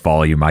 pip of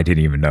volume. I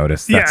didn't even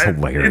notice. That's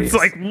hilarious. It's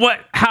like, what?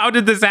 How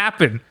did this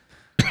happen?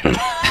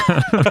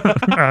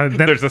 Then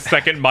there's a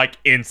second mic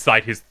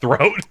inside his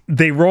throat.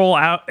 They roll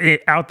out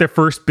their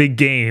first big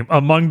game.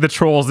 Among the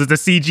trolls is a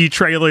CG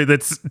trailer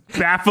that's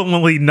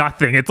bafflingly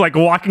nothing. It's like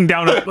walking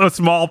down a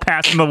small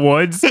path in the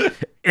woods,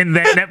 and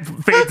then it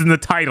fades in the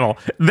title.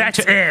 That's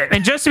it.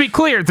 And just to be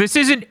clear, this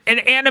isn't an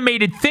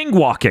animated thing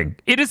walking.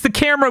 It is the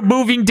camera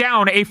moving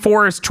down a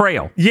forest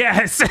trail.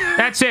 Yes.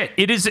 That's it.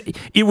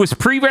 It was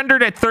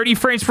pre-rendered at 30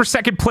 frames per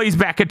second, plays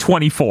back at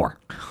 24.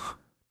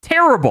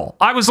 Terrible.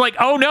 I was like,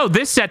 oh no,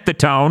 this set the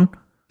tone.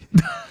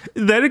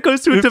 Then it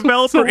goes to a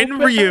developer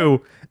interview.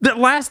 The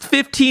last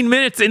 15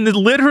 minutes, and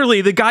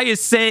literally the guy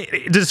is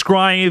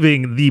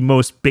describing the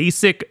most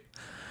basic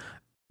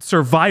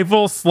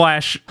survival /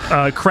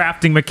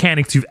 crafting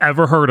mechanics you've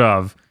ever heard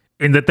of,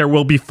 and that there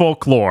will be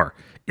folklore.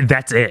 And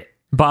that's it.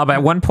 Bob,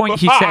 at one point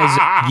he says,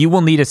 you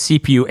will need a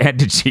CPU and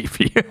a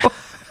GPU.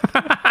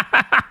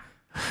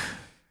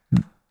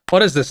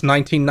 What is this,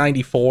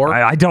 1994?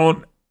 I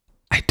don't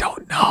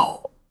know.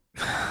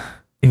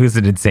 It was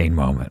an insane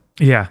moment.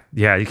 Yeah.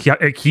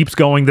 It keeps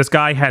going. This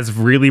guy has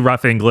really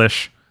rough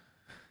English.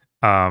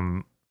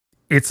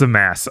 It's a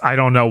mess. I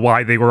don't know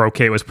why they were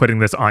okay with putting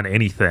this on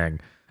anything.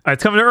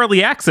 It's coming to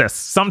early access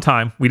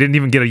sometime. We didn't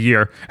even get a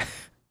year.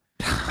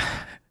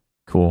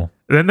 Cool.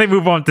 Then they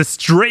move on to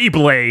Stray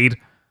Blade.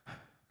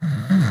 This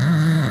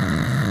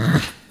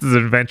is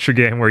an adventure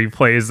game where you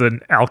play as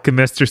an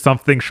alchemist or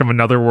something from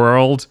another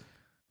world,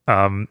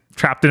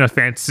 trapped in a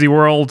fantasy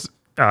world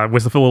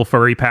with a little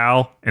furry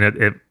pal,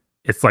 and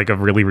it's like a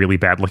really, really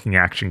bad looking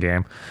action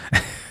game.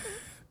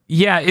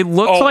 Yeah, it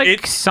looks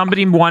like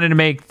somebody wanted to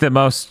make the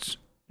most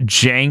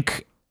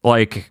jank,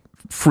 like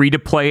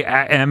free-to-play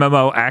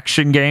MMO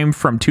action game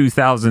from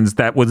 2000s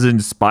that was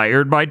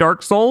inspired by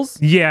Dark Souls.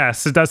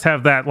 Yes, it does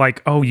have that,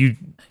 like, oh, you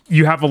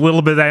have a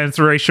little bit of that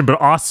inspiration,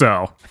 but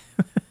also...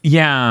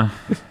 Yeah.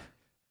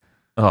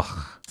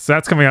 Ugh. So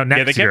that's coming out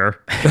next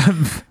year.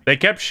 They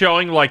kept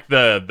showing like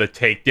the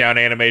takedown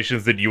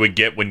animations that you would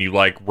get when you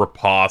like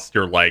riposte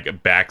or like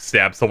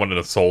backstab someone in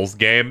a Souls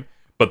game,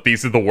 but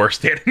these are the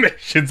worst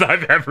animations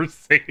I've ever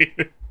seen.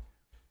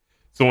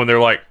 So when they're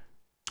like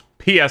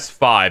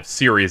PS5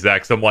 Series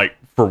X, I'm like,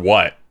 for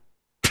what?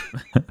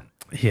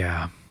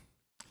 Yeah.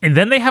 And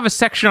then they have a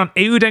section on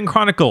Euden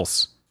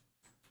Chronicles.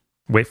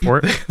 Wait for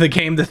it. the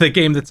game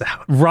that's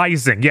out.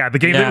 Rising. Yeah, the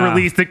game that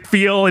released that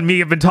Phil and me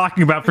have been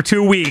talking about for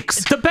 2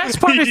 weeks. The best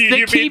part is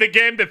you mean the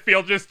game that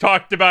Phil just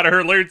talked about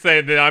earlier,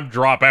 saying that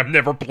I'm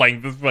never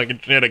playing this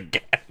fucking shit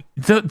again.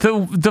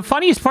 The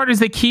funniest part is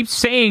they keep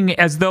saying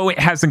as though it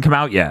hasn't come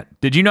out yet.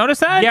 Did you notice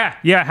that?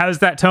 Yeah, how's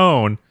that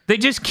tone? They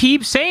just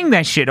keep saying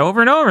that shit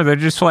over and over. They're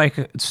just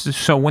like,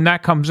 so when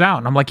that comes out,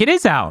 and I'm like, it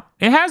is out.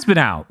 It has been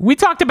out. We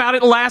talked about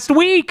it last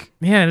week.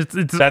 Yeah,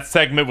 that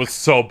segment was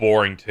so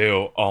boring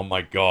too. Oh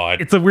my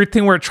god. It's a weird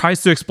thing where it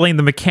tries to explain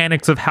the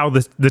mechanics of how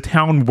the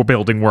town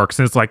building works,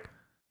 and it's like,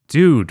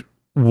 dude,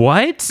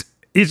 what?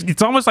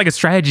 It's almost like a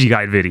strategy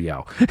guide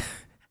video.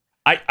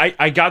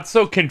 I got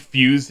so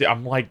confused.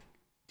 I'm like,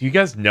 do you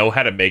guys know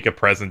how to make a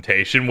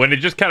presentation? When it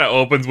just kind of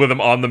opens with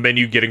them on the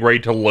menu getting ready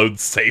to load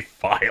save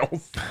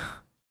files.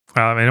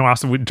 And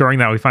also during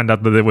that we found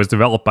out that it was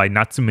developed by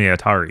Natsume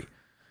Atari.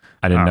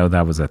 I didn't know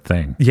that was a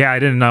thing. Yeah, I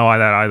didn't know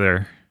that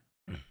either.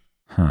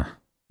 Huh.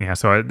 Yeah,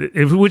 so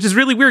which is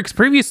really weird because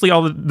previously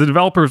all the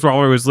developers were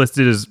always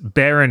listed as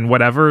Baron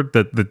whatever,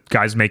 the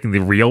guys making the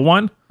real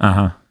one.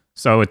 Uh-huh.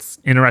 So it's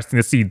interesting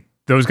to see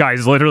those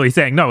guys literally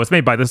saying, no, it's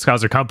made by this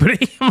other company.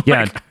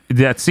 Yeah,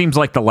 that seems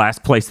like the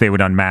last place they would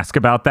unmask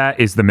about that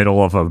is the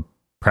middle of a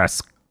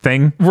press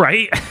thing.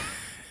 Right.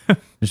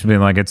 Just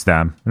being like, it's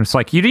them. And it's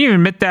like, you didn't even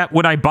admit that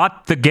when I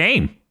bought the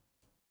game.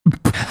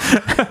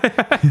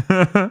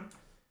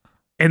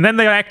 And then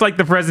they act like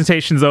the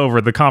presentation's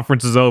over, the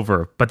conference is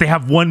over, but they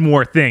have one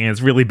more thing, and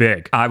it's really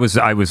big. I was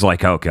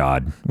like, oh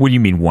god, what do you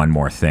mean one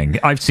more thing?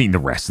 I've seen the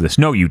rest of this.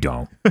 No, you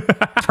don't.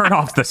 Turn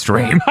off the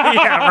stream.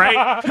 Yeah,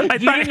 right?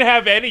 You didn't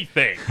have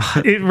anything.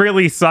 It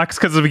really sucks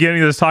because the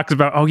beginning of this talks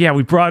about, oh yeah,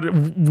 we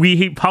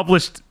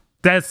published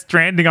Death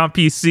Stranding on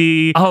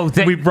PC. Oh,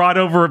 we brought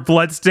over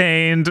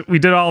Bloodstained. We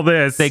did all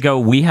this. They go,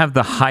 we have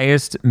the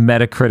highest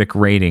Metacritic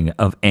rating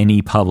of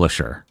any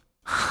publisher.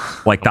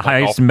 Like the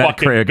highest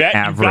Metacritic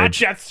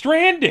average. You got Death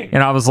Stranding.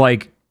 And I was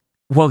like,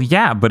 well,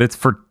 yeah, but it's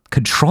for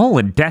Control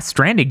and Death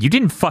Stranding. You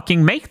didn't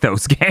fucking make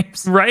those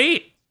games.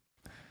 Right?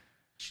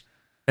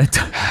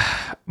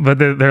 But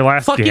their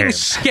last fucking game.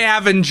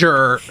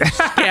 Scavenger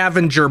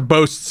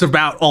boasts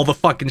about all the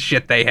fucking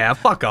shit they have.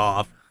 Fuck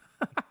off.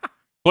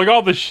 Look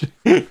all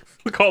the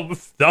look all the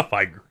stuff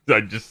I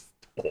just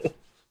stole.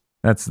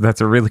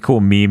 That's a really cool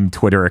meme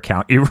Twitter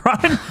account you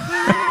run.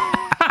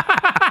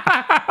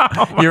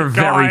 You're a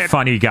very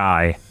funny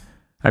guy.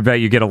 I bet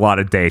you get a lot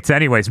of dates.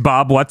 Anyways,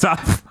 Bob, what's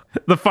up?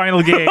 The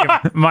final game,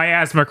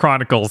 Miasma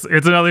Chronicles.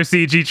 It's another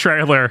CG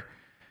trailer.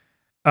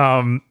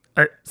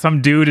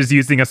 Some dude is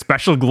using a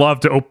special glove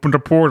to open a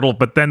portal,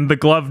 but then the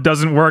glove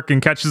doesn't work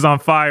and catches on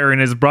fire,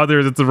 and his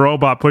brother, that's a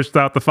robot, pushed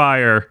out the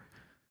fire.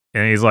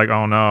 And he's like,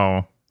 oh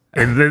no.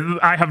 And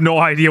I have no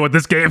idea what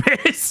this game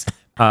is.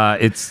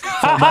 It's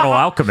Full Metal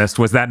Alchemist.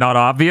 Was that not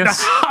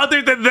obvious?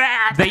 Other than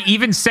that, they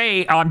even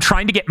say, I'm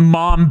trying to get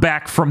mom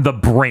back from the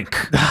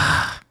brink.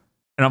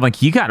 And I'm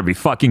like, you gotta be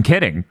fucking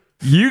kidding.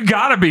 You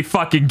gotta be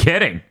fucking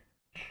kidding.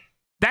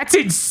 That's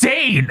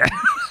insane.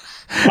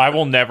 I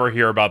will never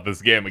hear about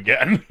this game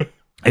again.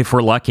 If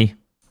we're lucky.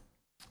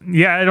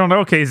 Yeah, I don't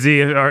know,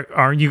 KZ.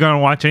 Are you going to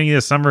watch any of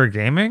the summer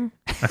gaming?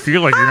 I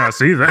feel like you're going to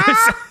see this.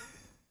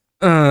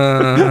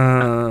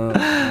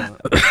 I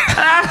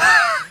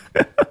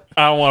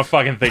don't want to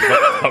fucking think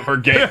about summer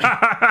gaming.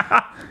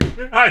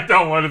 I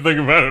don't want to think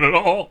about it at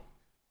all.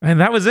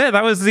 And that was it.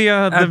 That was the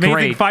amazing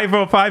great.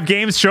 505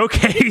 Games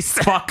showcase.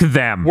 Fuck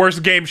them.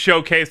 Worst game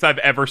showcase I've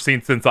ever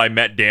seen since I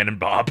met Dan and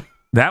Bob.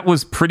 That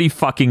was pretty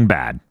fucking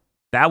bad.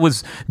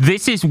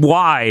 This is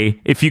why,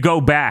 if you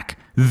go back,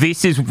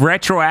 this is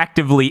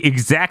retroactively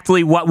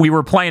exactly what we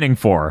were planning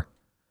for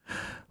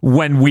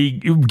when we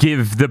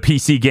give the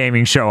PC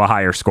gaming show a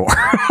higher score.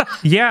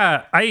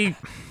 Yeah, it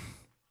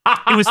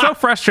was so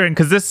frustrating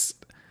because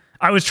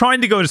I was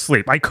trying to go to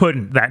sleep. I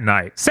couldn't that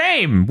night.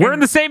 Same. We're in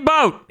the same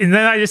boat. And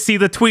then I just see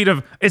the tweet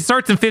of, it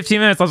starts in 15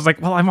 minutes. I was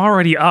like, well, I'm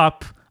already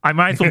up. I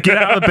might as well get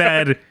out of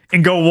bed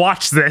and go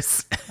watch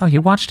this. Oh,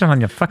 you watched it on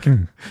your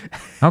fucking...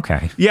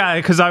 Okay. Yeah,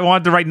 because I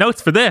wanted to write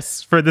notes for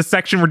this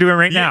section we're doing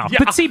right now. Yeah.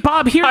 But see,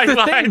 Bob, here's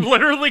the thing. I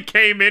literally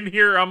came in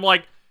here. I'm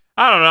like,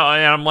 I don't know.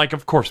 And I'm like,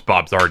 of course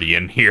Bob's already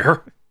in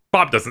here.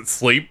 Bob doesn't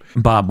sleep.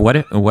 Bob, what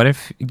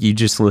if you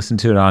just listened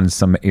to it on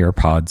some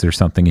AirPods or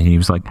something and he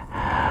was like,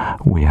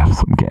 we have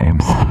some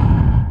games.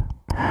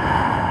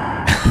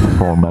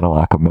 Full Metal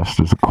Alchemist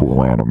is a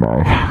cool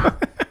anime.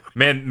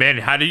 Man,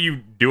 how do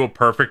you do a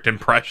perfect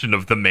impression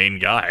of the main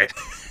guy?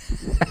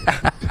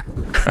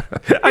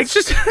 It's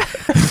just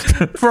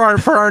for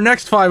our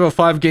next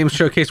 505 Games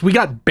showcase, we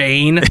got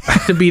Bane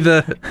to be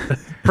the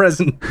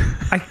presenter.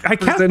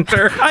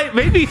 I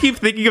maybe keep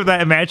thinking of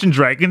that Imagine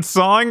Dragons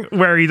song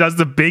where he does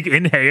the big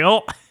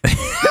inhale.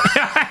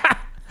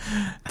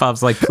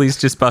 Bob's like, please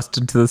just bust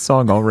into the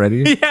song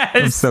already. Yes.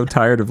 I'm so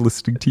tired of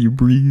listening to you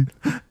breathe.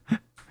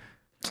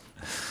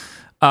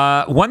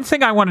 One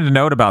thing I wanted to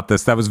note about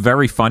this that was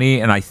very funny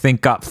and I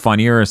think got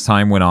funnier as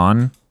time went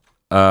on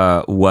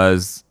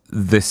was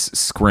this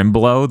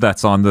Scrimblow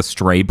that's on the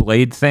Stray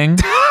Blade thing.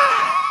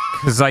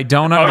 Because I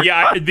don't know. Oh,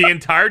 yeah. The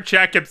entire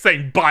chat kept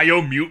saying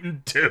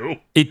Biomutant 2.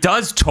 It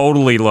does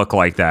totally look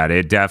like that.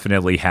 It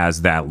definitely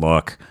has that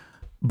look.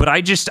 But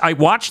I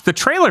watched the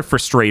trailer for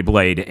Stray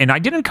Blade and I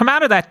didn't come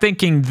out of that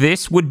thinking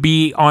this would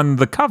be on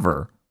the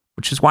cover,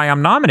 which is why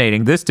I'm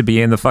nominating this to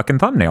be in the fucking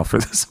thumbnail for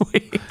this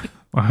week.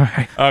 All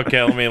right.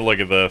 Okay, let me look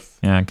at this.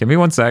 Yeah, give me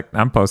 1 sec.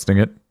 I'm posting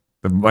it.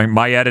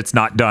 My edit's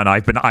not done.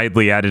 I've been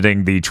idly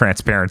editing the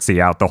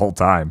transparency out the whole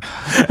time.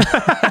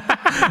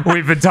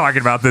 We've been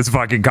talking about this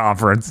fucking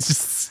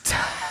conference.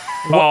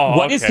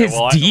 What is his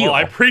deal?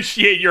 I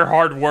appreciate your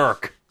hard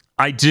work.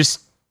 I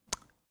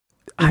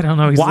don't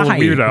know. He's a little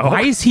weirdo.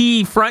 Why is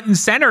he front and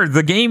center?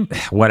 The game...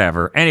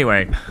 Whatever.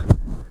 Anyway,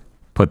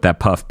 put that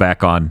puff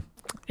back on.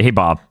 Hey,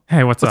 Bob.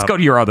 Hey, what's up? Let's go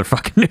to your other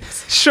fucking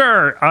news.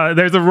 Sure.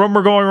 There's a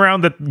rumor going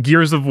around that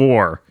Gears of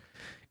War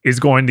is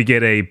going to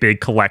get a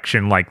big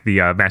collection like the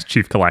Master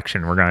Chief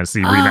Collection. We're going to see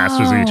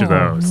remasters of each of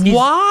those.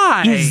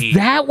 Why? Is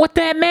that what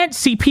that meant?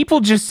 See, people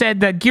just said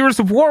that Gears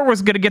of War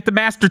was going to get the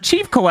Master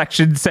Chief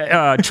Collection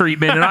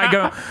treatment, and I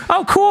go,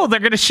 oh, cool, they're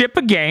going to ship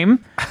a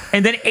game,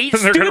 and then 8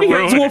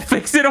 studios will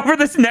fix it over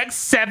this next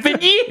 7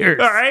 years.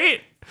 All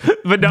right?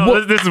 But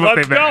no, this is what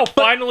they meant. Let's go.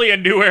 Finally, a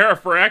new era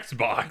for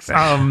Xbox.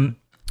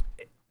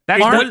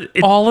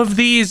 Aren't all of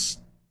these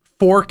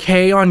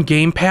 4K on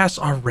Game Pass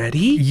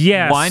already?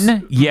 Yes.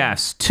 1,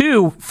 yes.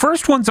 2,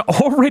 first one's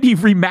already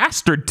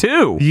remastered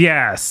too.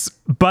 Yes.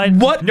 But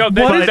what? No,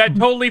 that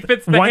totally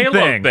fits the Halo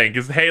thing. thing,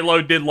 because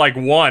Halo did like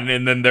 1,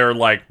 and then they're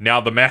like,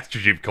 now the Master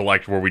Chief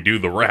Collection where we do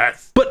the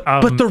rest.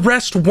 But the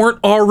rest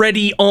weren't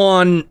already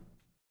on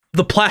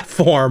the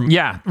platform.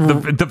 Yeah,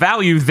 the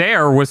value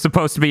there was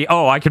supposed to be,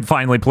 oh, I can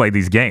finally play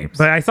these games.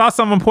 But I saw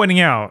someone pointing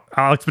out,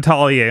 Alex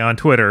Battalier on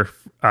Twitter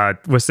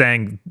was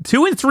saying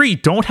 2 and 3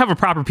 don't have a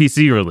proper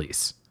PC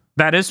release.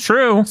 That is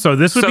true. So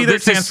this would be their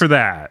chance for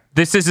that.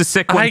 This is a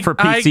sick one for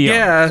PC. I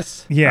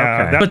guess.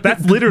 Yeah, Okay.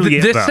 that's literally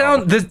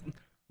it.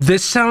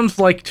 This sounds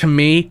like, to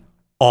me,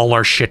 all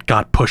our shit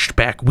got pushed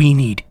back. We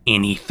need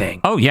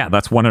anything. Oh yeah,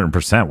 that's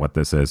 100% what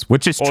this is,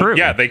 which is true.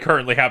 Yeah, they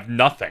currently have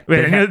nothing.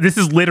 This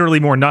is literally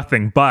more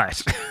nothing,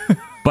 but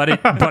but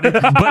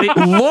it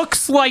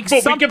looks like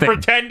But something. we can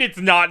pretend it's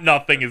not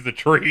nothing as a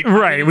treat.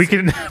 right, we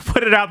can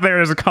put it out there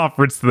as a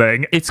conference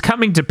thing. It's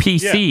coming to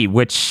PC,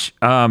 which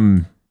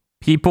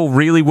people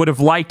really would have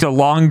liked a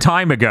long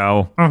time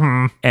ago,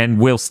 and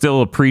will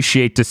still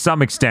appreciate to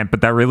some extent.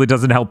 But that really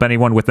doesn't help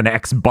anyone with an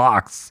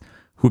Xbox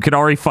who can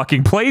already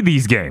fucking play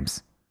these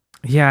games.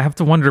 Yeah, I have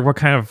to wonder what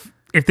kind of,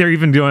 if they're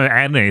even going to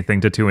add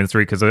anything to 2 and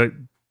 3, because I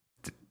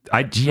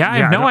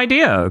have no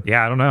idea.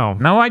 Yeah, I don't know.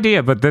 No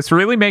idea, but this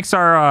really makes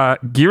our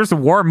Gears of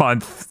War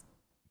month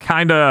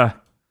kind of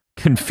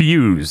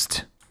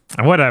confused.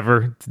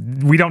 Whatever.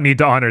 We don't need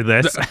to honor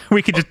this.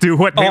 We could just do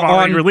what they've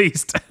already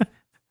released.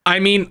 I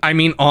mean,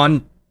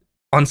 on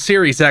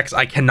Series X,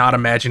 I cannot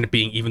imagine it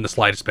being even the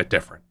slightest bit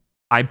different.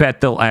 I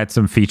bet they'll add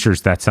some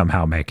features that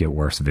somehow make it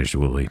worse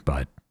visually,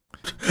 but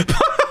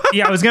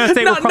Yeah, I was gonna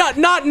say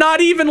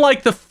not even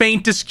like the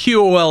faintest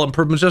QOL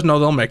improvements. Just no,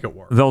 they'll make it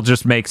work. they'll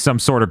just make some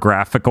sort of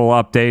graphical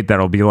update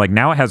that'll be like,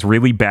 now it has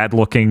really bad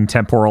looking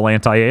temporal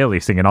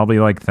anti-aliasing, and I'll be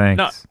like, thanks.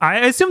 No. I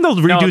assume they'll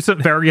redo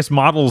some various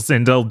models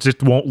and they'll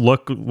just won't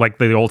look like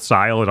the old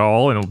style at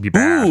all, and it'll be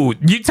bad. Ooh,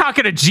 you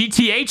talking a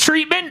GTA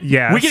treatment?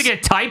 Yes. We gonna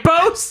get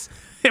typos?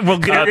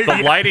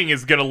 The lighting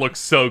is going to look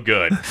so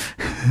good.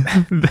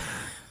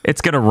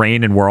 It's gonna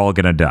rain and we're all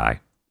gonna die.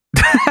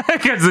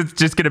 Because it's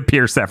just gonna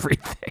pierce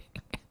everything.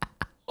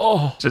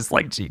 Oh, Just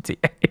like GTA.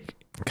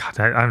 God,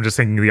 I'm just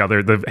thinking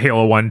the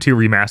Halo 1, 2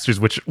 remasters,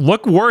 which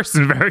look worse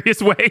in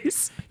various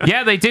ways.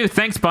 Yeah, they do.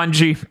 Thanks,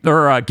 Bungie.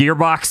 Or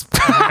Gearbox.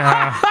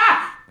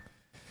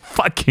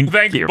 Fucking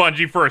thanks, Gear.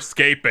 Bungie, for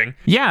escaping.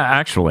 Yeah,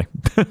 actually.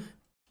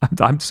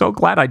 I'm so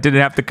glad I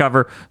didn't have to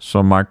cover.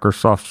 So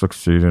Microsoft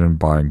succeeded in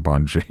buying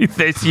Bungie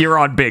this year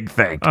on Big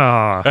Thing.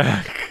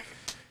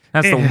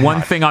 That's the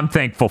one thing I'm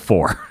thankful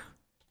for.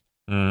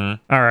 All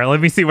right, let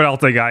me see what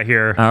else I got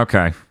here.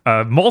 Okay.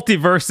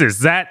 Multiverses,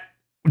 that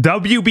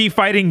WB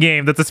fighting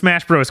game that's a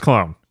Smash Bros.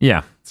 Clone.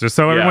 Yeah. Just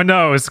so everyone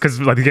knows, because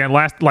again,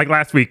 last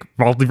week,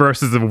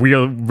 Multiverse is a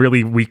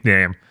really weak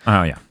name.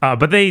 Oh yeah.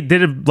 But they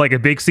did a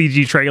big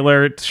CG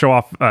trailer to show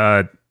off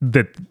the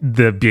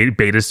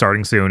beta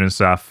starting soon and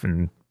stuff.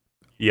 And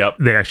Yep.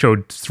 they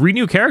showed 3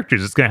 new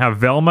characters. It's gonna have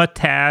Velma,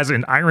 Taz,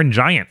 and Iron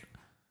Giant.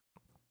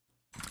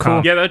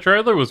 Cool. Yeah, that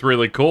trailer was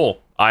really cool.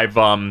 I've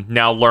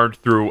now learned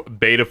through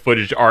beta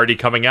footage already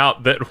coming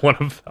out that one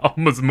of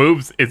Velma's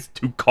moves is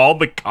to call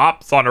the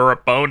cops on her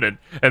opponent,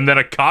 and then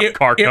a cop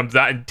car comes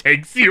out and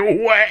takes you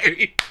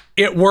away.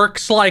 It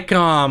works like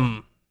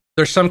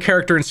there's some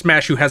character in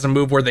Smash who has a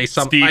move where I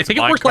think it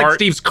works like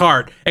Steve's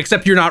cart,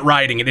 except you're not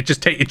riding it. It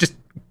just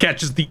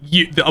catches the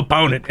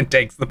opponent and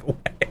takes them away.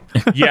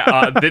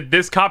 Yeah,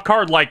 this cop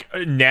car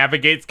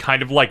navigates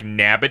kind of like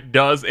Nabbit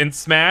does in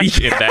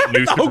Smash in that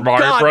new Super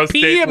Mario Bros.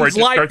 Stage where PM's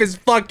life is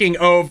fucking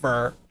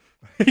over.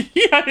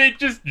 Yeah, it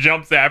just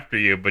jumps after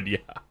you, but yeah.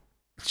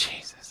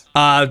 Jesus.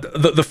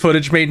 The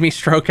footage made me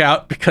stroke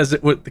out because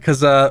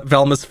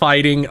Velma's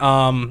fighting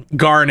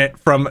Garnet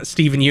from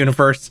Steven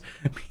Universe,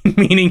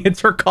 meaning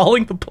it's her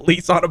calling the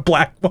police on a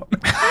black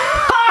woman.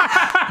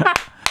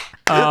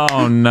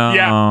 Oh no!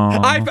 Yeah,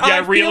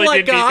 I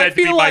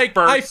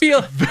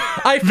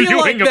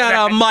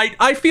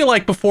feel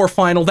like before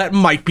final that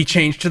might be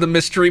changed to the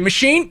Mystery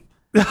Machine.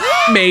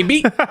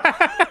 Maybe.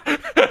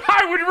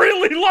 I would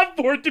really love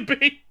for it to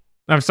be.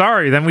 I'm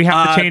sorry, then we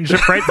have to change the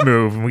Fred's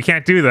move, and we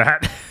can't do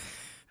that.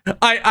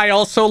 I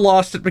also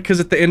lost it because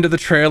at the end of the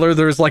trailer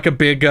there's like a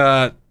big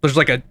there's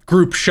like a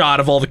group shot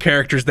of all the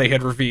characters they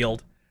had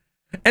revealed.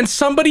 And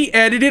somebody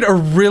edited a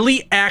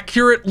really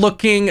accurate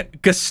looking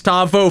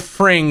Gustavo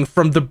Fring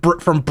from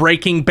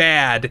Breaking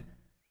Bad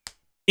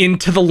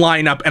into the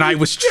lineup, and I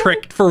was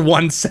tricked for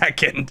 1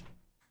 second.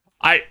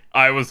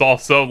 I was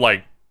also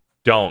like,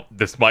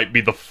 this might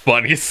be the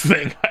funniest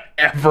thing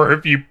ever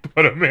if you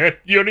put him in.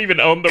 You don't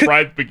even own the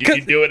rights, but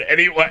you do it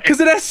anyway.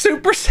 Because it has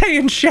Super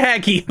Saiyan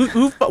Shaggy.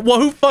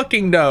 Who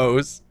fucking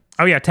knows?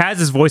 Oh yeah, Taz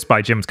is voiced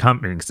by Jim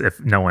Cummings.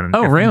 If no one,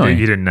 really?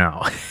 You didn't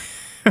know.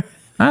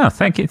 Oh,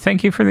 thank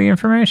you for the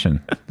information.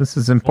 This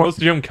is important. What's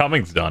Jim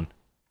Cummings done?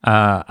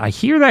 I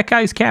hear that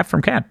guy's Cat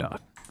from Cat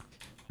Dog.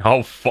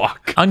 Oh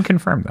fuck.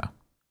 Unconfirmed though.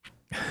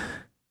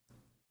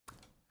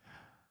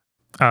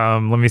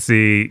 Let me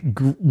see.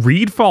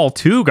 Greedfall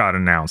 2 got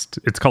announced.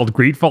 It's called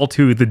Greedfall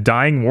 2: The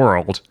Dying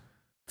World.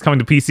 It's coming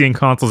to PC and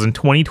consoles in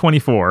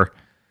 2024.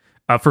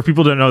 For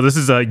people who don't know, this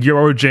is a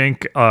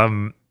Eurojink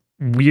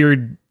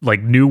weird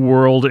new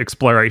world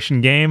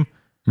exploration game.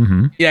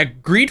 Mm-hmm. Yeah,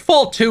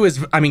 Greedfall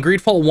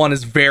 1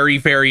 is very,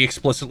 very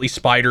explicitly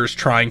spiders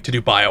trying to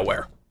do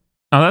BioWare.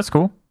 Oh, that's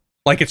cool.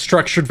 Like, it's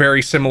structured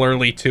very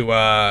similarly to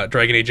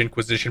Dragon Age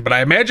Inquisition, but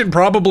I imagine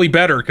probably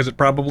better because it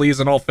probably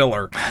isn't all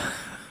filler.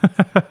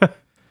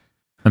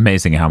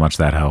 Amazing how much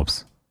that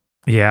helps.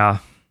 Yeah.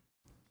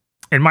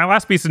 And my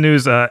last piece of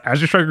news,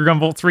 Azure Striker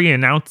Gunvolt 3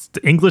 announced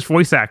English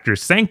voice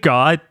actors. Thank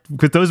God,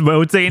 because those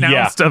modes they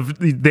announced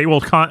they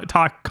will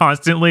talk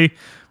constantly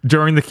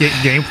during the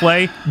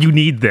gameplay. You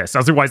need this,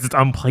 otherwise it's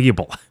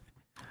unplayable.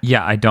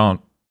 Yeah, I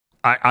don't.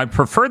 I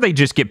prefer they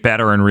just get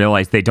better and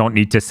realize they don't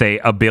need to say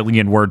a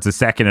billion words a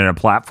second in a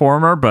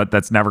platformer, but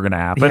that's never going to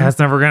happen. Yeah, it's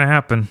never going to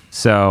happen.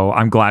 So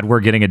I'm glad we're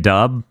getting a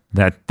dub.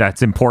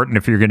 That's important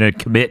if you're going to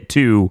commit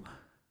to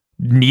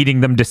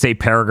needing them to say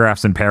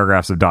paragraphs and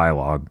paragraphs of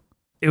dialogue.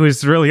 It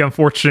was really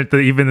unfortunate that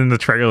even in the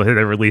trailer that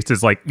they released,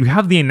 is like, you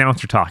have the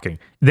announcer talking,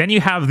 then you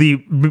have the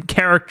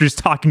characters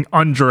talking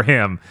under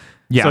him.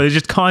 Yeah. So there's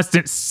just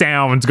constant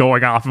sounds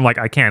going off. I'm like,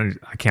 I can't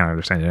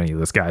understand any of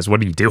this, guys.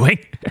 What are you doing?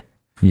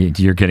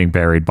 You're getting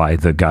buried by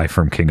the guy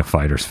from King of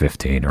Fighters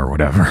 15 or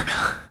whatever.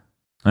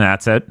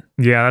 That's it?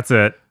 Yeah, that's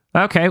it.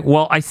 Okay,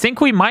 well, I think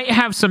we might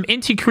have some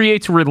Inti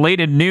Creates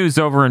related news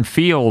over in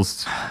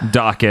Field's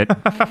docket.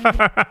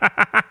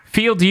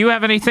 Field, do you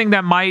have anything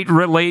that might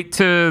relate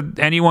to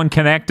anyone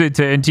connected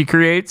to Inti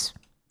Creates?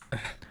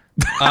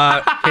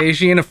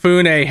 Keiji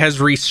Inafune has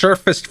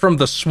resurfaced from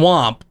the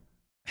swamp.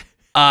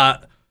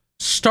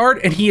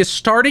 And he is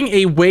starting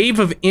a wave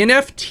of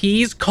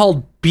NFTs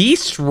called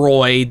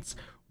Beastroids,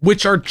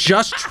 which are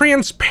just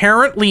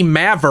transparently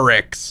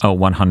Mavericks. Oh,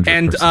 100%.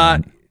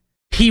 And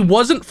he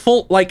wasn't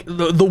full, like,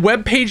 the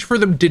web page for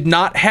them did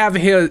not have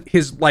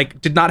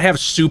did not have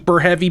super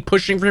heavy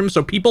pushing for him,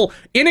 so people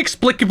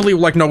inexplicably were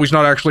like, no, he's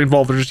not actually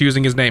involved, they're just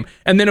using his name.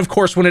 And then, of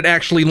course, when it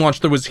actually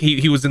launched,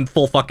 he was in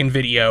full fucking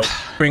video,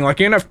 being like,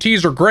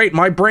 NFTs are great,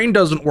 my brain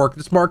doesn't work,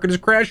 this market has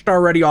crashed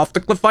already, off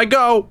the cliff I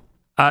go.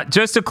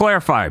 Just to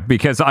clarify,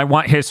 because I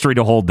want history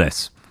to hold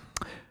this.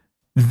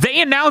 They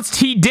announced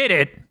he did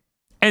it,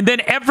 and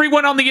then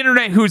everyone on the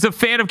internet who's a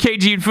fan of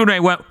Keiji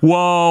Inafune went,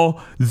 whoa,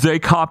 they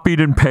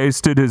copied and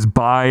pasted his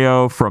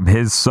bio from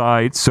his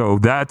site, so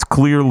that's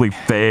clearly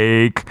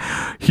fake.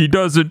 He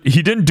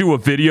didn't do a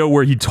video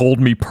where he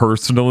told me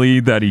personally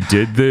that he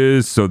did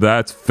this, so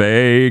that's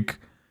fake.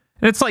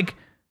 And it's like,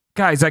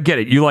 guys, I get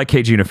it. You like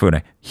Keiji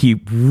Inafune. He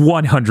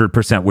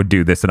 100% would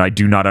do this, and I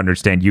do not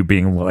understand you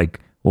being like,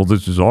 well,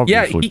 this is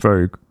obviously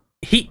fake.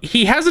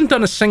 He hasn't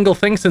done a single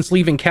thing since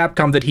leaving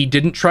Capcom that he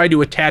didn't try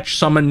to attach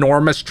some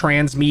enormous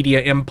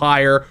transmedia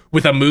empire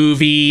with a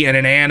movie and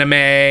an anime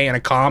and a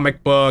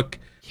comic book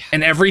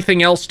and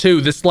everything else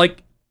too. This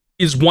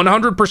is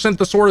 100%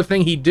 the sort of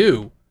thing he'd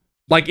do.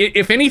 Like,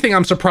 if anything,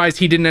 I'm surprised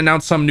he didn't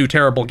announce some new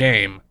terrible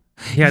game.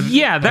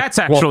 Yeah, that's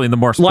actually the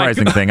more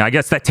surprising thing. I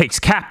guess that takes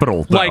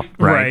capital, though,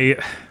 right?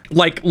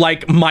 Like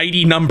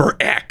Mighty Number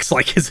X,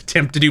 like his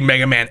attempt to do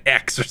Mega Man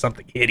X or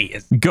something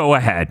hideous. Go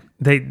ahead.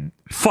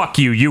 Fuck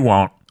you, you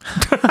won't.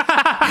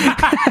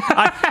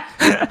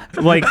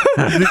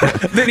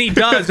 Then he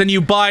does, and you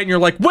buy, and you're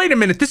like, wait a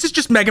minute, this is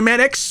just Mega Man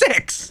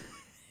X6.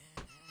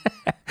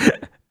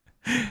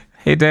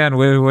 Hey, Dan,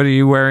 what are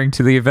you wearing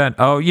to the event?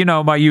 Oh, you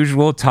know, my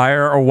usual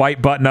attire, a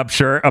white button-up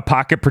shirt, a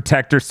pocket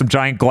protector, some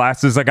giant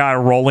glasses. I got a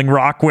Rolling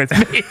Rock with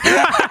me.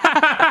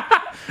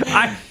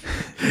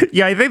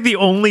 I think the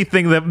only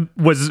thing that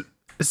was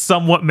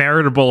somewhat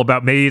meritable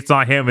about maybe it's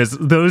not him is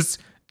those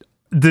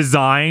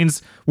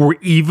designs were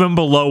even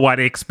below what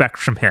I expect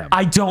from him.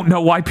 I don't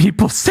know why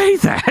people say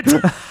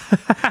that.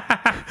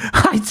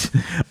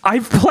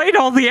 I've played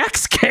all the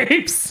X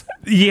games.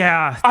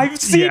 Yeah. I've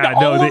seen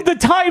all of the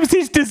times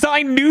he's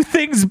designed new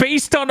things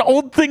based on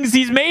old things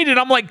he's made, and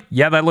I'm like,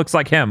 yeah, that looks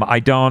like him. I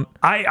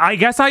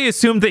guess I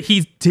assumed that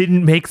he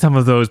didn't make some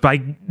of those, but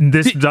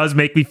this does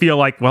make me feel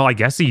like, well, I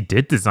guess he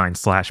did design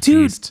Slash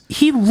Beast. Dude,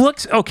 he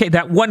looks, okay,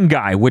 that one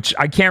guy, which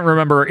I can't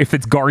remember if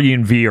it's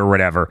Guardian V or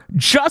whatever,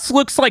 just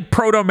looks like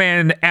Proto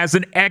Man as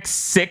an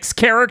X6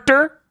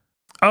 character.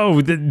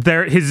 Oh,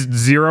 his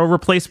Zero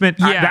replacement?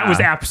 Yeah. That was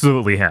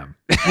absolutely him.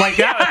 Like,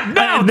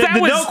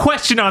 no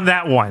question on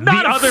that one. The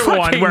other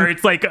one where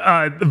it's like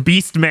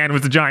Beast Man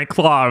with a giant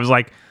claw, I was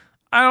like,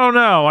 I don't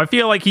know. I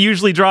feel like he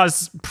usually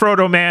draws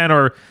Proto Man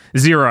or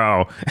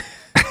Zero.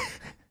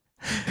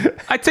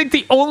 I think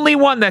the only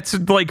one that's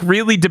like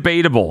really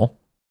debatable.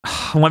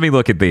 Let me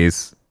look at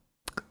these.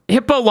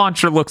 Hippo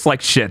Launcher looks like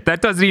shit.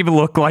 That doesn't even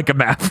look like a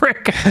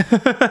Maverick.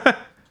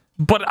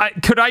 But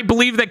could I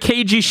believe that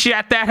Keiji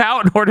shat that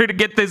out in order to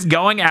get this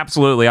going?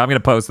 Absolutely. I'm going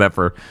to post that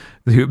for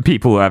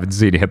people who haven't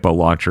seen Hippo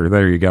Launcher.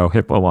 There you go.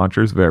 Hippo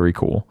Launcher is very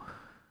cool.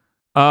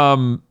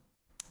 Yeah,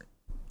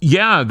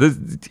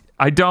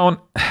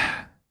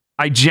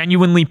 I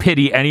genuinely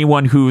pity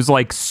anyone who's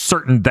like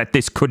certain that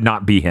this could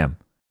not be him.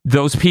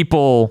 Those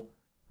people,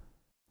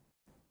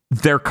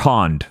 they're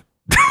conned.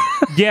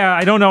 Yeah,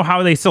 I don't know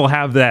how they still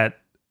have that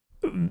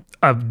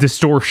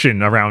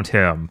distortion around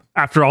him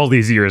after all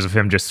these years of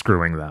him just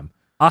screwing them.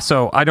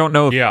 Also, I don't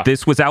know if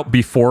this was out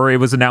before it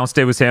was announced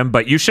it was him,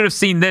 but you should have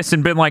seen this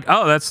and been like,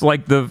 oh, that's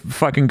like the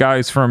fucking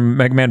guys from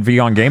Mega Man V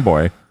on Game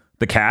Boy.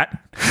 The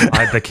cat.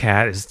 The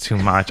cat is too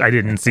much. I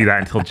didn't see that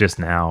until just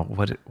now.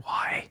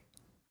 Why?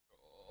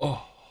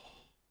 Oh.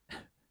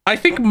 I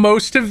think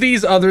most of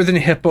these, other than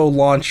Hippo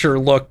Launcher,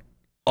 look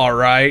all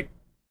right.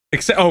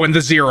 Except, and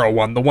the zero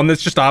one, the one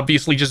that's just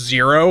obviously just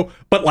zero,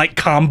 but like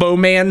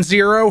Comboman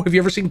Zero. Have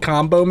you ever seen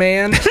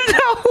Comboman?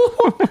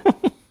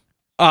 No.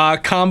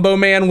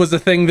 Comboman was a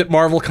thing that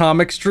Marvel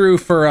Comics drew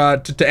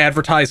for to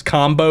advertise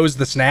Combos,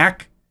 the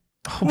snack.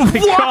 Oh my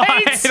god!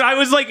 I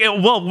was like,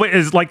 well, wait,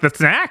 is like the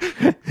snack?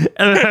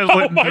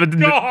 Oh my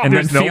god! And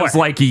then feels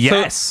like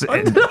yes.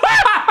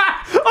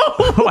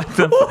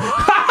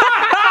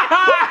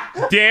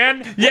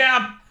 Dan?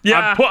 Yeah.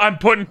 I'm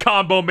putting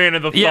Combo Man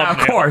in the thumbnail. Yeah, of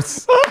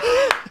course.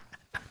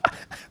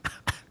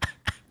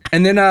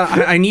 And then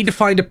I need to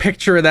find a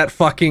picture of that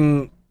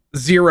fucking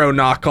Zero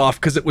knockoff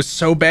because it was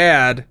so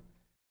bad.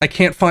 I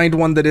can't find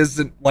one that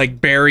isn't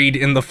like buried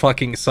in the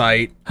fucking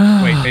site.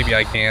 Wait, maybe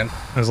I can.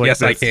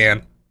 Yes, I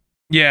can.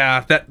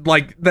 Yeah,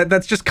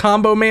 that's just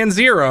Combo Man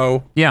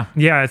Zero. Yeah,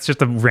 it's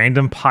just a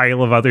random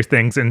pile of other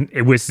things, and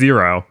it was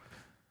Zero.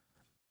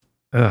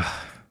 Ugh.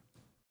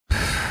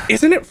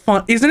 Isn't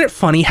it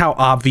funny how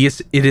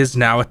obvious it is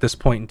now at this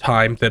point in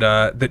time that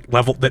the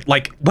level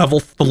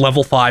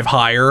 5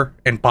 hire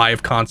and buy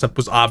of concept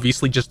was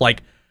obviously just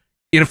like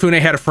Inafune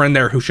had a friend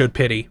there who showed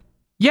pity.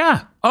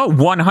 Yeah. Oh,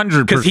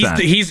 100%. Because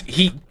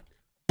he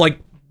like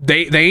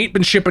they ain't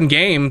been shipping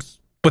games,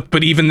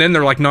 but even then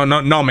they're like, no,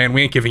 man,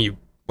 we ain't giving you,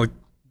 like,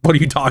 what are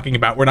you talking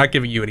about? We're not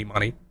giving you any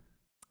money.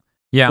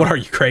 Yeah. What are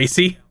you,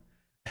 crazy?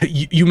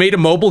 You made a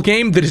mobile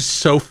game that is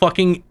so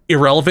fucking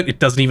irrelevant it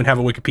doesn't even have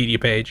a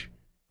Wikipedia page.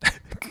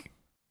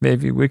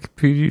 Maybe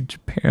Wikipedia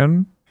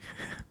Japan.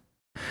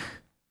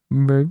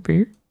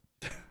 Maybe.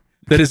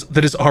 That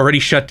is already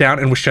shut down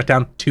and was shut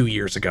down 2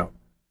 years ago.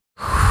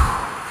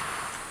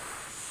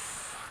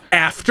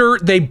 After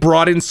they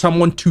brought in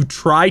someone to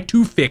try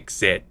to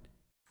fix it.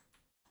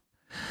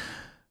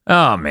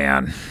 Oh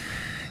man.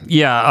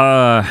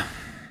 Yeah,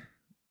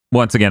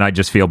 once again, I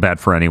just feel bad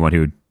for anyone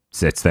who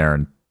sits there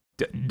and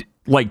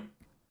like,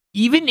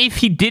 even if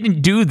he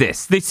didn't do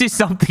this is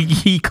something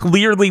he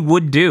clearly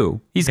would do.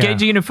 He's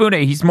Keiji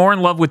Inafune. He's more in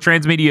love with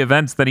transmedia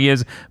events than he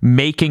is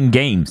making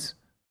games.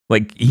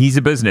 Like, he's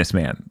a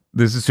businessman.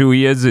 This is who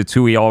he is. It's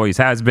who he always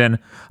has been.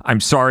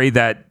 I'm sorry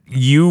that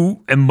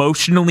you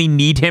emotionally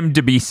need him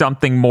to be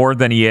something more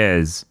than he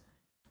is,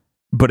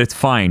 but it's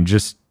fine.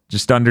 Just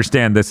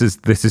understand this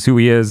is who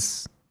he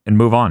is and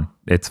move on.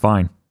 It's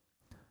fine.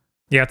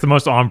 Yeah, it's the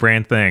most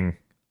on-brand thing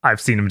I've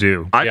seen him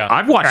do.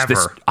 I've watched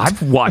this.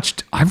 I've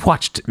watched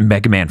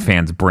Mega Man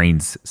fans'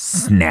 brains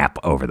snap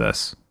over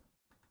this,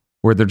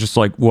 where they're just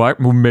like, "What?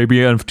 Well, maybe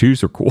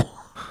NFTs are cool."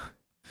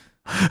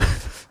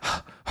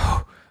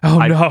 Oh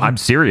no, I'm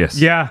serious.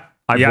 Yeah,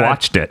 I've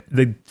watched it.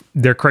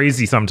 They're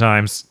crazy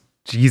sometimes.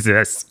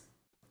 Jesus.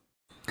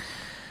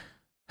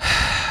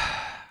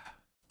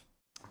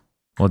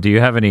 Well, do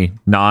you have any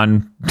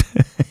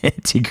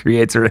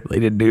non-anti-creator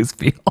related news,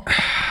 Phil?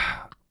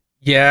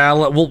 Yeah,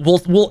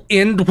 we'll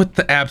end with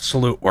the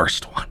absolute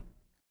worst one.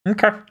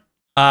 Okay.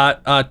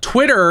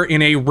 Twitter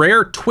in a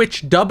rare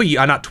Twitch W,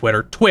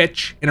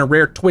 Twitch in a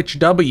rare Twitch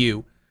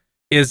W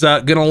is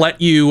gonna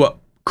let you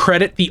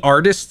credit the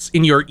artists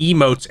in your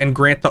emotes and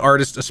grant the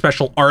artist a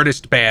special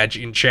artist badge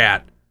in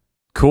chat.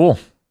 Cool.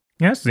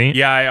 Yeah, see.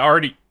 Yeah, I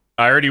already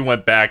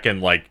went back and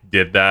like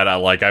did that.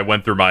 I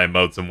went through my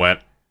emotes and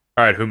went,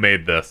 all right, who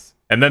made this?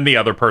 And then the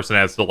other person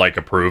has to like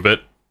approve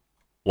it.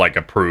 Like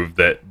approve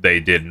that they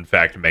did in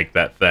fact make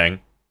that thing.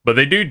 But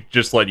they do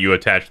just let you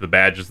attach the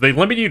badges. They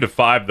limit you to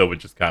 5 though,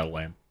 which is kind of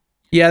lame.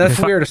 Yeah, that's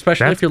weird,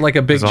 especially if you're like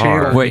a big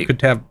channel. Wait, you could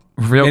have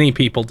many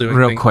people doing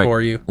things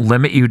for you.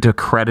 Limit you to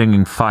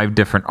crediting 5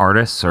 different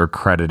artists or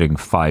crediting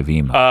 5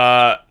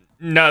 emotes?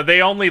 No,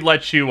 they only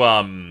let you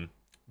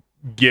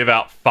give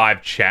out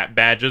 5 chat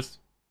badges.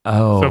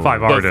 Oh, so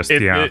 5 artists.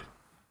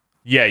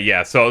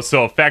 Yeah.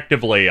 So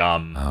effectively,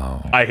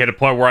 I hit a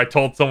point where I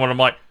told someone, I'm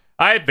like,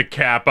 I had the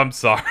cap. I'm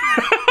sorry.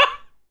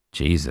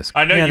 Jesus.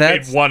 I know you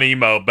made 1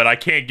 emo, but I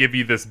can't give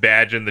you this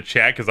badge in the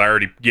chat because I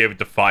already gave it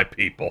to 5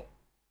 people.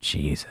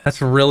 Jesus. That's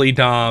really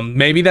dumb.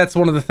 Maybe that's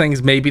one of the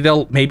things. Maybe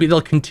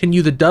they'll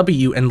continue the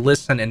W and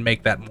listen and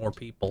make that more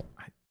people.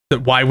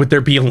 Why would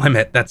there be a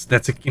limit?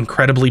 That's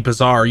incredibly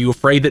bizarre. Are you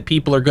afraid that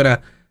people are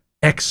gonna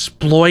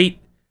exploit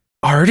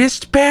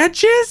artist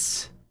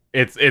badges?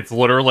 It's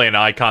literally an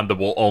icon that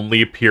will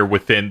only appear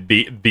within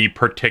the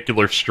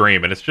particular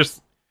stream, and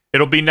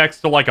it'll be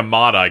next to like a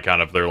mod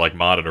icon if they're like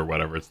modded or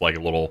whatever. It's like a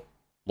little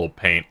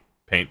paint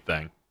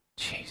thing.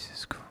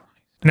 Jesus Christ.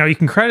 Now you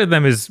can credit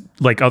them as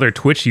like other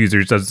Twitch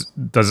users. Does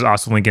it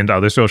also link into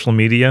other social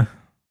media?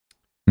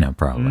 No,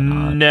 probably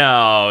not.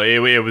 No,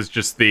 it was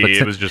just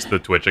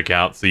the Twitch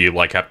account. So you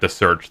like have to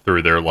search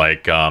through their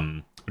like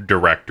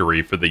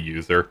directory for the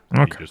user.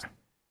 Okay.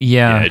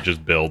 It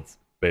just builds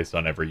based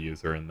on every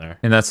user in there.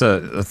 And that's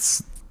a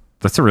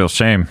real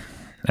shame.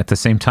 At the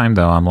same time,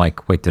 though, I'm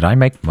like, wait, did I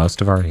make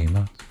most of our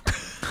emotes?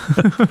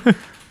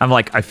 I'm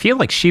like, I feel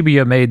like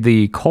Shibuya made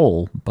the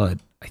Cole, but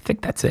I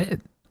think that's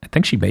it. I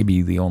think she may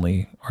be the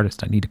only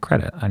artist I need to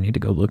credit. I need to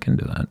go look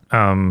into that.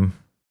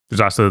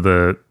 There's also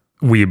the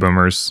Wii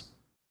Boomers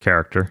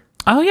character.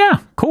 Oh yeah,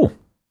 cool.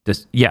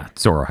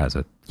 Zoro has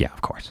it. Yeah,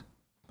 of course.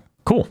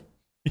 Cool.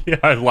 Yeah,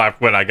 I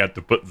laughed when I got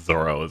to put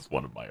Zoro as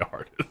one of my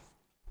artists.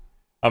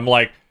 I'm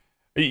like,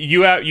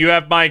 you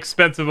have my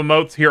expensive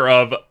emotes here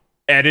of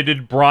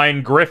edited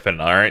Brian Griffin.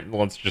 All right,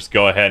 let's just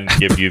go ahead and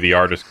give you the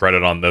artist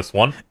credit on this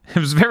one. It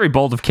was very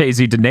bold of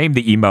KZ to name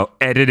the emote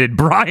edited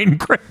Brian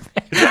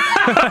Griffin.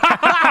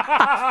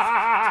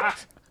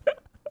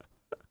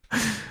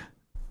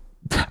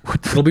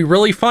 It'll be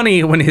really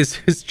funny when his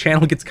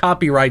channel gets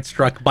copyright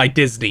struck by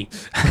Disney.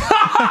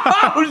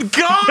 Oh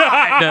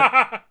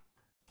God!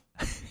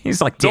 He's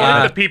like, They'll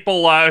damn hit it. the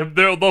people.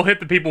 They'll hit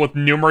the people with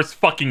numerous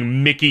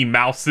fucking Mickey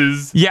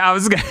Mouses. Yeah, I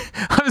was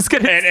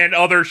gonna. and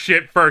other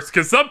shit first,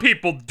 because some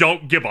people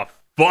don't give a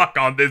fuck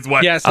on this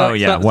website. Yeah, Oh,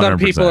 yeah, some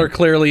people 100%. are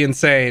clearly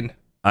insane.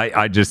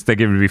 I just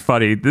think it would be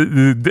funny.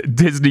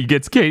 Disney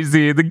gets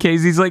KZ, and then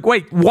KZ's like,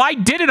 wait, why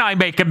didn't I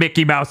make a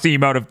Mickey Mouse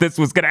emote if this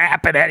was gonna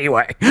happen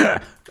anyway?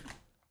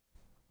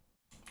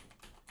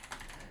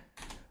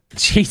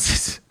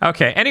 Jesus.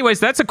 Okay. Anyways,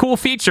 that's a cool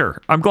feature.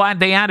 I'm glad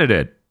they added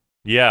it.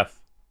 Yes.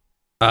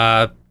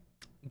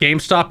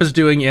 GameStop is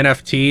doing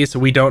NFTs.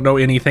 We don't know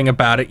anything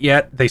about it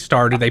yet. They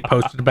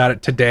posted about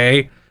it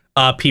today.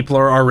 People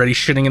are already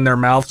shitting in their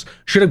mouths.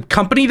 Should a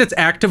company that's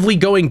actively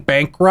going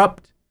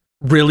bankrupt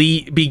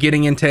really be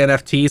getting into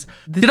NFTs?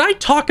 Did I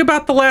talk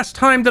about the last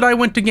time that I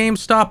went to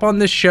GameStop on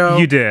this show?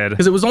 You did.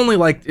 Because it was only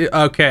like,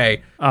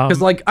 okay.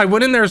 Because like I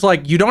went in there, it's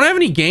like, you don't have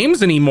any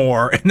games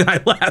anymore. And then I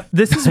left.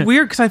 This is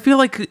weird because I feel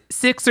like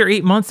 6 or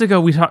 8 months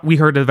ago we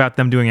heard about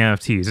them doing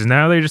NFTs, and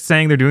now they're just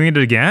saying they're doing it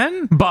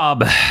again.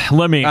 Bob,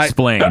 let me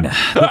explain.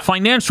 The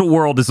financial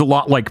world is a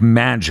lot like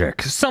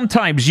magic.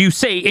 Sometimes you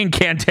say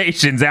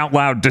incantations out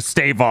loud to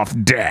stave off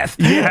death.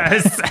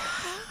 Yes.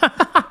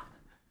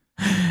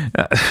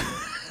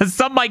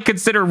 Some might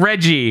consider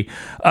Reggie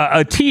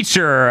a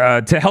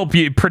teacher to help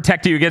you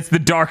protect you against the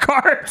dark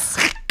arts.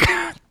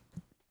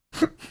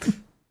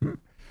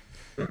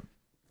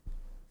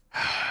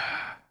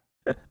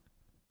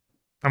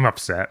 I'm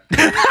upset.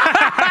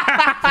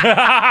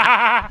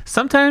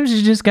 Sometimes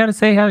you just gotta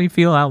say how you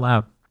feel out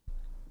loud.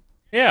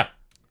 Yeah.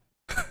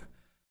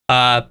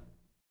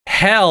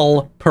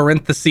 Hell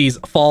parentheses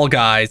Fall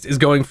Guys is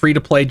going free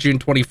to play June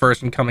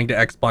 21st and coming to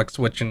Xbox,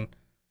 Switch, and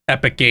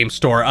Epic Game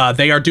Store.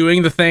 They are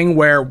doing the thing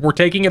where we're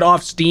taking it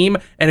off Steam,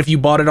 and if you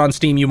bought it on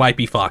Steam, you might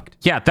be fucked.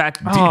 Yeah,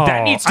 that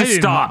needs I to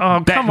didn't- stop.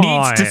 oh, That come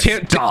needs on.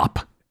 to stop.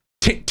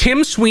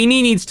 Tim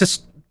Sweeney needs to.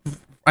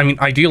 I mean,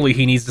 ideally,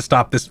 he needs to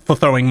stop this for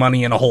throwing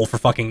money in a hole for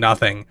fucking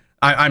nothing.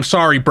 I'm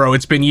sorry, bro.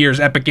 It's been years.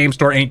 Epic Game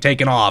Store ain't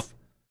taken off.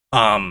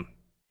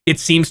 It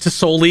seems to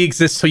solely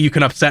exist so you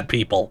can upset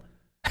people.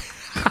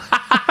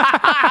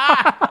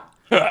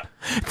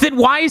 Then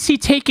why is he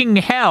taking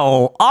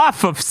Hell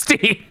off of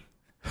Steam?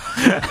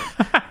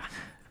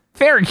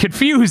 Very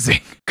confusing.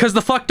 Because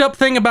the fucked up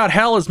thing about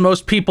Hell is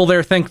most people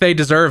there think they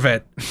deserve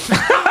it.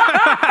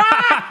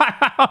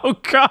 Oh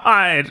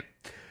God.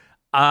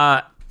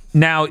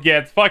 Now, Yeah,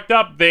 it's fucked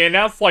up. They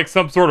announced like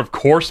some sort of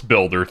course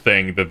builder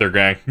thing that they're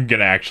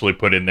gonna actually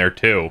put in there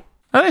too.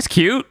 oh, that's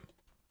cute.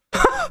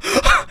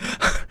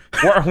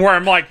 Where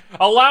I'm like,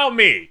 allow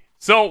me.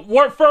 So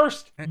what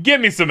first?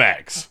 Give me some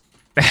eggs.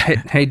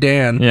 Hey,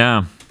 Dan.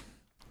 Yeah.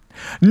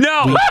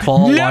 No.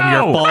 Fall no! on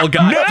your Fall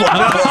Guys.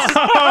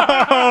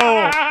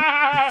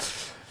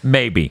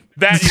 Maybe.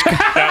 That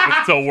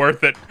was so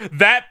worth it.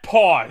 That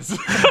pause.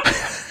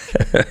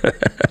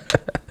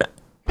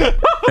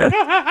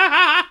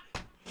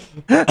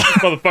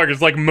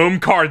 Motherfuckers like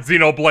Moomcard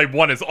Xenoblade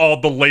 1 is all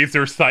the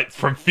laser sights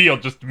from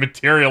Field just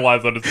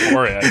materialize on his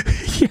forehead.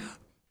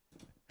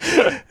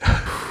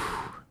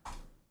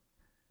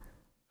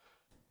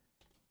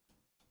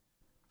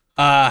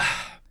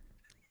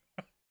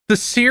 The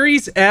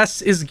Series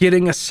S is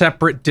getting a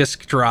separate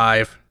disk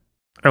drive.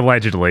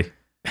 Allegedly.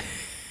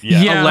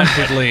 Yeah.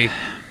 Allegedly.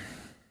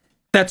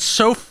 That's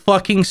so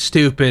fucking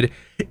stupid.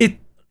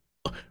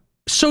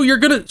 So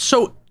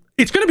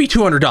it's gonna be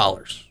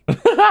 $200.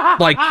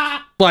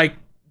 like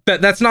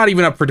that's not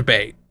even up for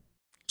debate.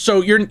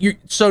 So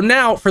so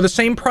now for the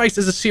same price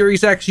as a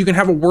Series X, you can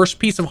have a worse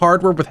piece of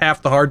hardware with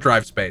half the hard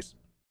drive space.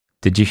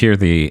 Did you hear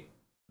the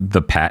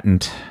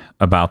patent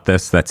about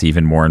this? That's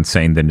even more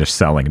insane than just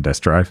selling a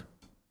disk drive.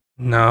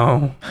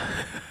 No.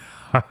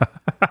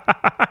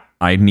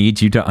 I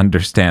need you to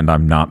understand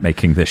I'm not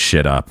making this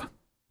shit up.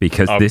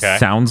 Because this Okay.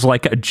 sounds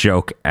like a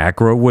joke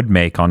Aggro would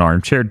make on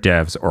Armchair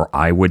Devs, or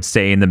I would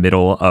say in the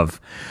middle of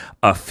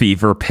a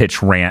fever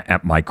pitch rant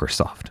at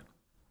Microsoft.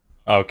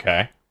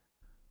 Okay.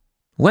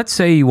 Let's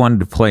say you wanted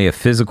to play a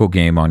physical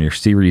game on your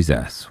Series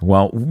S.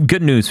 Well,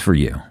 good news for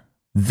you.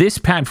 This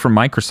patent from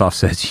Microsoft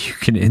says you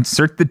can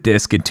insert the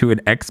disc into an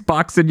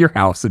Xbox in your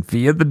house, and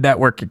via the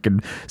network, it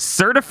can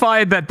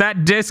certify that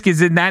that disc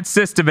is in that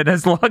system, and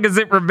as long as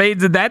it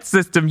remains in that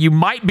system, you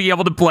might be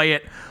able to play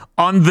it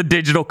on the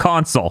digital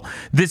console.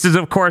 This is,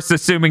 of course,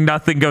 assuming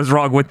nothing goes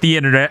wrong with the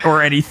internet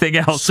or anything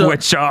else. So-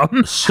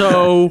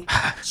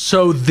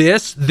 So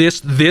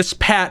this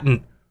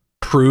patent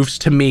proves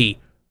to me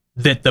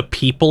that the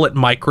people at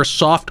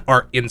Microsoft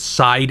are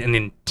inside an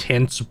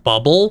intense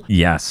bubble.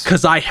 Yes.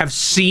 Because I have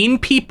seen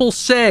people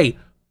say,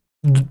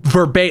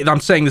 verbatim. I'm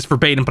saying this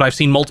verbatim, but I've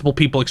seen multiple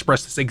people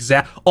express this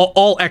exact.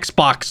 All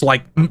Xbox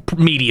like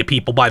media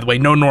people, by the way,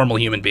 no normal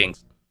human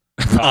beings.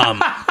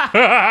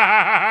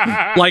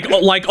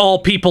 Like all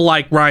people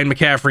like Ryan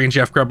McCaffrey and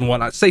Jeff Grubb and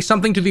whatnot say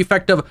something to the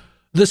effect of,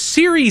 the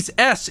Series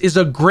S is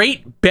a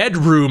great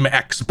bedroom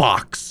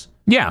Xbox.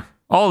 Yeah,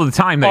 all the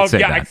time they say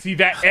that. I see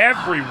that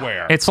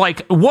everywhere. It's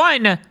like,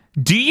 one,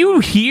 do you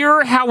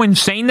hear how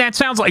insane that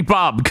sounds? Like,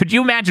 Bob, could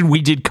you imagine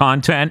we did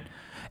content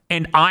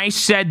and I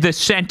said the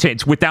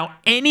sentence without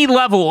any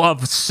level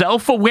of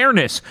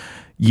self-awareness?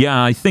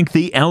 Yeah, I think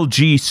the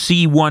LG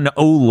C1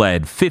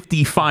 OLED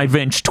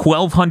 55-inch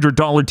 $1,200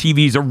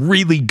 TV is a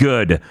really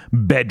good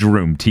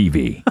bedroom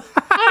TV.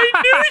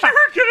 I knew you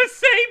were going to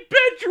say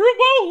bedroom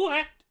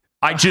OLED.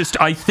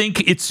 I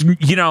think it's,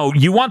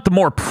 you want the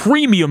more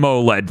premium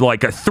OLED,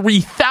 like a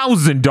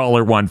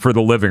 $3,000 one for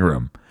the living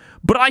room.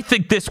 But I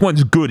think this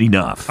one's good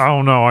enough. I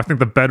don't know. I think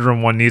the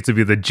bedroom one needs to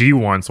be the G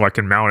one so I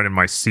can mount it in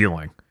my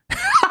ceiling.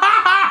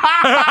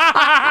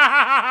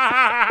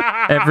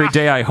 Every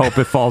day I hope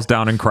it falls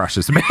down and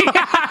crushes me.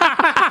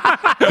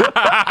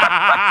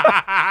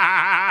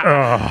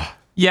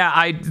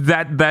 Yeah,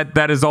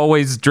 that has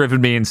always driven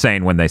me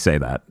insane when they say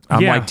that.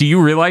 I'm like, do you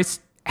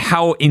realize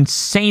how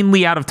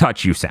insanely out of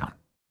touch you sound?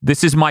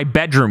 This is my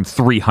bedroom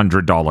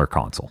 $300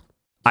 console.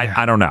 Yeah.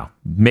 I don't know.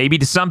 Maybe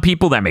to some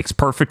people that makes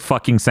perfect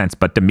fucking sense,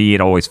 but to me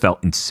it always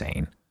felt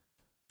insane.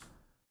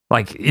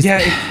 Like,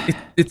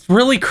 it's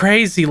really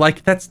crazy.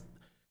 Like,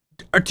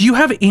 do you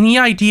have any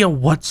idea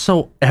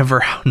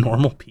whatsoever how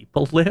normal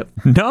people live?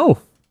 No.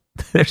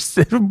 They're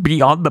still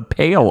beyond the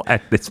pale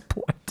at this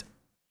point.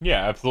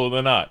 Yeah,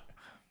 absolutely not.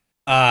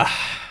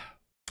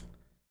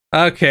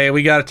 Okay,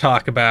 we got to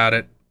talk about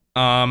it.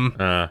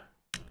 So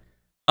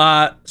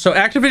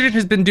Activision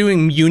has been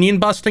doing union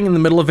busting in the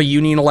middle of a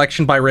union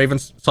election by Raven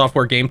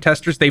Software game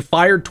testers. They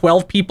fired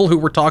 12 people who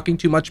were talking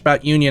too much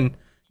about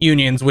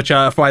unions, which,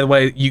 by the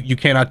way, you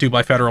cannot do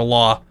by federal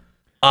law.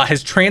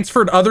 Has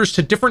transferred others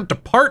to different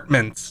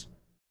departments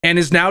and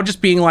is now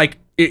just being like,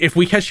 if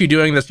we catch you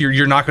doing this,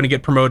 you're not going to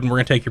get promoted and we're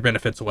going to take your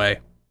benefits away.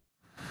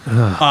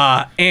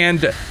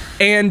 And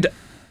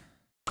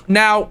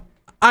now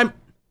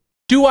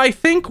do I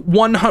think with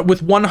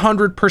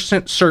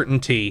 100%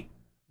 certainty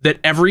that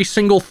every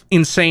single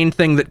insane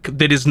thing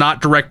that is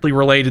not directly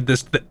related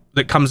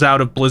that comes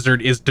out of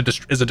Blizzard is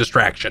a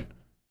distraction?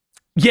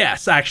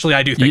 Yes, actually,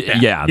 I do think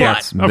that.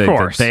 Yeah, of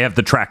course. They have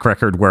the track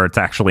record where it's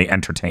actually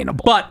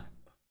entertainable. But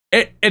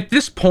at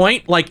this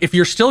point, like, if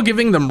you're still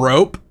giving them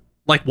rope,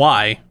 like,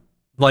 why?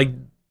 Like,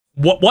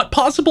 what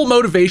possible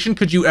motivation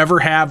could you ever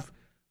have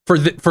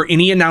for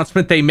any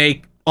announcement they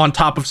make on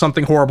top of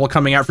something horrible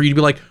coming out for you to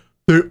be like,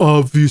 they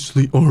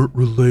obviously aren't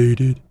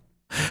related?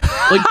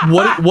 Like,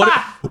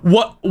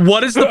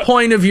 what is the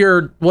point of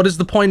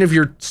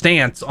your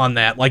stance on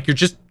that? Like, you're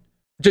just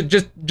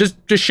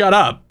shut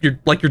up. You're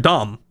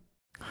dumb.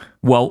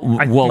 Well,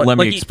 let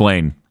me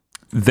explain.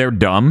 They're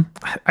dumb.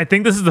 I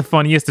think this is the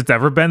funniest it's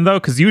ever been, though,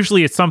 because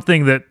usually it's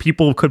something that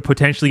people could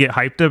potentially get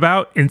hyped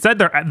about. Instead,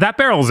 that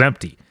barrel's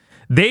empty.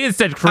 They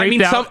instead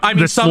scraped out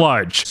the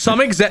sludge.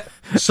 Some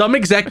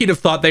executive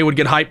thought they would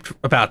get hyped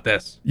about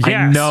this. Yes,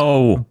 I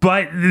know.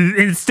 But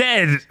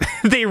instead,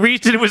 they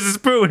reached in with a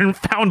spoon and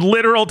found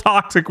literal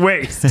toxic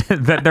waste.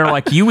 That they're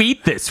like, you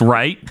eat this,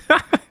 right?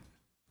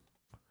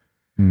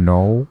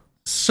 No.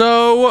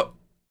 So,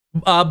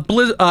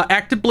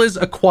 ActiBliz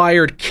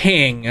acquired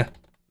King,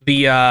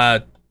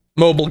 the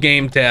mobile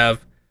game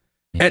dev,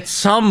 at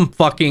some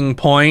fucking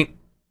point.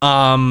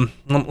 Let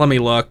me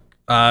look.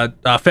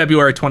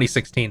 February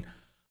 2016.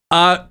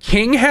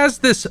 King has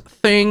this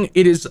thing.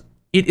 It is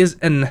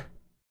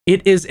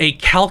a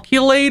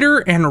calculator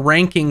and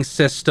ranking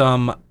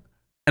system,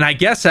 and I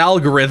guess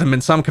algorithm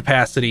in some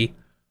capacity,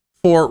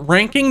 for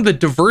ranking the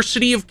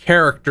diversity of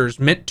characters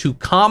meant to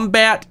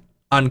combat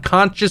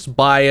unconscious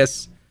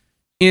bias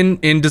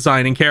in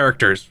designing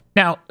characters.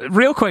 Now,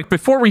 real quick,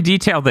 before we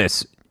detail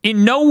this,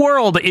 in no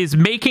world is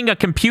making a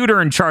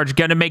computer in charge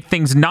going to make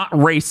things not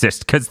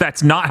racist, because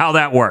that's not how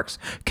that works.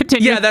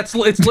 Continue. Yeah, it's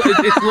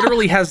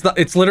literally has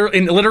the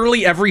in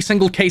literally every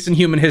single case in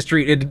human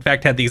history, it in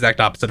fact had the exact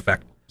opposite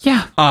effect.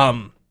 Yeah.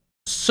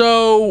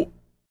 So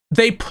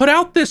they put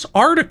out this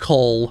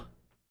article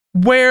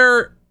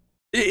where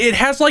it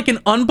has like an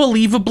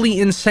unbelievably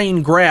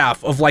insane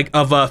graph of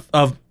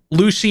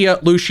Lucio,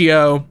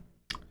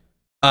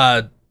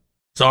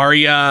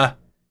 Zarya,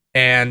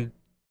 and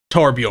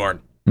Torbjorn.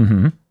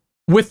 Mm-hmm.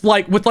 With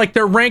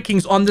their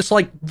rankings on this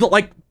in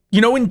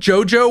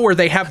JoJo where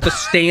they have the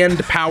stand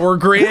power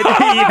grid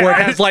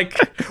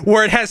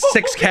where it has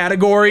 6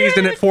 categories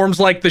and it forms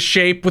like the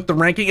shape with the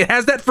ranking. It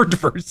has that for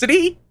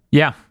diversity.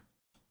 Yeah.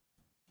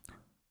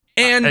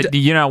 And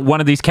one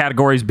of these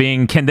categories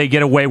being, can they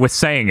get away with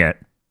saying it?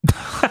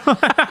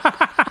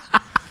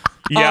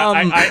 Yeah,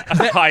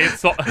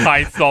 I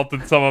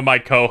insulted some of my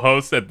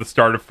co-hosts at the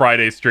start of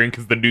Friday's stream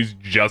because the news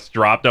just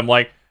dropped. I'm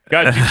like,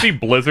 guys, you see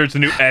Blizzard's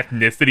new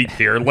ethnicity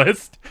tier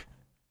list?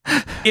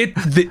 Let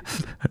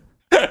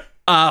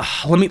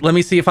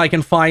me see if I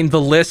can find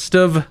the list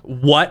of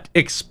what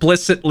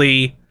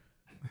explicitly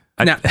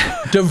Now,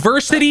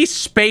 diversity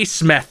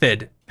space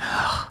method.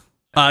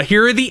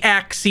 Here are the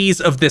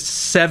axes of this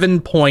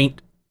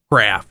 7-point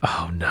graph.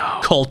 Oh no.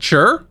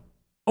 Culture.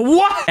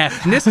 What?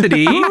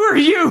 Ethnicity. Who are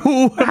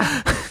you?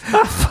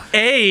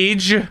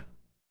 Age.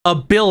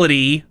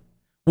 Ability.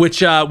 Which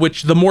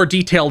the more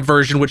detailed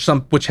version, which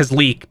has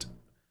leaked,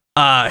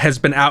 has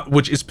been out,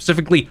 which is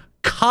specifically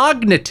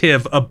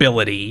cognitive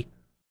ability,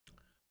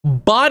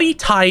 body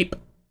type,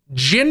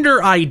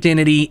 gender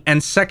identity,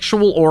 and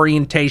sexual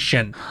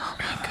orientation. Oh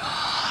my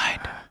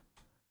god.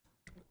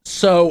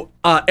 So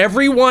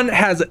everyone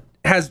has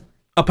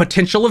a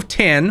potential of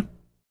 10,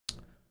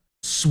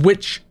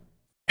 which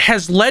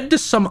has led to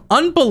some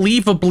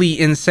unbelievably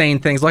insane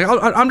things. Like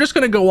I'm just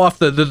gonna go off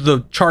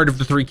the chart of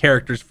the 3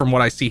 characters from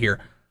what I see here.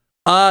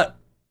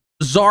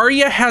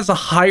 Zarya has a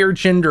higher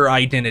gender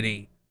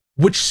identity,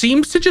 which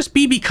seems to just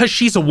be because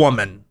she's a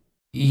woman.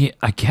 Yeah,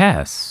 I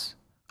guess.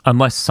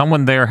 Unless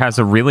someone there has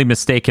a really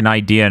mistaken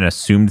idea and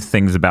assumed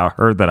things about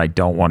her that I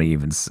don't want to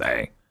even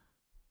say.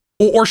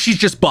 Or she's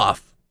just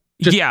buff.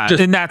 Just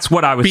and that's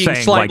what I was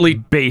saying, slightly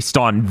like, based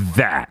on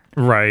that.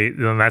 Right,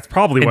 and that's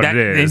probably what it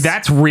is. And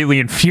that's really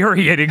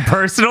infuriating,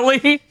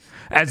 personally.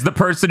 As the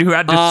person who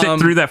had to sit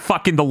through that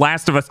fucking The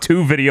Last of Us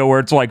 2 video where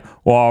it's like,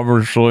 well,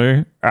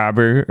 obviously,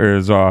 Abby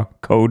is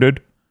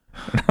coded.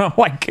 I'm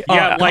like,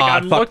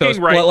 I'm looking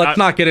right. Well, let's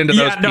not get into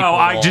those. No,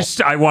 I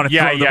want to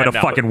throw them in a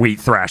fucking wheat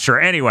thrasher.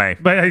 Anyway,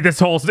 but like, this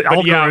whole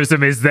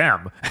algorithm is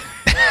them.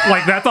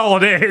 Like that's all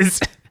it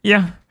is.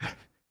 Yeah.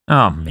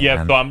 Oh man.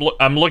 Yeah, so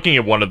I'm looking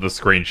at one of the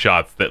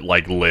screenshots that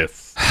like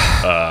lists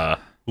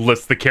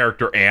the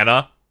character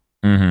Anna,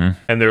 and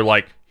they're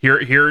like,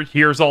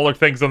 here's all the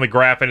things on the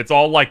graph, and it's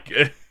all like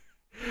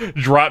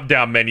drop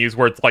down menus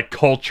where it's like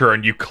culture,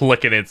 and you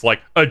click it, and it's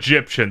like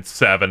Egyptian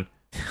 7.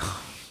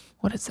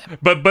 What is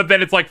that? But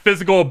then it's like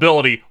physical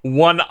ability,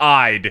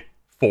 one-eyed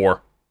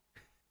 4.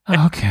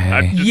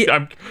 Okay.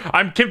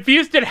 I'm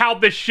confused at how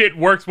this shit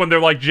works when they're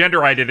like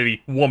gender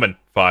identity, woman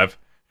 5.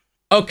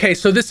 Okay,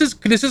 so this is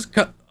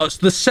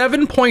the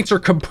 7 points are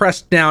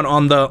compressed down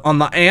on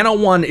the Anna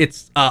one.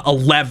 It's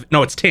 11.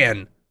 No, it's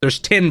 10. There's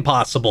 10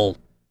 possible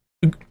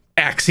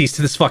axes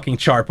to this fucking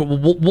chart, but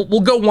we'll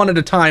go one at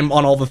a time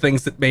on all the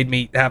things that made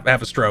me have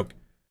a stroke.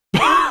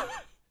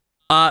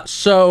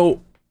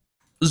 So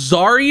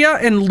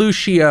Zarya and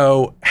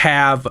Lucio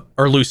have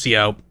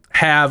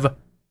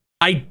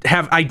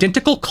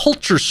identical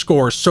culture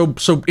scores. So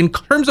in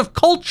terms of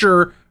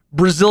culture,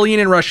 Brazilian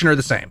and Russian are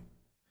the same.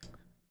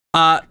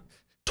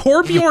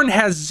 Torbjorn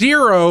has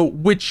 0,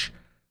 which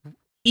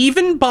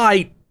even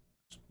by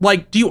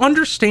like, do you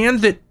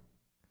understand that?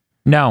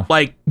 No.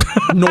 Like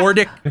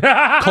Nordic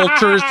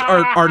cultures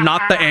are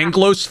not the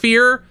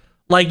Anglosphere.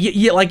 Like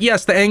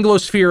yes, the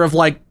Anglosphere of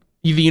like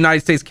the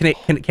United States,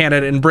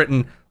 Canada, and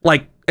Britain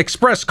like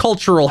express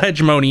cultural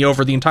hegemony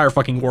over the entire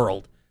fucking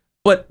world.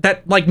 But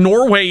that like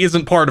Norway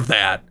isn't part of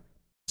that.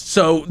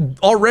 So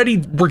already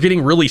we're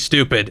getting really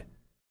stupid.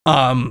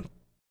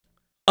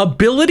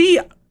 Ability.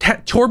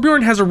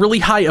 Torbjorn has a really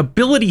high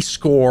ability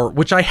score,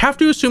 which I have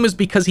to assume is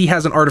because he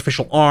has an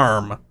artificial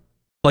arm.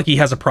 Like he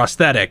has a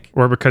prosthetic.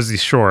 Or because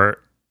he's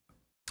short.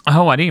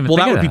 Oh, I didn't even think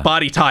that of would be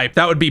body type.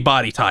 That would be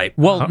body type.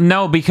 Well,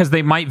 no, because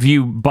they might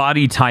view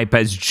body type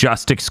as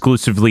just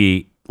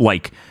exclusively,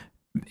 like,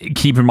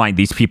 keep in mind,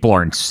 these people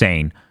are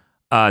insane.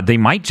 They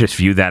might just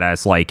view that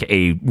as like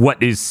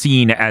what is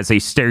seen as a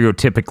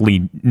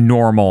stereotypically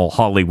normal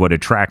Hollywood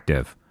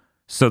attractive.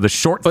 So the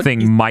short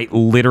thing might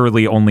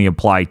literally only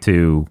apply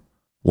to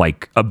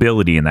like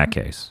ability in that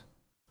case.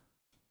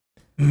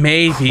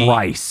 Maybe.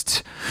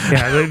 Christ.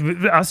 Yeah,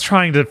 I was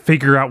trying to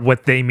figure out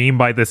what they mean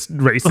by this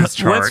racist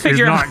chart. It's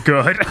not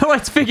good.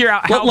 Let's figure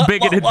out how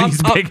bigoted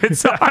these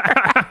bigots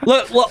are.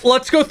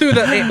 Let's go through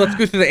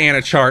the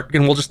Anna chart,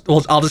 and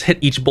I'll just hit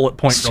each bullet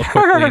point real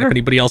quickly. And if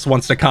anybody else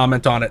wants to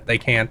comment on it, they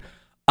can.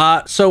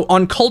 So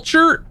on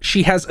culture,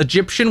 she has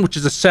Egyptian, which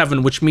is a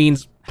 7, which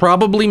means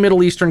probably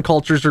Middle Eastern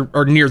cultures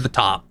are near the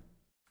top.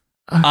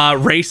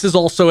 Race is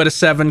also at a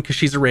 7 because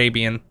she's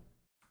Arabian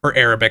or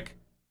Arabic.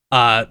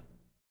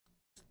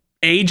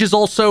 Age is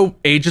also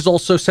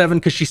 7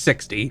 because she's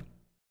 60.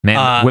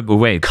 Man,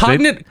 wait.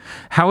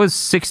 How is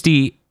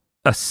 60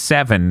 a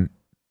 7?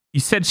 You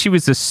said she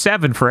was a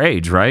 7 for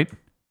age, right?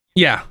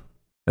 Yeah.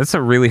 That's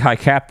a really high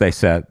cap they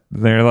set.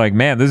 They're like,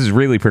 man, this is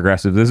really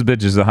progressive. This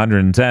bitch is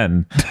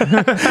 110.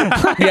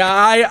 Yeah,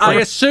 I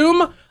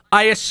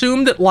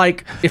assume that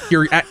like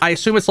I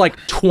assume it's like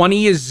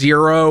 20 is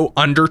 0,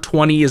 under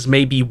 20 is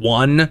maybe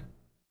 1,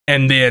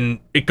 and then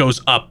it goes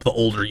up the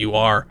older you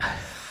are.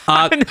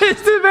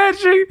 Just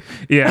imagine.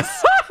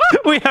 Yes.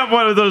 We have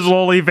one of those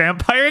lowly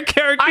vampire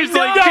characters. I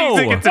like know.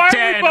 it's Why a 10.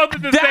 are we both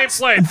in the same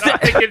place? I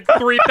think it's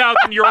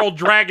 3,000-year-old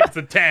dragon's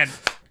a 10.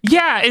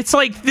 Yeah, it's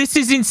like, this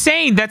is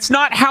insane. That's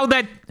not how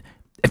that...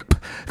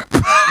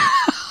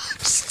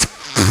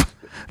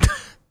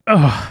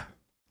 Oh,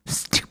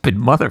 stupid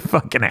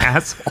motherfucking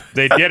asshole.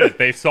 They did it.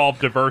 They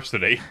solved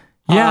diversity.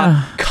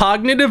 Yeah.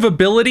 Cognitive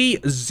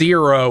ability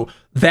 0.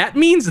 That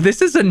means this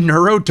is a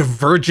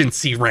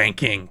neurodivergency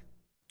ranking.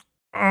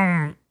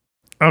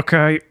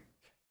 okay.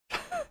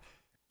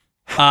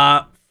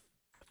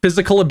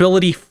 Physical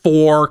ability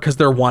 4 because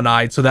they're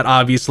one-eyed, so that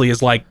obviously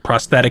is like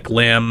prosthetic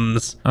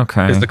limbs,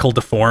 physical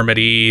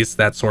deformities,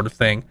 that sort of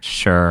thing.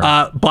 Sure.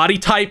 Body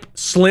type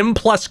slim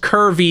plus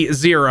curvy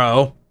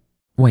 0.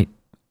 Wait.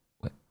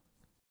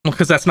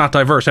 Because that's not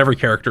diverse. Every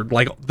character,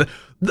 like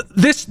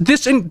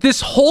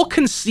this whole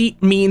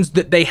conceit means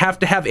that they have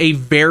to have a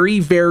very,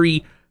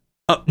 very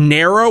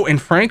narrow and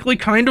frankly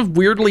kind of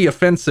weirdly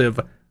offensive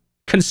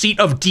conceit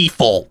of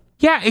default.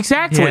 Yeah,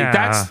 exactly.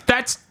 Yeah.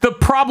 That's the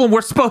problem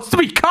we're supposed to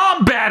be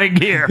combating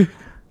here.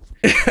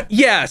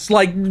 Yes,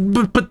 like,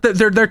 but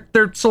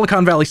they're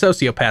Silicon Valley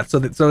sociopaths,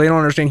 so they don't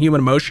understand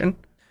human emotion.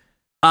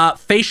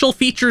 Facial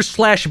features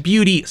 /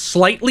 beauty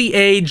slightly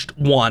aged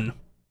 1.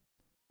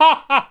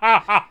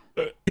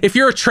 If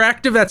you're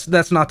attractive,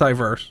 that's not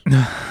diverse.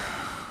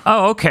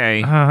 Oh,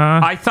 okay.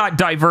 I thought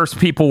diverse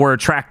people were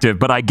attractive,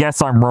 but I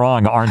guess I'm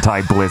wrong, aren't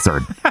I,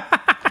 Blizzard?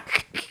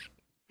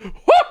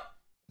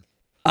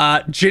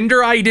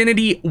 Gender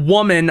identity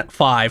woman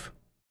 5.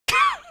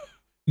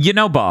 You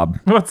know, Bob.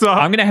 What's up?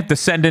 I'm gonna have to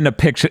send in a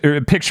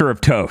picture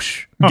of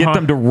Tosh. Get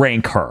them to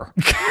rank her.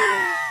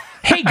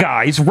 Hey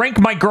guys, rank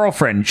my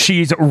girlfriend.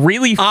 She's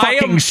really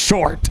fucking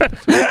short.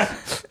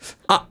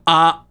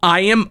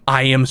 I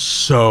am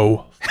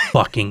so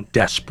fucking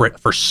desperate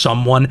for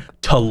someone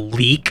to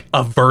leak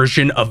a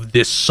version of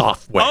this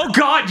software. Oh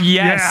God,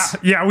 yes.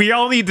 Yeah, we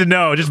all need to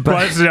know. Just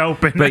buzz it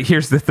open. But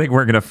here's the thing: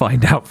 we're gonna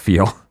find out,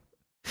 Phil.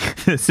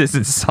 This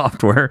isn't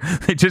software.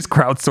 They just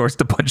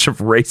crowdsourced a bunch of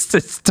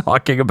racists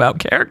talking about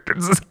character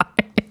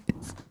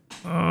designs.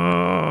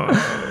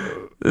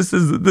 This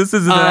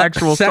isn't an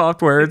actual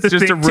software. It's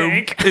just a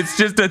room. It's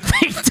just a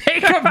think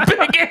tank of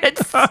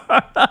bigots.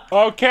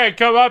 Okay,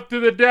 come up to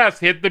the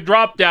desk, hit the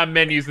drop-down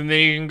menus, and then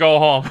you can go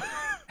home.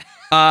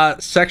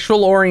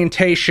 Sexual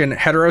orientation,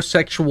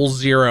 heterosexual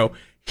 0.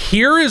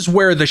 Here is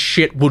where the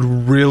shit would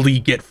really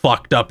get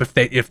fucked up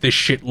if this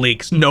shit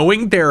leaks.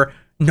 Knowing their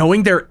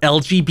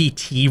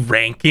LGBT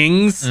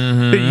rankings.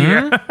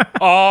 Yeah.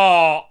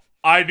 Oh,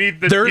 I need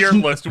the tier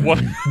list.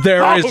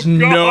 There is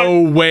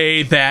no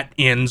way that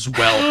ends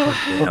well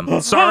for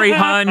them. Sorry,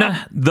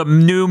 hun. The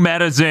new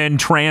meta's in,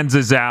 trans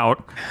is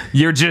out.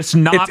 You're just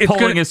not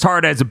pulling as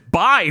hard as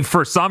bi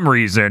for some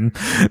reason.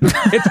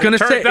 It's gonna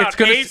say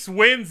Ace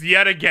wins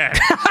yet again.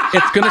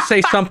 It's gonna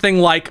say something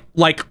like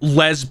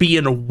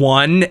lesbian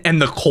 1,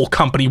 and the whole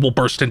company will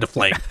burst into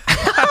flame.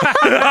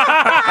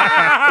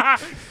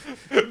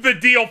 The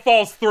deal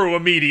falls through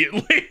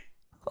immediately.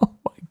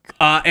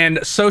 And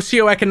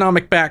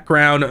socioeconomic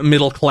background,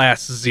 middle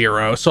class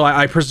 0. So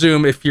I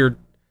presume if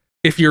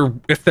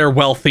they're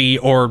wealthy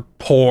or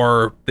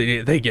poor,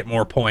 they get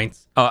more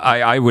points.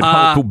 I would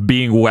hope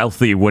being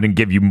wealthy wouldn't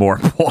give you more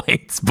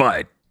points,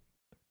 but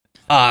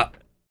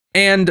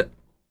and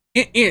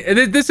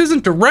this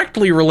isn't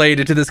directly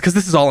related to this because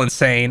this is all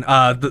insane.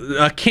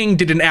 King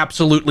did an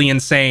absolutely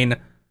insane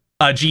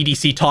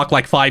GDC talk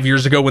like 5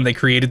 years ago when they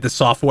created the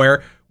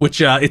software,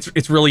 which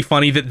it's really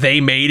funny that they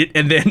made it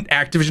and then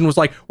Activision was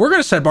like, we're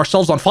gonna set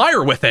ourselves on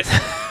fire with it.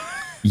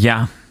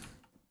 Yeah.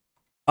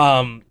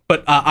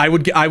 But I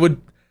would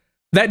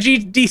that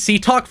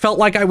GDC talk felt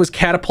like I was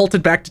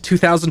catapulted back to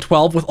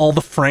 2012 with all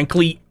the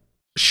frankly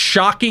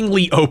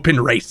shockingly open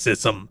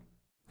racism.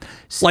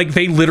 Like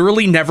they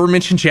literally never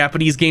mentioned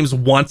Japanese games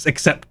once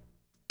except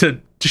to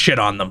shit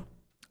on them.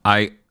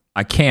 I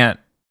can't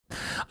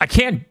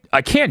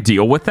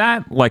deal with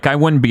that. Like I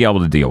wouldn't be able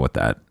to deal with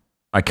that.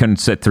 I couldn't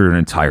sit through an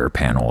entire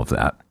panel of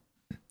that.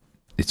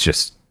 It's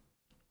just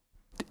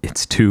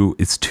it's too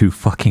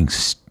fucking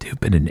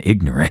stupid and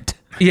ignorant.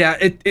 Yeah,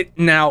 it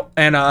now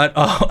and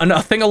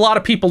a thing a lot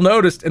of people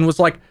noticed and was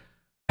like,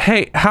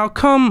 "Hey, how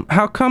come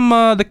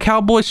the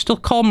Cowboys still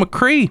call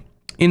McCree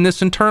in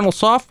this internal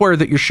software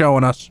that you're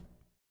showing us?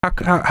 How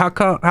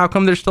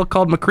come they're still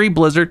called McCree,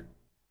 Blizzard?"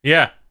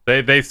 Yeah,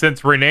 they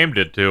since renamed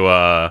it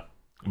to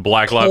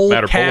Black Lives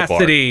Matter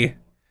Boulevard.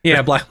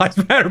 Yeah, Black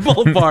Lives Matter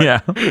Boulevard. Yeah.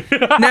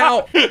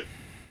 Now,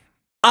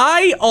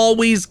 I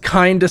always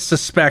kind of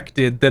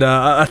suspected that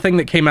a thing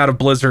that came out of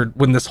Blizzard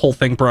when this whole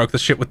thing broke, the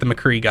shit with the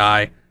McCree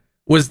guy,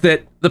 was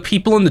that the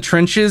people in the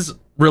trenches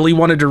really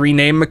wanted to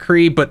rename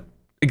McCree, but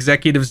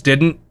executives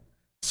didn't.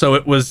 So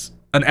it was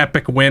an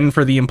epic win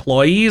for the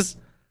employees.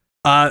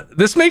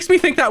 This makes me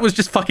think that was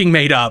just fucking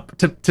made up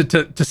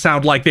to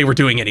sound like they were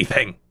doing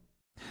anything.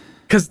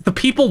 Because the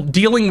people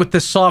dealing with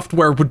this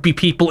software would be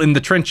people in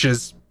the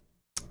trenches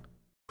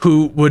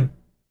who would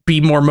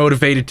be more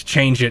motivated to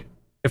change it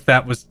if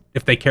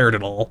they cared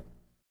at all.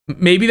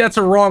 Maybe that's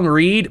a wrong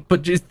read,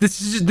 but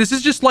this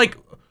is just like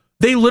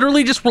they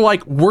literally just were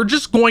like, we're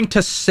just going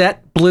to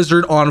set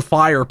Blizzard on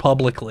fire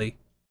publicly.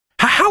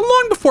 How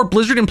long before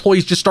Blizzard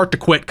employees just start to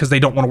quit because they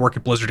don't want to work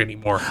at Blizzard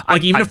anymore?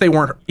 Like even if they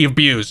weren't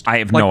abused. I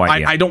have no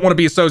idea. I don't want to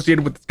be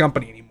associated with this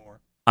company anymore.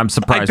 I'm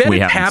surprised we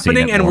haven't happening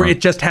seen it and more. it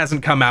just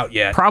hasn't come out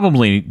yet.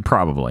 Probably.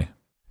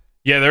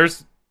 Yeah,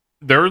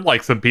 there are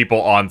like some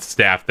people on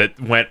staff that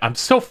went, I'm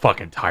so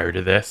fucking tired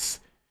of this.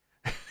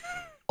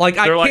 Like,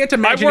 I can't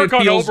imagine I work it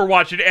on feels...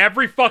 Overwatch, and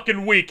every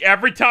fucking week,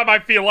 every time I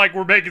feel like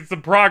we're making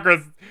some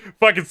progress,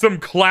 fucking some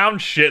clown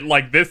shit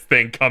like this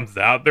thing comes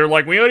out. They're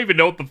like, we don't even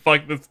know what the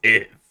fuck this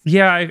is.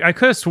 Yeah, I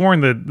could have sworn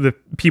that the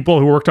people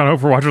who worked on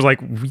Overwatch were like,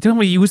 we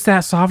don't use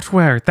that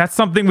software. That's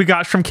something we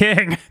got from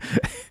King.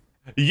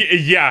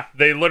 Yeah,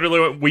 they literally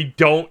went, we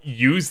don't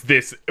use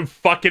this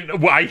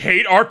fucking... I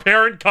hate our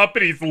parent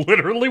companies,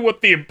 literally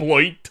what the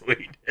employee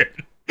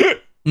tweeted.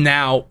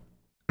 Now,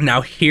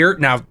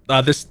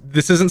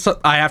 this isn't.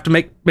 I have to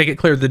make it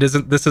clear that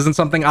this isn't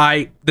something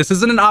this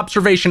isn't an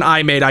observation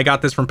I made. I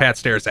got this from Pat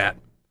Staresat.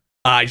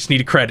 I just need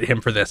to credit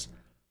him for this.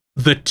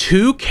 The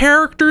two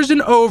characters in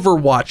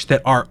Overwatch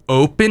that are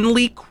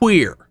openly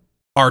queer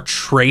are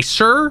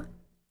Tracer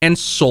and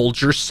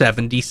Soldier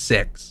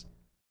 76.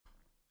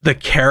 The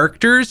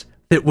characters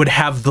that would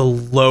have the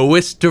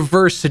lowest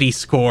diversity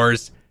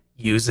scores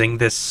using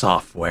this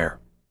software.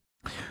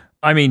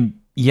 I mean,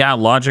 yeah,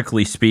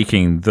 logically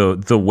speaking,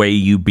 the way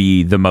you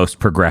be the most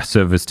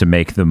progressive is to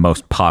make the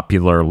most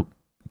popular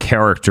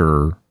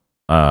character,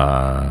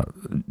 anything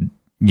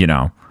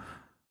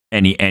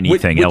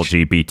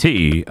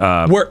LGBT.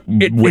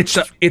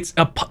 It's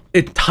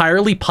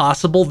entirely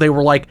possible they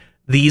were like,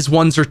 these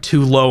ones are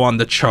too low on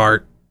the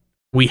chart.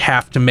 We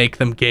have to make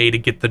them gay to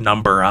get the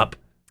number up.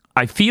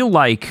 I feel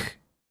like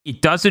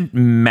it doesn't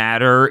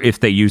matter if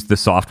they use the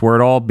software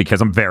at all,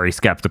 because I'm very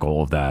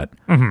skeptical of that.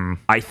 Mm-hmm.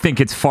 I think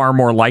it's far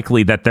more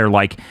likely that they're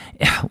like,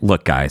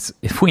 look, guys,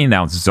 if we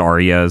announce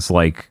Zarya's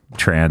like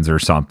trans or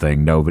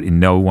something,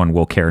 no one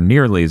will care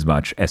nearly as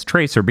much as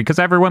Tracer, because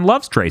everyone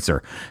loves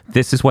Tracer.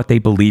 This is what they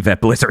believe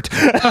at Blizzard.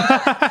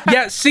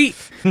 Yeah, see,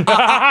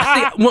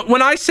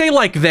 when I say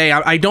like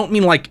I don't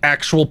mean like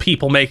actual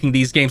people making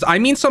these games. I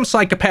mean some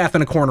psychopath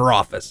in a corner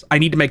office. I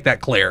need to make that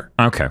clear.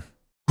 Okay.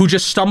 Who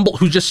just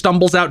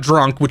stumbles out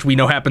drunk, which we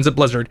know happens at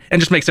Blizzard,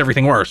 and just makes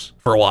everything worse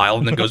for a while,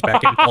 and then goes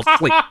back in and falls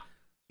asleep.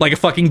 Like a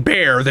fucking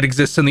bear that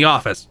exists in the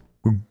office.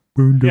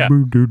 Yeah.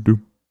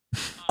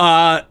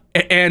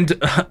 And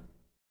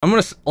I'm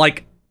gonna,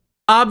 like,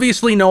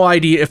 obviously no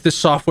idea if this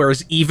software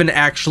is even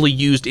actually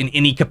used in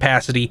any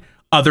capacity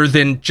other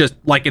than just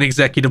like an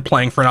executive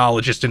playing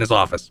phrenologist in his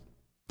office.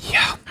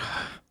 Yeah.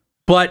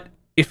 But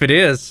if it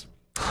is,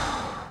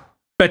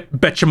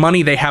 bet you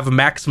money they have a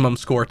maximum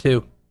score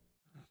too.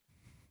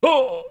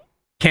 Oh.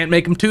 Can't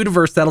make them too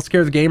diverse. That'll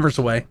scare the gamers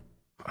away.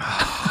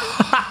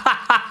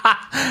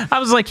 I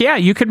was like, yeah,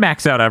 you could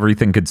max out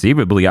everything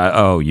conceivably.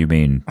 Oh, you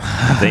mean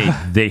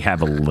they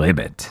have a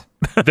limit?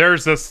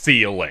 There's a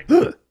ceiling.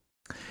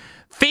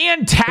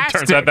 Fantastic.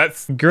 Turns out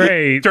that's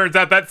Great. Turns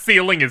out that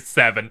ceiling is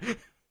 7.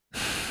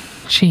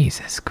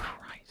 Jesus Christ.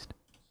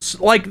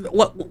 Like,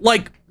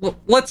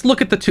 let's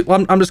look at the two.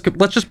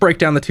 Let's just break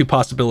down the two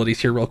possibilities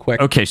here real quick.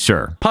 Okay,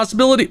 sure.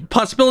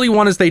 Possibility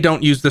one is they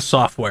don't use this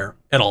software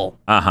at all.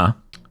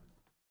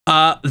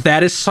 That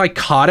is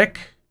psychotic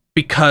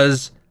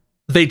because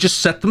they just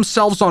set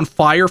themselves on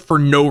fire for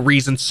no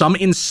reason. Some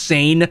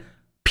insane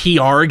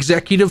PR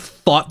executive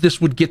thought this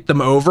would get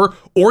them over,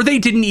 or they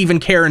didn't even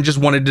care and just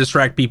wanted to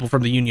distract people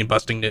from the union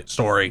busting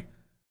story.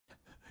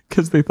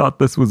 Because they thought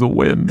this was a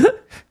win.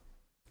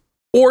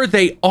 Or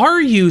they are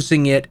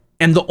using it,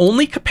 and the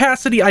only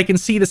capacity I can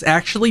see this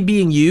actually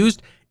being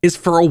used is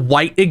for a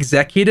white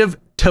executive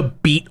to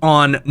beat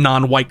on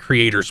non-white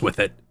creators with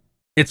it.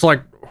 It's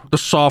like, the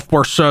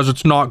software says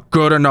it's not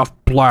good enough,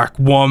 black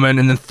woman,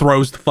 and then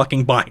throws the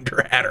fucking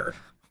binder at her.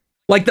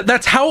 Like,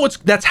 that's how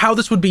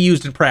this would be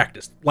used in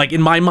practice. Like,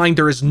 in my mind,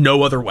 there is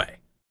no other way.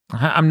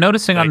 I'm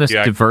noticing on this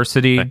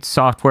diversity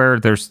software,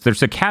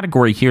 there's a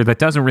category here that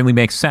doesn't really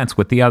make sense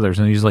with the others.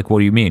 And he's like, what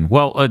do you mean?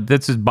 Well,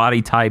 this is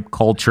body type,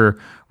 culture,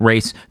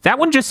 race. That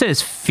one just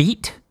says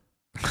feet.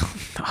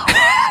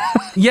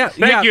 Yeah,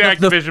 Thank you,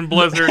 Activision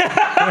Blizzard.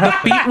 The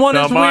feet one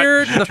is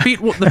weird.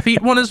 The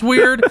feet one is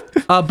weird.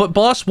 But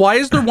boss, why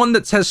is there one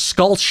that says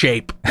skull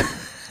shape?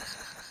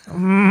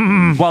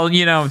 Well,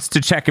 it's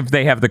to check if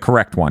they have the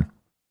correct one.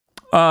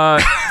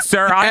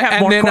 Sir, I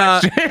have more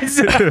questions.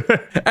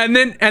 and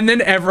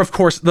then of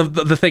course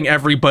the thing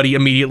everybody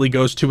immediately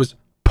goes to is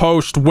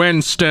post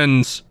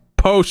Winston's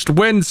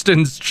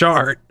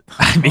chart.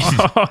 I mean,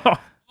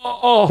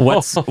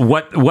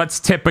 what's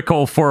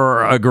typical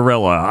for a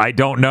gorilla? I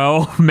don't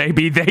know.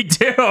 Maybe they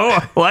do.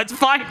 Let's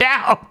find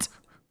out.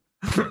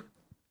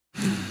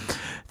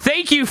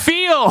 Thank you,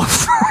 Phil,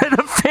 for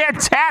the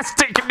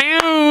fantastic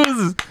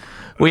news.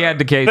 We had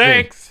to KZ.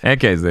 Thanks. And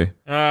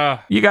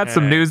KZ. You got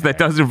some news that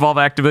does involve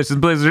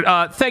Activision Blizzard.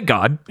 Thank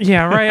God.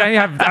 Yeah, right.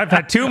 I've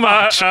had too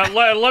much.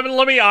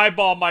 Let me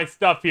eyeball my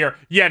stuff here.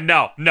 Yeah,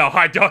 no,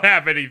 I don't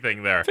have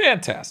anything there.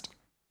 Fantastic.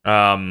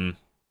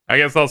 I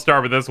guess I'll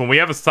start with this one. We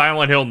have a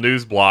Silent Hill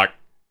news block.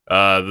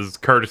 This is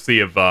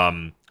courtesy of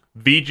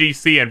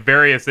VGC and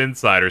various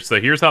insiders. So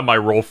here's how my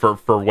role for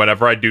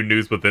whenever I do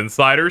news with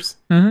insiders.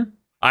 Mm-hmm.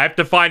 I have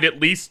to find at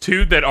least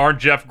 2 that aren't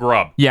Jeff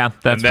Grubb. Yeah,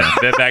 that's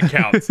that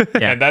counts.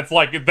 Yeah. And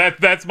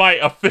that's my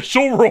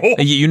official rule.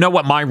 You know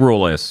what my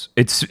rule is?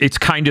 It's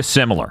kind of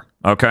similar.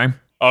 Okay.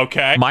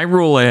 Okay. My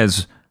rule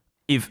is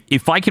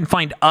if I can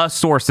find a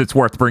source that's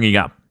worth bringing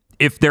up,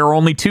 if there are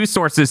only two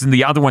sources and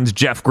the other one's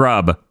Jeff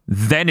Grubb,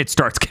 then it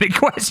starts getting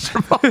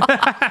questionable.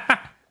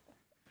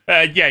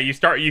 Yeah, you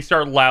start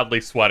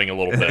loudly sweating a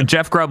little bit.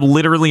 Jeff Grubb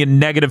literally a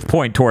negative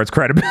point towards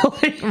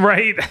credibility.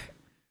 Right.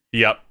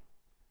 Yep.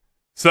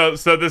 So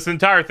this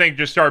entire thing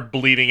just started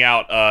bleeding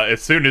out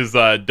as soon as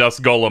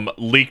Dust Golem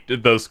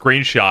leaked those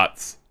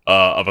screenshots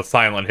of a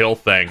Silent Hill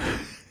thing.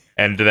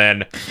 And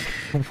then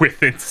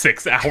within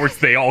 6 hours,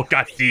 they all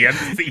got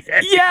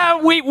DMCA'd.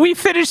 Yeah, we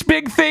finished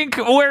Big Think.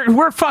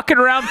 We're fucking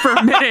around for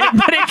a minute,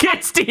 but it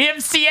gets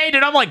DMCA'd,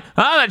 and I'm like,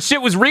 oh, that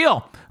shit was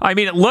real. I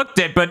mean, it looked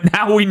it, but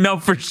now we know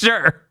for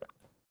sure.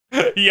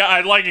 Yeah,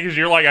 I like it because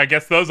you're like, I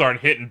guess those aren't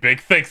hitting Big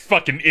Think's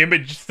fucking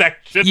image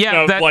section.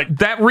 Yeah,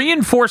 that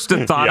reinforced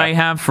a thought I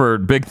have for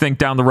Big Think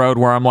down the road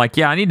where I'm like,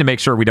 yeah, I need to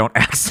make sure we don't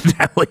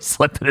accidentally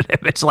slip in an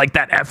image like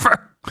that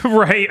ever.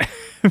 Right.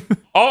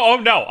 Oh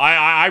no,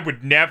 I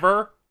would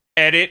never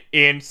edit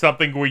in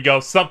something where we go,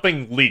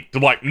 something leaked.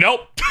 I'm like,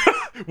 nope,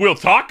 we'll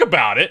talk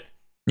about it.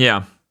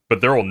 Yeah. But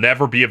there will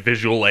never be a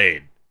visual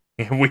aid.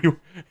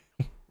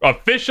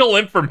 Official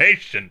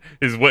information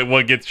is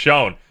what gets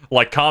shown,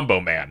 like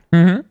Comboman.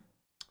 Mm-hmm.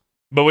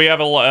 But we have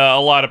a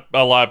lot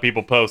of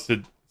people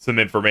posted some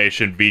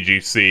information.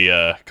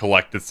 VGC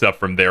collected stuff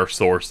from their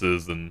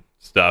sources and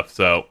stuff.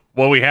 So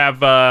what we have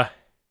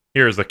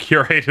here is a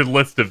curated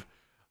list of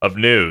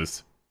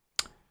news.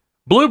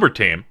 Bloober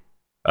Team,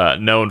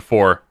 known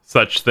for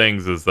such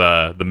things as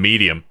the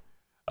Medium,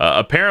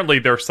 apparently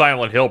their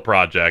Silent Hill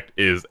project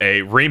is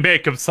a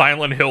remake of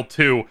Silent Hill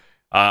 2.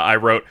 I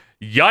wrote,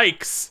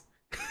 yikes,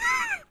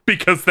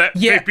 because that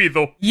may be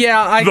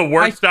the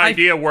worst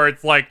idea where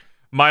it's like,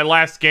 my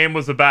last game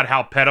was about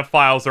how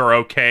pedophiles are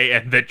okay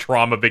and that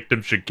trauma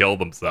victims should kill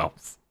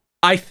themselves.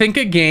 I think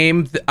a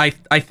game, I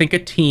think a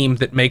team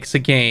that makes a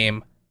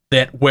game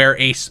that where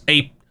a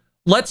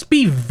let's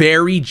be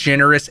very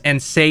generous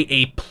and say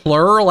a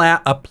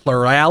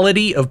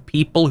plurality of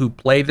people who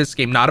play this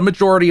game, not a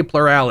majority, a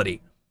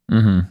plurality,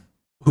 who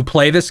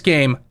play this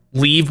game,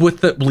 leave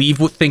with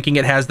thinking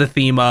it has the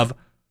theme of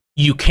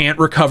you can't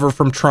recover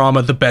from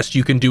trauma. The best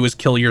you can do is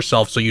kill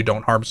yourself so you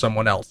don't harm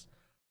someone else.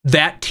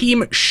 That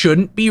team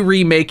shouldn't be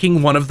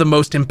remaking one of the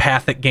most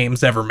empathic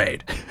games ever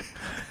made.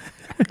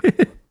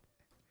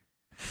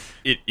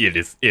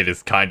 It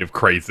is kind of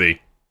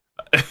crazy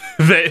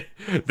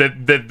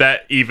that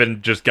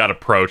even just got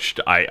approached.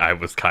 I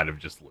was kind of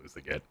just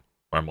losing it.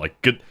 I'm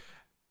like, good.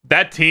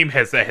 That team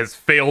has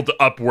failed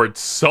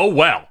upwards so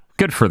well.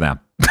 Good for them.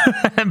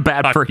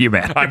 Bad for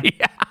humanity.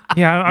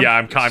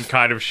 I'm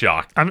kind of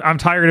shocked. I'm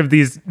tired of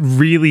these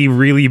really,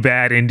 really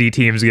bad indie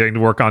teams getting to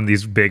work on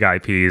these big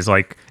IPs.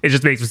 Like, it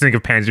just makes me think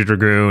of Panzer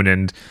Dragoon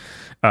and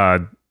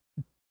God,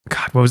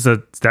 what was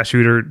that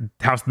shooter?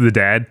 House of the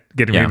Dead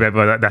getting remade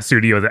by that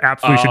studio that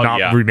absolutely should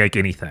not remake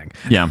anything.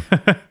 Yeah.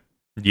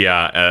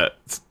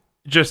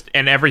 Just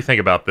and everything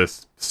about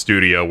this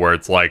studio where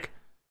it's like,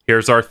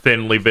 here's our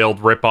thinly veiled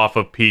ripoff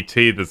of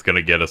PT that's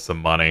gonna get us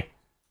some money.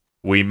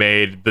 We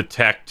made the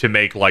tech to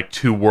make like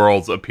 2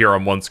 worlds appear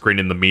on one screen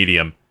in the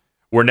Medium.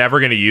 We're never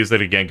going to use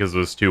it again because it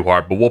was too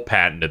hard, but we'll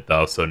patent it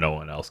though, so no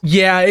one else can.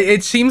 Yeah,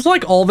 it seems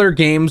like all their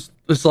games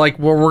is like,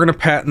 well, we're going to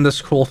patent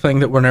this cool thing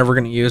that we're never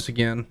going to use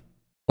again.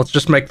 Let's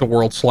just make the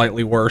world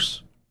slightly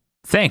worse.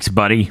 Thanks,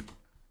 buddy.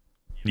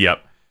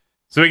 Yep.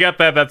 So we got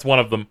that. That's one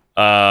of them.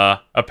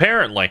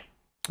 Apparently,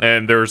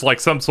 and there's like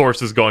some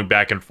sources going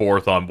back and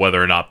forth on whether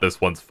or not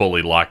this one's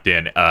fully locked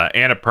in.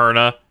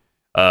 Annapurna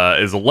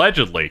is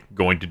allegedly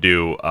going to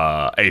do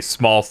a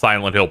small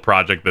Silent Hill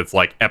project that's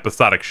like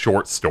episodic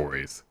short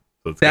stories.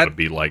 So it's going to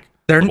be like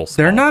they're not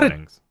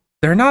things.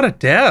 They're not a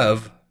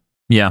dev.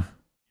 Yeah.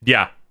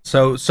 Yeah.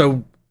 So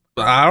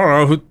I don't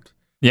know who.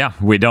 Yeah,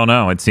 we don't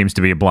know. It seems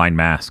to be a blind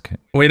mask.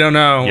 We don't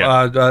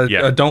know.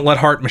 Don't let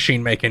Heart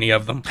Machine make any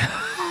of them.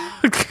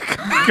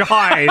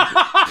 God,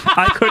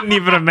 I couldn't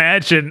even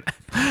imagine.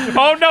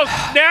 Oh no,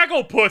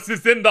 Snagglepuss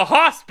is in the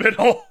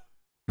hospital.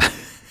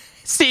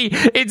 See,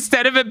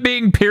 instead of it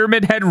being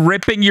Pyramid Head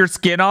ripping your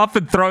skin off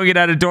and throwing it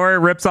at a door, it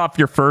rips off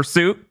your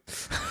fursuit.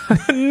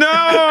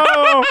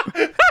 No!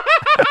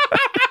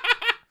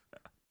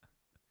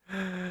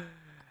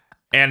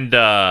 And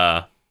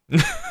the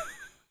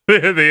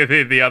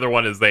other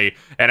one is an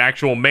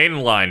actual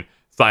mainline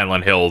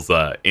Silent Hills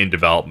in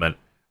development.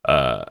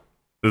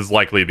 This is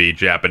likely the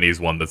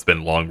Japanese one that's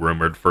been long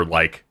rumored for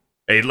like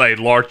a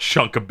large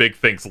chunk of Big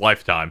Think's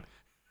lifetime.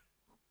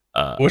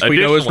 Which we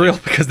know is real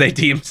because they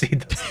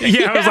DMC'd this.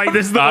 I was like,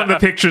 this is the one the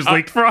pictures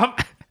leaked from.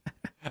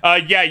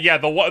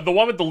 The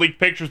one with the leaked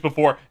pictures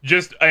before,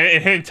 just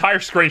an entire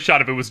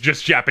screenshot of it was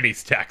just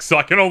Japanese text. So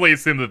I can only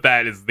assume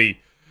that is the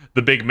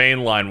big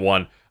mainline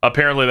one.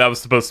 Apparently that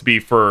was supposed to be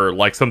for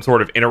like some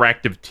sort of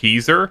interactive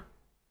teaser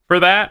for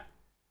that,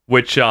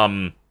 which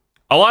a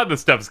lot of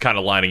this stuff is kind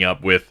of lining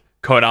up with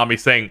Konami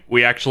saying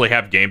we actually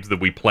have games that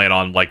we plan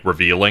on like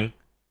revealing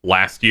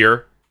last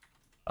year.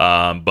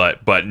 But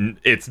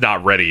it's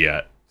not ready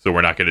yet, so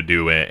we're not going to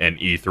do an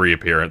E3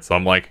 appearance. So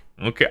I'm like,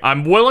 okay,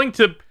 I'm willing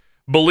to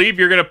believe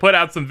you're going to put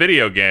out some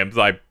video games.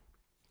 I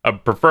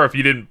prefer if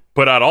you didn't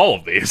put out all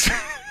of these.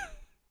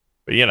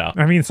 But you know,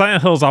 I mean,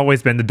 Silent Hill's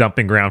always been the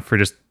dumping ground for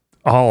just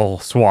all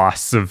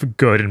swaths of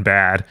good and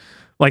bad.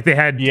 Like they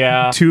had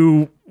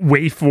two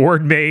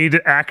WayForward made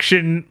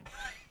action.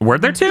 Were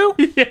there two?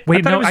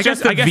 Wait, no, I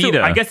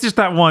guess just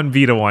that one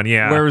Vita one,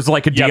 yeah. Where it was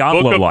like a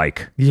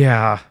Diablo-like.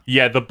 Yeah.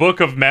 Yeah, the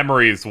Book of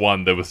Memories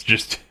one that was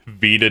just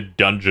Vita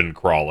dungeon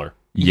crawler.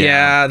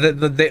 Yeah,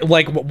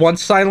 like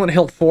once Silent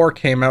Hill 4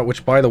 came out,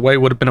 which by the way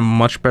would have been a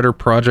much better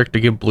project to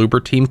give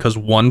Bloober Team because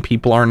one,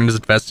 people aren't as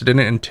invested in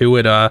it, and two,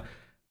 it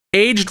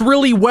aged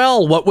really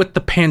well. What with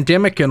the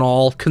pandemic and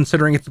all,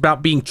 considering it's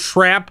about being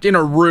trapped in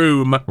a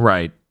room.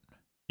 Right.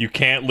 You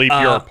can't leave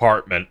your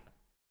apartment.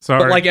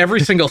 Sorry. But like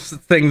every single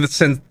thing that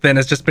since then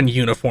has just been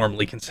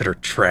uniformly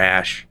considered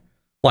trash.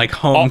 Like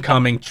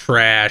Homecoming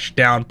trash,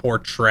 Downpour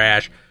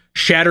trash,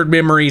 Shattered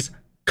Memories.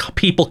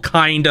 People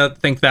kinda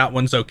think that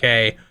one's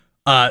okay.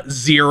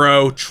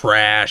 Zero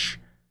trash.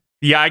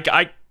 Yeah,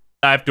 I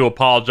have to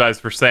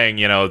apologize for saying,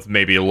 you know, it's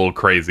maybe a little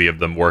crazy of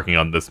them working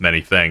on this many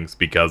things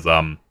because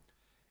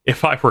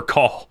if I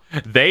recall,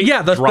 they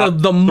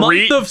the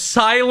month of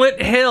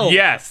Silent Hill.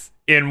 Yes,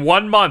 in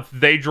 1 month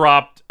they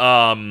dropped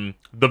the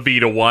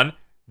Vita one,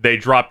 they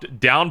dropped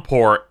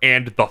Downpour,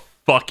 and the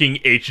fucking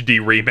HD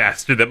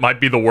remaster that might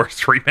be the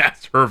worst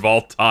remaster of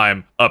all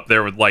time, up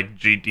there with like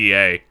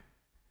GTA.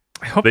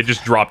 They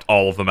just dropped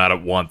all of them out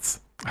at once.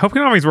 I hope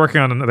Konami's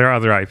working on their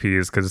other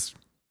IPs because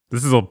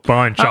this is a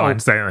bunch on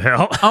Silent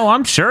Hill. Oh,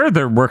 I'm sure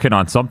they're working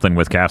on something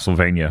with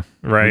Castlevania.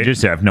 Right. We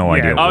just have no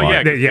idea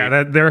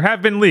what. There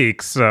have been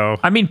leaks, so...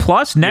 I mean,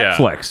 plus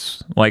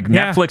Netflix. Like,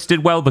 Netflix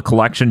did well, the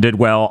collection did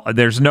well.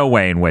 There's no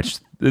way in which...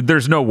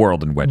 There's no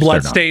world in which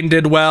Bloodstained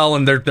did well,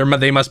 and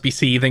they must be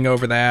seething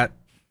over that.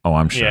 Oh,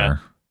 I'm sure. Yeah.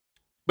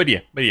 But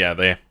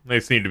they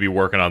seem to be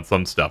working on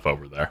some stuff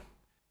over there.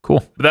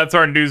 Cool. But that's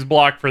our news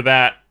block for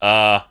that.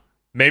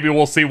 Maybe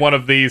we'll see one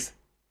of these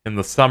in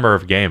the summer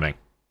of gaming.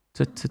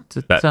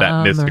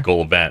 That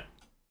mystical event.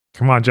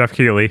 Come on, Jeff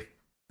Keighley.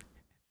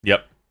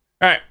 Yep.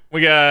 All right,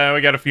 we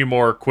got a few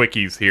more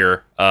quickies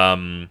here.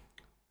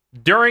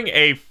 During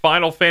a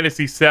Final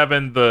Fantasy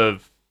VII,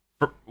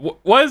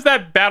 what is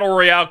that battle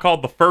royale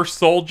called? The First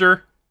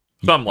Soldier,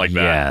 something like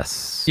that.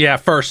 Yes. Yeah,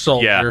 First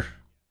Soldier.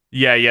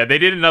 Yeah. They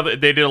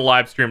did a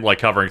live stream like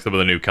covering some of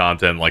the new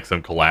content, like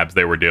some collabs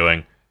they were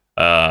doing.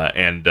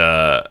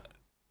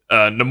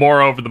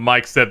 Nomura over the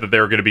mic said that they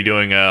were going to be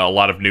doing a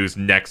lot of news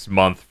next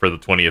month for the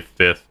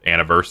 25th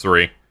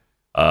anniversary,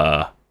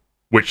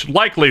 which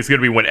likely is going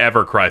to be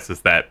whenever Crisis,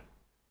 that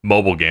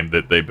mobile game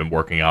that they've been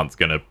working on, is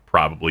going to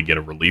probably get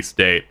a release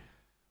date.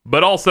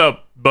 But also,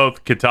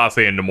 both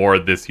Kitase and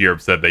Nomura this year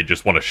have said they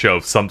just want to show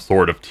some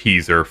sort of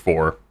teaser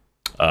for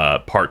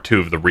part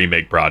 2 of the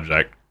remake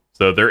project.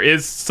 So there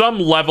is some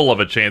level of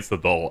a chance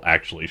that they'll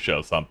actually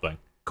show something.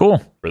 Cool.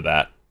 For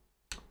that.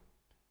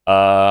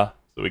 So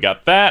we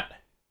got that.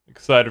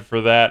 Excited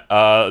for that.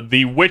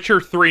 The Witcher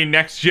 3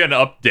 Next Gen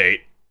update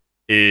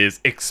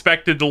is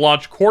expected to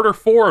launch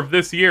Q4 of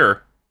this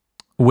year.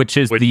 Which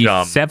is the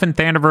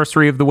 7th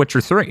anniversary of The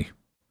Witcher 3.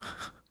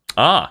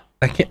 Ah.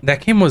 I thought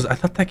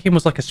that game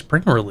was like a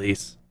spring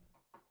release.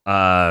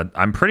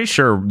 I'm pretty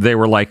sure they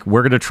were like,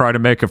 we're going to try to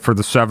make it for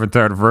the 7th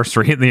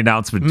anniversary in the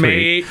announcement tweet.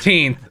 May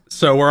 18th,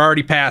 so we're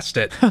already past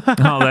it.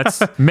 Oh,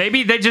 that's...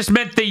 Maybe they just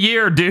meant the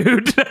year,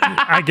 dude.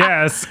 I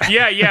guess.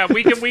 Yeah,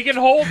 we can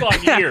hold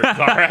on years,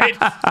 all right?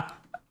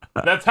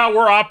 That's how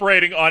we're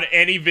operating on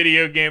any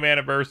video game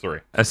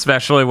anniversary.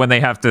 Especially when they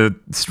have to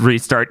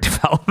restart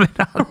development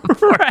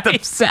for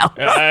themselves.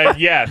 Let's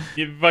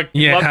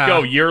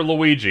go, Year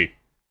Luigi.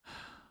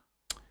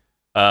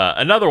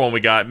 Another one we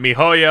got,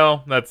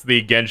 MiHoYo, that's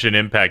the Genshin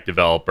Impact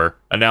developer,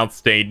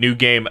 announced a new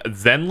game,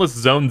 Zenless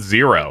Zone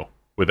Zero,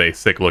 with a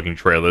sick-looking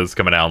trailer. This is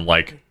coming out on,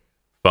 like,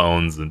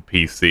 phones and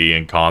PC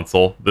and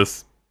console.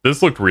 This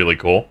looked really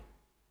cool.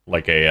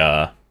 Like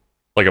a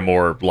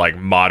more, like,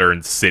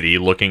 modern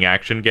city-looking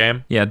action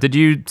game. Yeah, did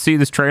you see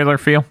this trailer,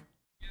 Phil?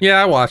 Yeah,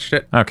 I watched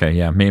it. Okay,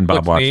 yeah, me and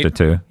Bob watched it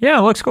too. Yeah,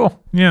 it looks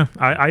cool. Yeah,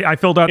 I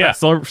filled out that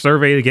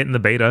survey to get in the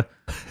beta.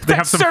 They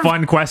have some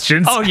fun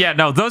questions. Oh yeah,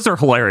 no, those are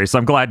hilarious.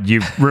 I'm glad you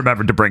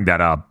remembered to bring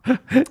that up.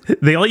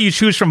 They let you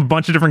choose from a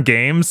bunch of different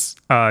games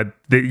that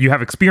you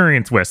have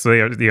experience with. So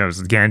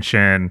there's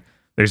Genshin,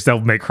 there's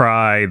Devil May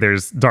Cry,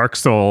 there's Dark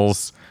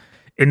Souls,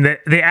 and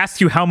they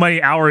ask you how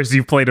many hours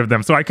you've played of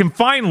them. So I can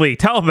finally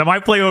tell them I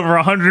play over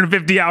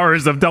 150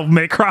 hours of Devil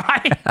May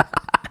Cry.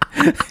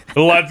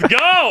 Let's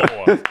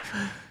go.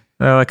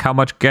 They're like, how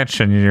much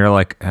Genshin? And you're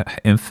like,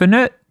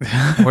 infinite?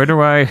 Where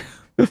do I...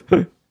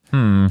 I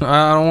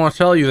don't want to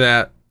tell you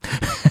that.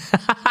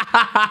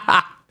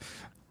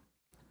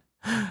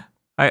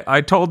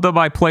 I told them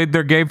I played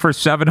their game for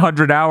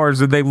 700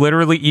 hours, and they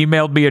literally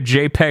emailed me a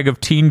JPEG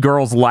of teen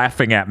girls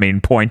laughing at me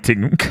and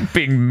pointing,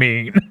 being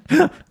mean.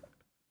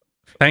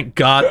 Thank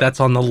God that's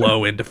on the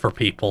low end for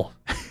people.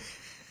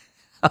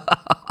 God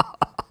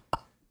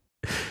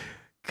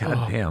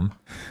damn.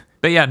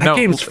 But yeah, that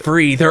game's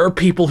free. There are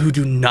people who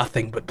do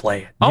nothing but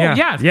play it. Oh,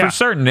 yeah, for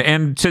certain.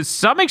 And to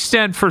some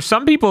extent, for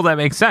some people, that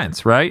makes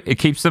sense, right? It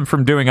keeps them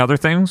from doing other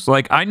things.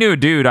 Like, I knew a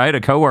dude, I had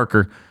a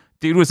coworker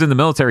Dude was in the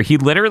military. He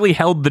literally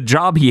held the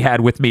job he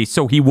had with me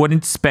so he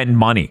wouldn't spend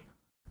money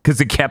because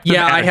it kept him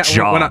at a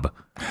job.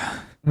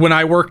 When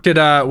I worked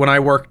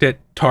at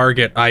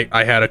Target,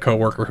 I had a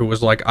coworker who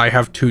was like, I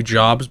have 2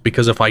 jobs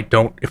because if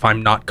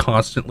I'm not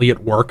constantly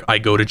at work, I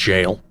go to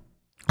jail.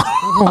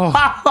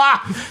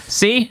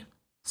 See?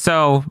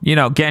 So,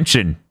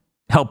 Genshin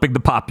helping the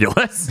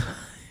populace.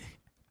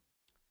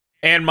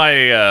 And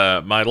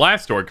my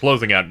last story,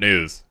 closing out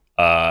news.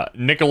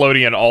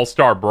 Nickelodeon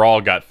All-Star Brawl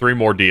got 3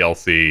 more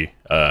DLC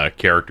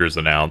characters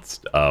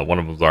announced. One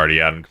of them's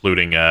already out,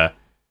 including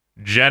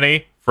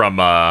Jenny from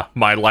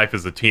My Life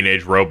as a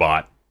Teenage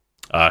Robot,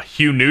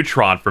 Hugh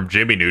Neutron from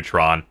Jimmy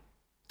Neutron,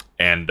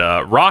 and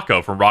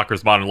Rocco from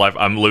Rocko's Modern Life.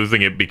 I'm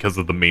losing it because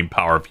of the meme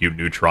power of Hugh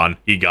Neutron.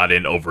 He got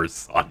in over his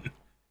son.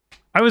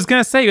 I was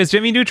gonna say, is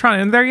Jimmy Neutron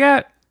in there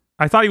yet?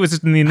 I thought he was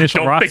just in the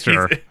initial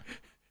roster.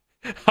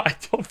 I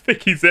don't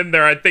think he's in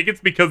there. I think it's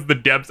because the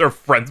devs are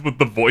friends with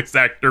the voice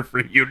actor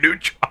for Hugh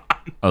Neutron.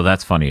 Oh,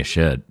 that's funny as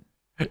shit.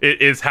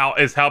 It is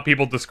how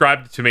people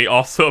described it to me.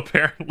 Also,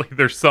 apparently,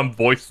 there's some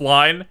voice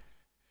line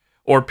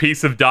or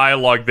piece of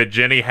dialogue that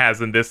Jenny has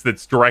in this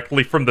that's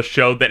directly from the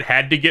show that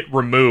had to get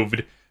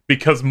removed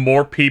because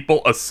more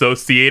people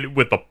associate it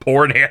with a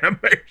porn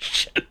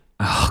animation.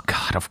 Oh,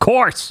 God, of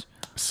course.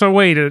 So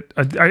wait,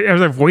 are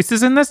there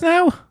voices in this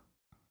now?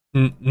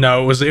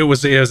 No, it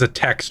was a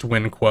text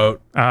win quote.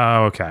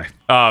 Oh, okay.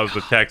 Oh, it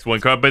was a text win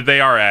quote, but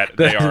they are at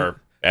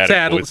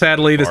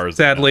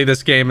sadly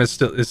this game is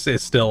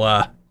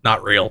still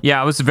not real. Yeah,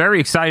 I was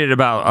very excited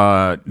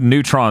about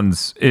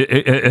Neutron's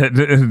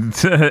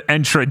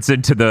entrance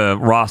into the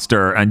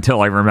roster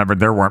until I remembered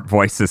there weren't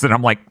voices, and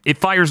I'm like, it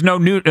fires no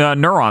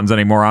neurons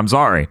anymore. I'm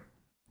sorry.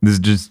 This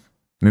just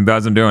it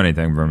doesn't do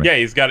anything for me. Yeah,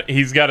 he's got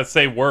to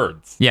say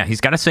words. Yeah, he's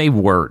got to say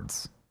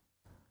words.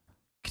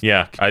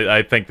 Yeah,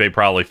 I think they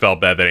probably felt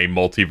bad that a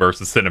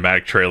Multiverse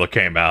cinematic trailer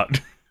came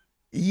out.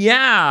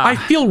 Yeah. I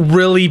feel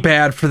really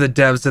bad for the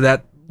devs of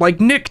that. Like,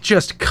 Nick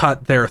just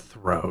cut their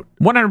throat.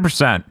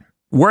 100%.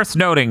 Worth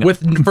noting.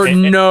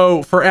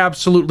 For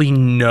absolutely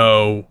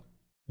no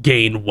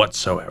gain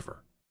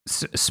whatsoever.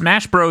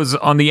 Smash Bros.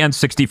 On the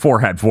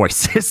N64 had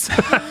voices.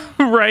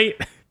 Right?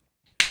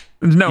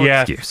 No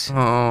excuse.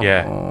 Oh.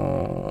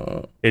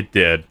 Yeah, it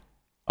did.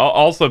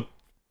 Also,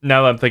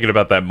 now that I'm thinking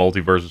about that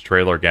Multiverse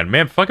trailer again,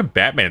 man, fucking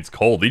Batman's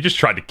cold. He just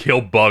tried to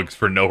kill Bugs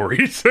for no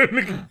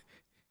reason.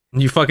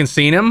 You fucking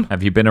seen him?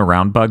 Have you been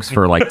around Bugs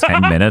for like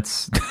 10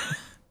 minutes?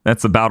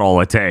 That's about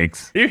all it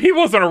takes. He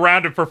wasn't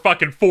around it for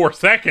fucking 4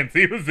 seconds.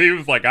 He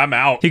was like, I'm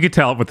out. He could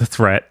tell it with the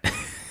threat.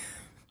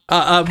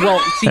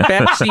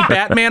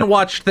 Batman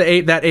watched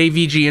that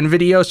AVGN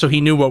video, so he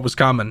knew what was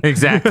coming.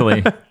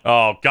 Exactly.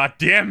 Oh, god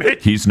damn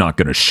it. He's not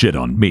gonna shit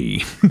on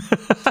me.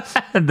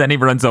 And then he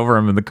runs over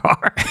him in the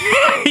car.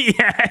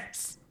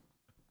 Yes.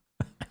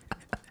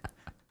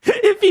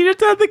 If he'd have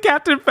done the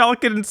Captain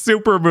Falcon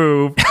super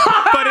move,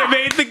 but it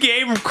made the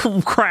game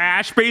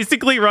crash,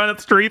 basically run at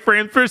 3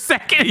 frames per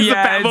second as the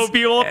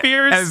Batmobile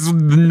appears. As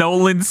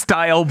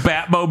Nolan-style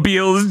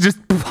Batmobile is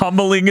just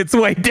pummeling its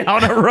way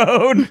down a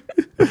road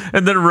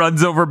and then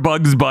runs over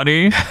Bugs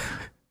Bunny.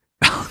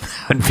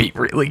 That would be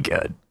really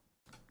good.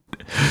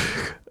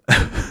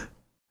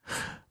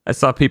 I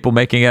saw people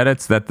making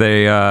edits that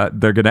they're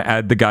going to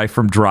add the guy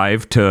from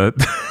Drive to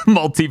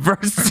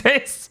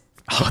Multiverses.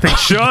 Oh, they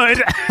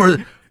should.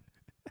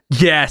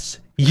 Yes.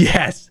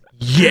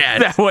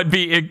 That would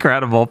be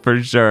incredible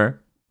for sure.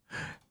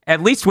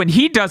 At least when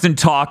he doesn't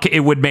talk,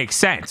 it would make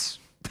sense.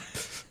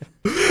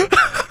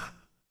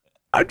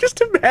 I'm just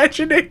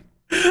imagining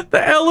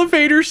the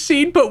elevator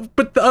scene, but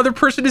the other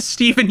person is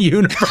Steven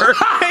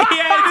Universe.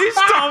 Yeah, he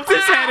stomped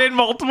his head in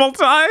multiple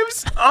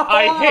times.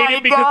 I hate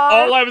it because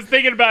all I was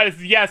thinking about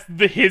is, yes,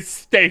 his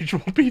stage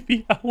will be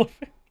the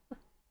elevator.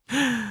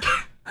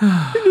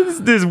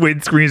 This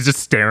windscreen is just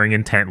staring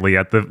intently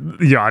at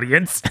the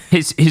audience.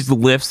 His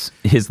lips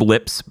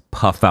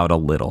puff out a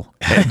little,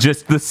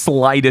 just the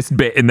slightest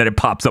bit, and then it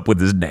pops up with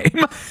his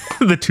name.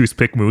 The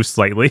toothpick moves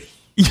slightly.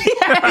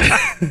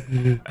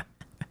 Yeah.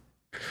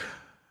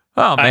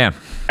 Oh man.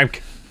 I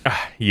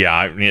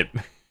mean,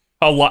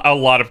 a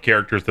lot of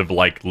characters have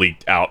like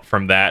leaked out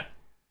from that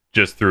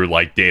just through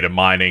like data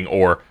mining,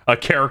 or a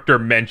character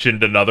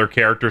mentioned another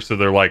character, so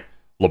they're like,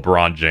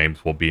 LeBron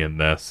James will be in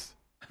this.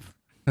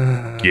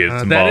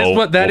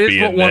 Gizmo that is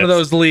what one of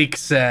those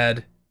leaks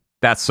said.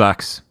 That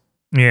sucks.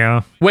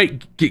 Yeah.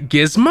 Wait,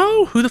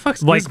 Gizmo? Who the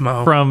fuck's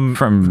Gizmo? From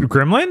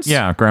Gremlins?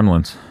 Yeah,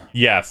 Gremlins.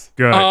 Yes.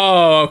 Good.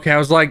 Oh, okay. I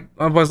was like,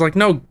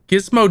 no,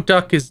 Gizmo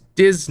Duck is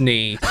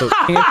Disney, so it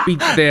can't be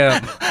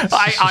them.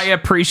 I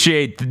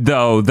appreciate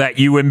though that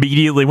you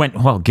immediately went,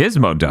 well,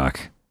 Gizmo Duck,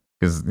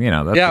 because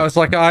that's I was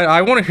like,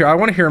 I want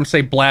to hear him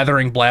say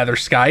blathering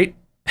blatherskite.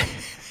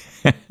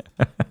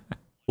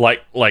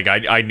 Like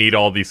I need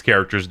all these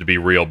characters to be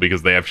real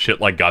because they have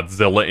shit like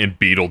Godzilla and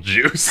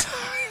Beetlejuice.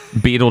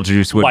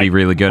 Beetlejuice would be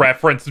really good.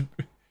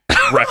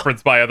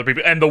 referenced by other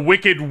people, and the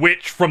Wicked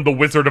Witch from The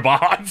Wizard of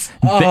Oz.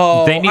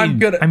 I'm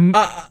gonna.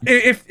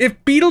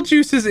 If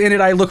Beetlejuice is in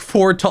it, I look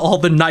forward to all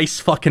the nice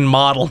fucking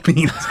model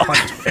memes on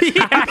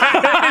Twitter.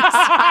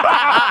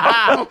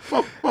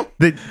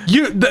 The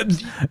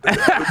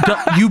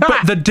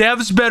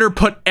devs better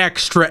put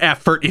extra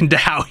effort into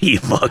how he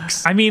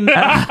looks. I mean, they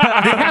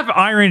have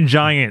Iron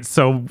Giant,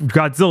 so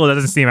Godzilla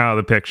doesn't seem out of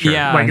the picture.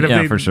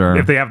 Yeah, for sure.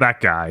 If they have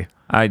that guy.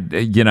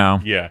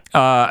 Yeah.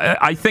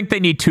 I think they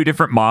need two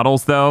different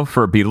models, though,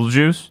 for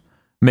Beetlejuice.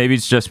 Maybe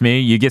it's just me.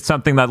 You get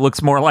something that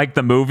looks more like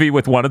the movie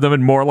with one of them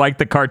and more like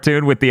the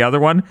cartoon with the other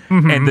one,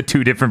 and the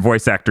two different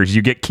voice actors.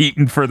 You get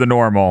Keaton for the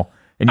normal,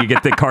 and you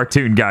get the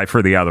cartoon guy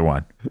for the other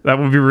one. That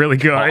would be really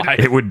good.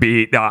 It would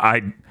be...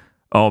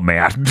 oh,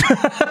 man.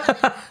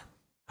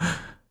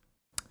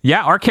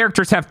 Yeah, our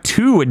characters have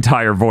two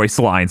entire voice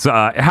lines.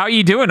 How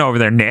you doing over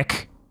there,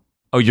 Nick?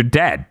 Oh, you're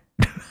dead.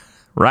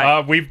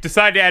 Right. We've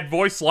decided to add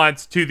voice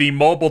lines to the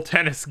mobile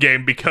tennis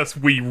game because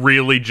we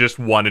really just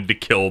wanted to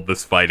kill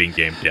this fighting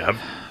game dev.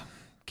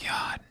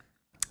 God.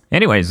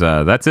 Anyways,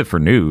 that's it for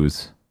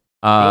news.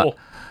 Cool.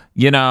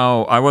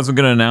 I wasn't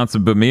going to announce it,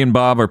 but me and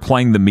Bob are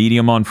playing The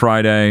Medium on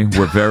Friday.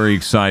 We're very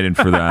excited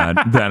for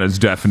that. That is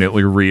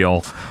definitely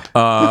real.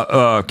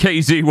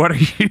 KZ, what are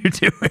you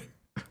doing?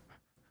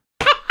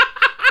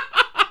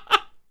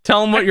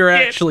 Tell them what you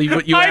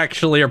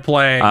actually are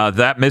playing.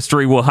 That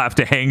mystery will have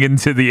to hang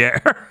into the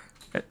air.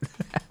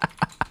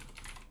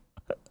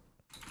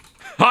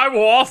 I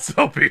will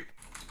also be.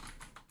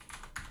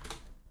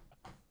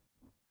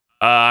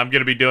 I'm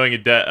going to be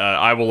doing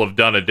I will have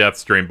done a death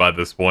stream by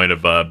this point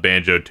of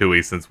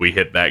Banjo-Tooie since we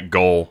hit that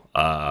goal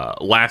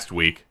last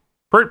week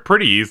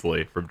pretty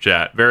easily from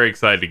chat. Very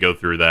excited to go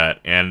through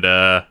that, and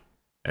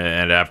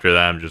after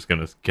that, I'm just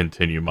going to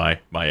continue my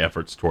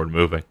efforts toward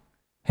moving.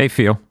 Hey,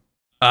 Phil.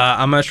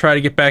 I'm going to try to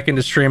get back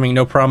into streaming.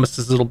 No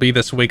promises it'll be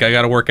this week. I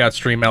got to work out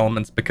Stream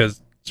Elements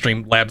because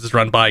Streamlabs is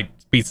run by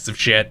pieces of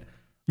shit.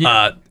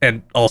 Yeah.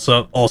 And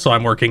also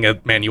I'm working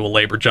a manual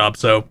labor job,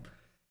 so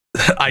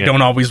I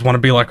don't always want to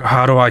be like,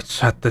 how do I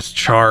set this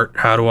chart?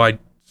 How do I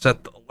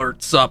set the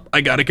alerts up?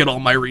 I got to get all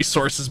my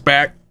resources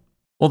back.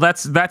 Well,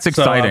 that's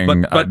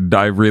exciting. But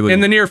I really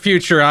in the near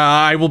future,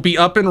 I will be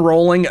up and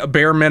rolling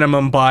bare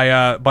minimum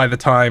by the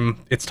time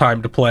it's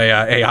time to play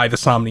AI the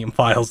Somnium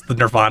Files, the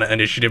Nirvana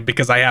Initiative,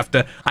 because I have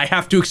to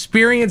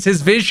experience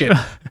his vision.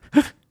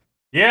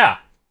 Yeah.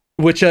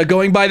 Which,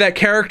 going by that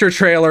character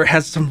trailer,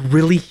 has some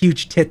really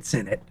huge tits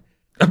in it.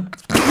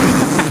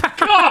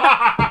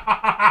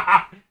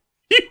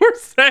 You were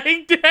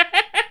saying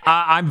that?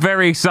 I'm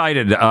very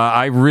excited.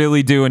 I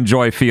really do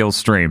enjoy Phil's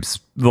streams.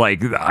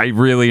 Like, I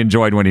really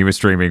enjoyed when he was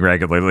streaming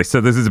regularly.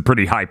 So this is a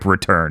pretty hype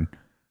return.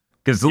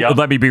 Because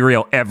let me be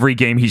real, every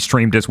game he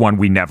streamed is one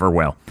we never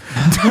will.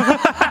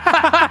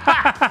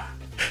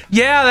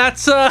 Yeah,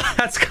 that's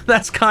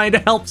kind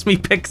of helps me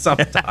pick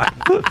sometimes.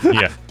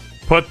 Yeah.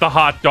 Put the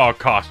hot dog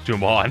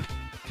costume on.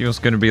 Phil's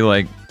going to be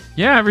like,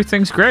 yeah,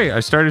 everything's great. I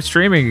started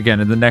streaming again.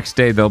 And the next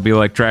day, they'll be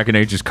like, Dragon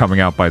Age is coming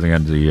out by the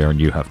end of the year,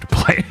 and you have to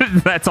play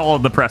it. That's all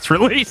in the press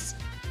release.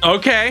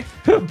 Okay.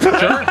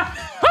 Sure.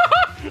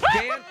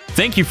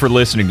 Thank you for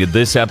listening to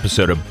this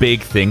episode of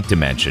Big Think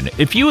Dimension.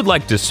 If you would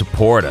like to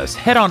support us,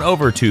 head on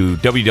over to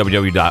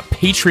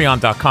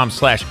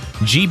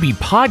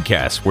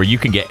www.patreon.com/gbpodcast, where you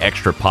can get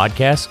extra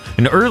podcasts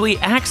and early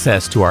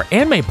access to our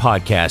anime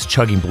podcast,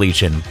 Chugging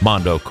Bleach and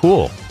Mondo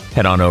Cool.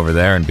 Head on over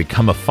there and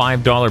become a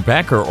 $5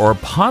 backer or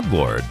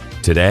podlord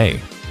today.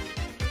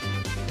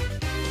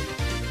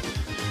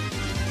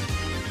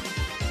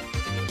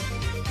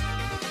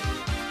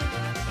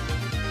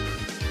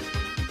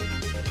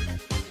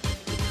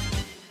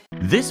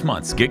 This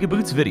month's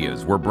GigaBoots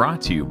videos were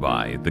brought to you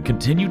by the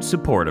continued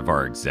support of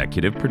our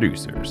executive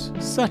producers,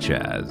 such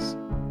as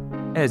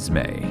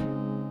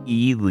Esme,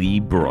 E.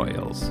 Lee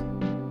Broyles,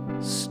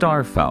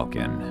 Star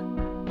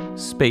Falcon,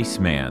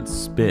 Spaceman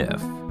Spiff,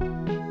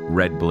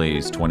 Red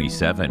Blaze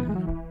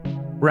 27,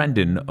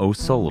 Brendan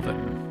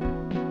O'Sullivan,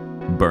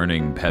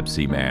 Burning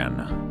Pepsi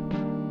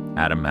Man,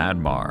 Adam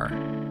Admar,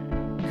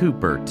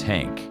 Cooper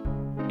Tank,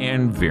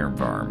 and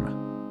Virmvarm.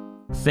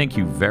 Thank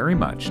you very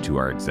much to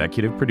our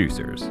executive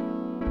producers,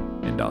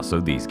 and also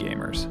these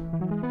gamers.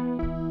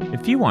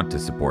 If you want to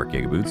support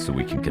GigaBoots so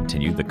we can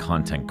continue the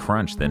content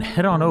crunch, then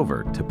head on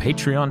over to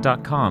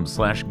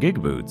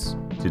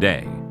patreon.com/GigaBoots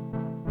today.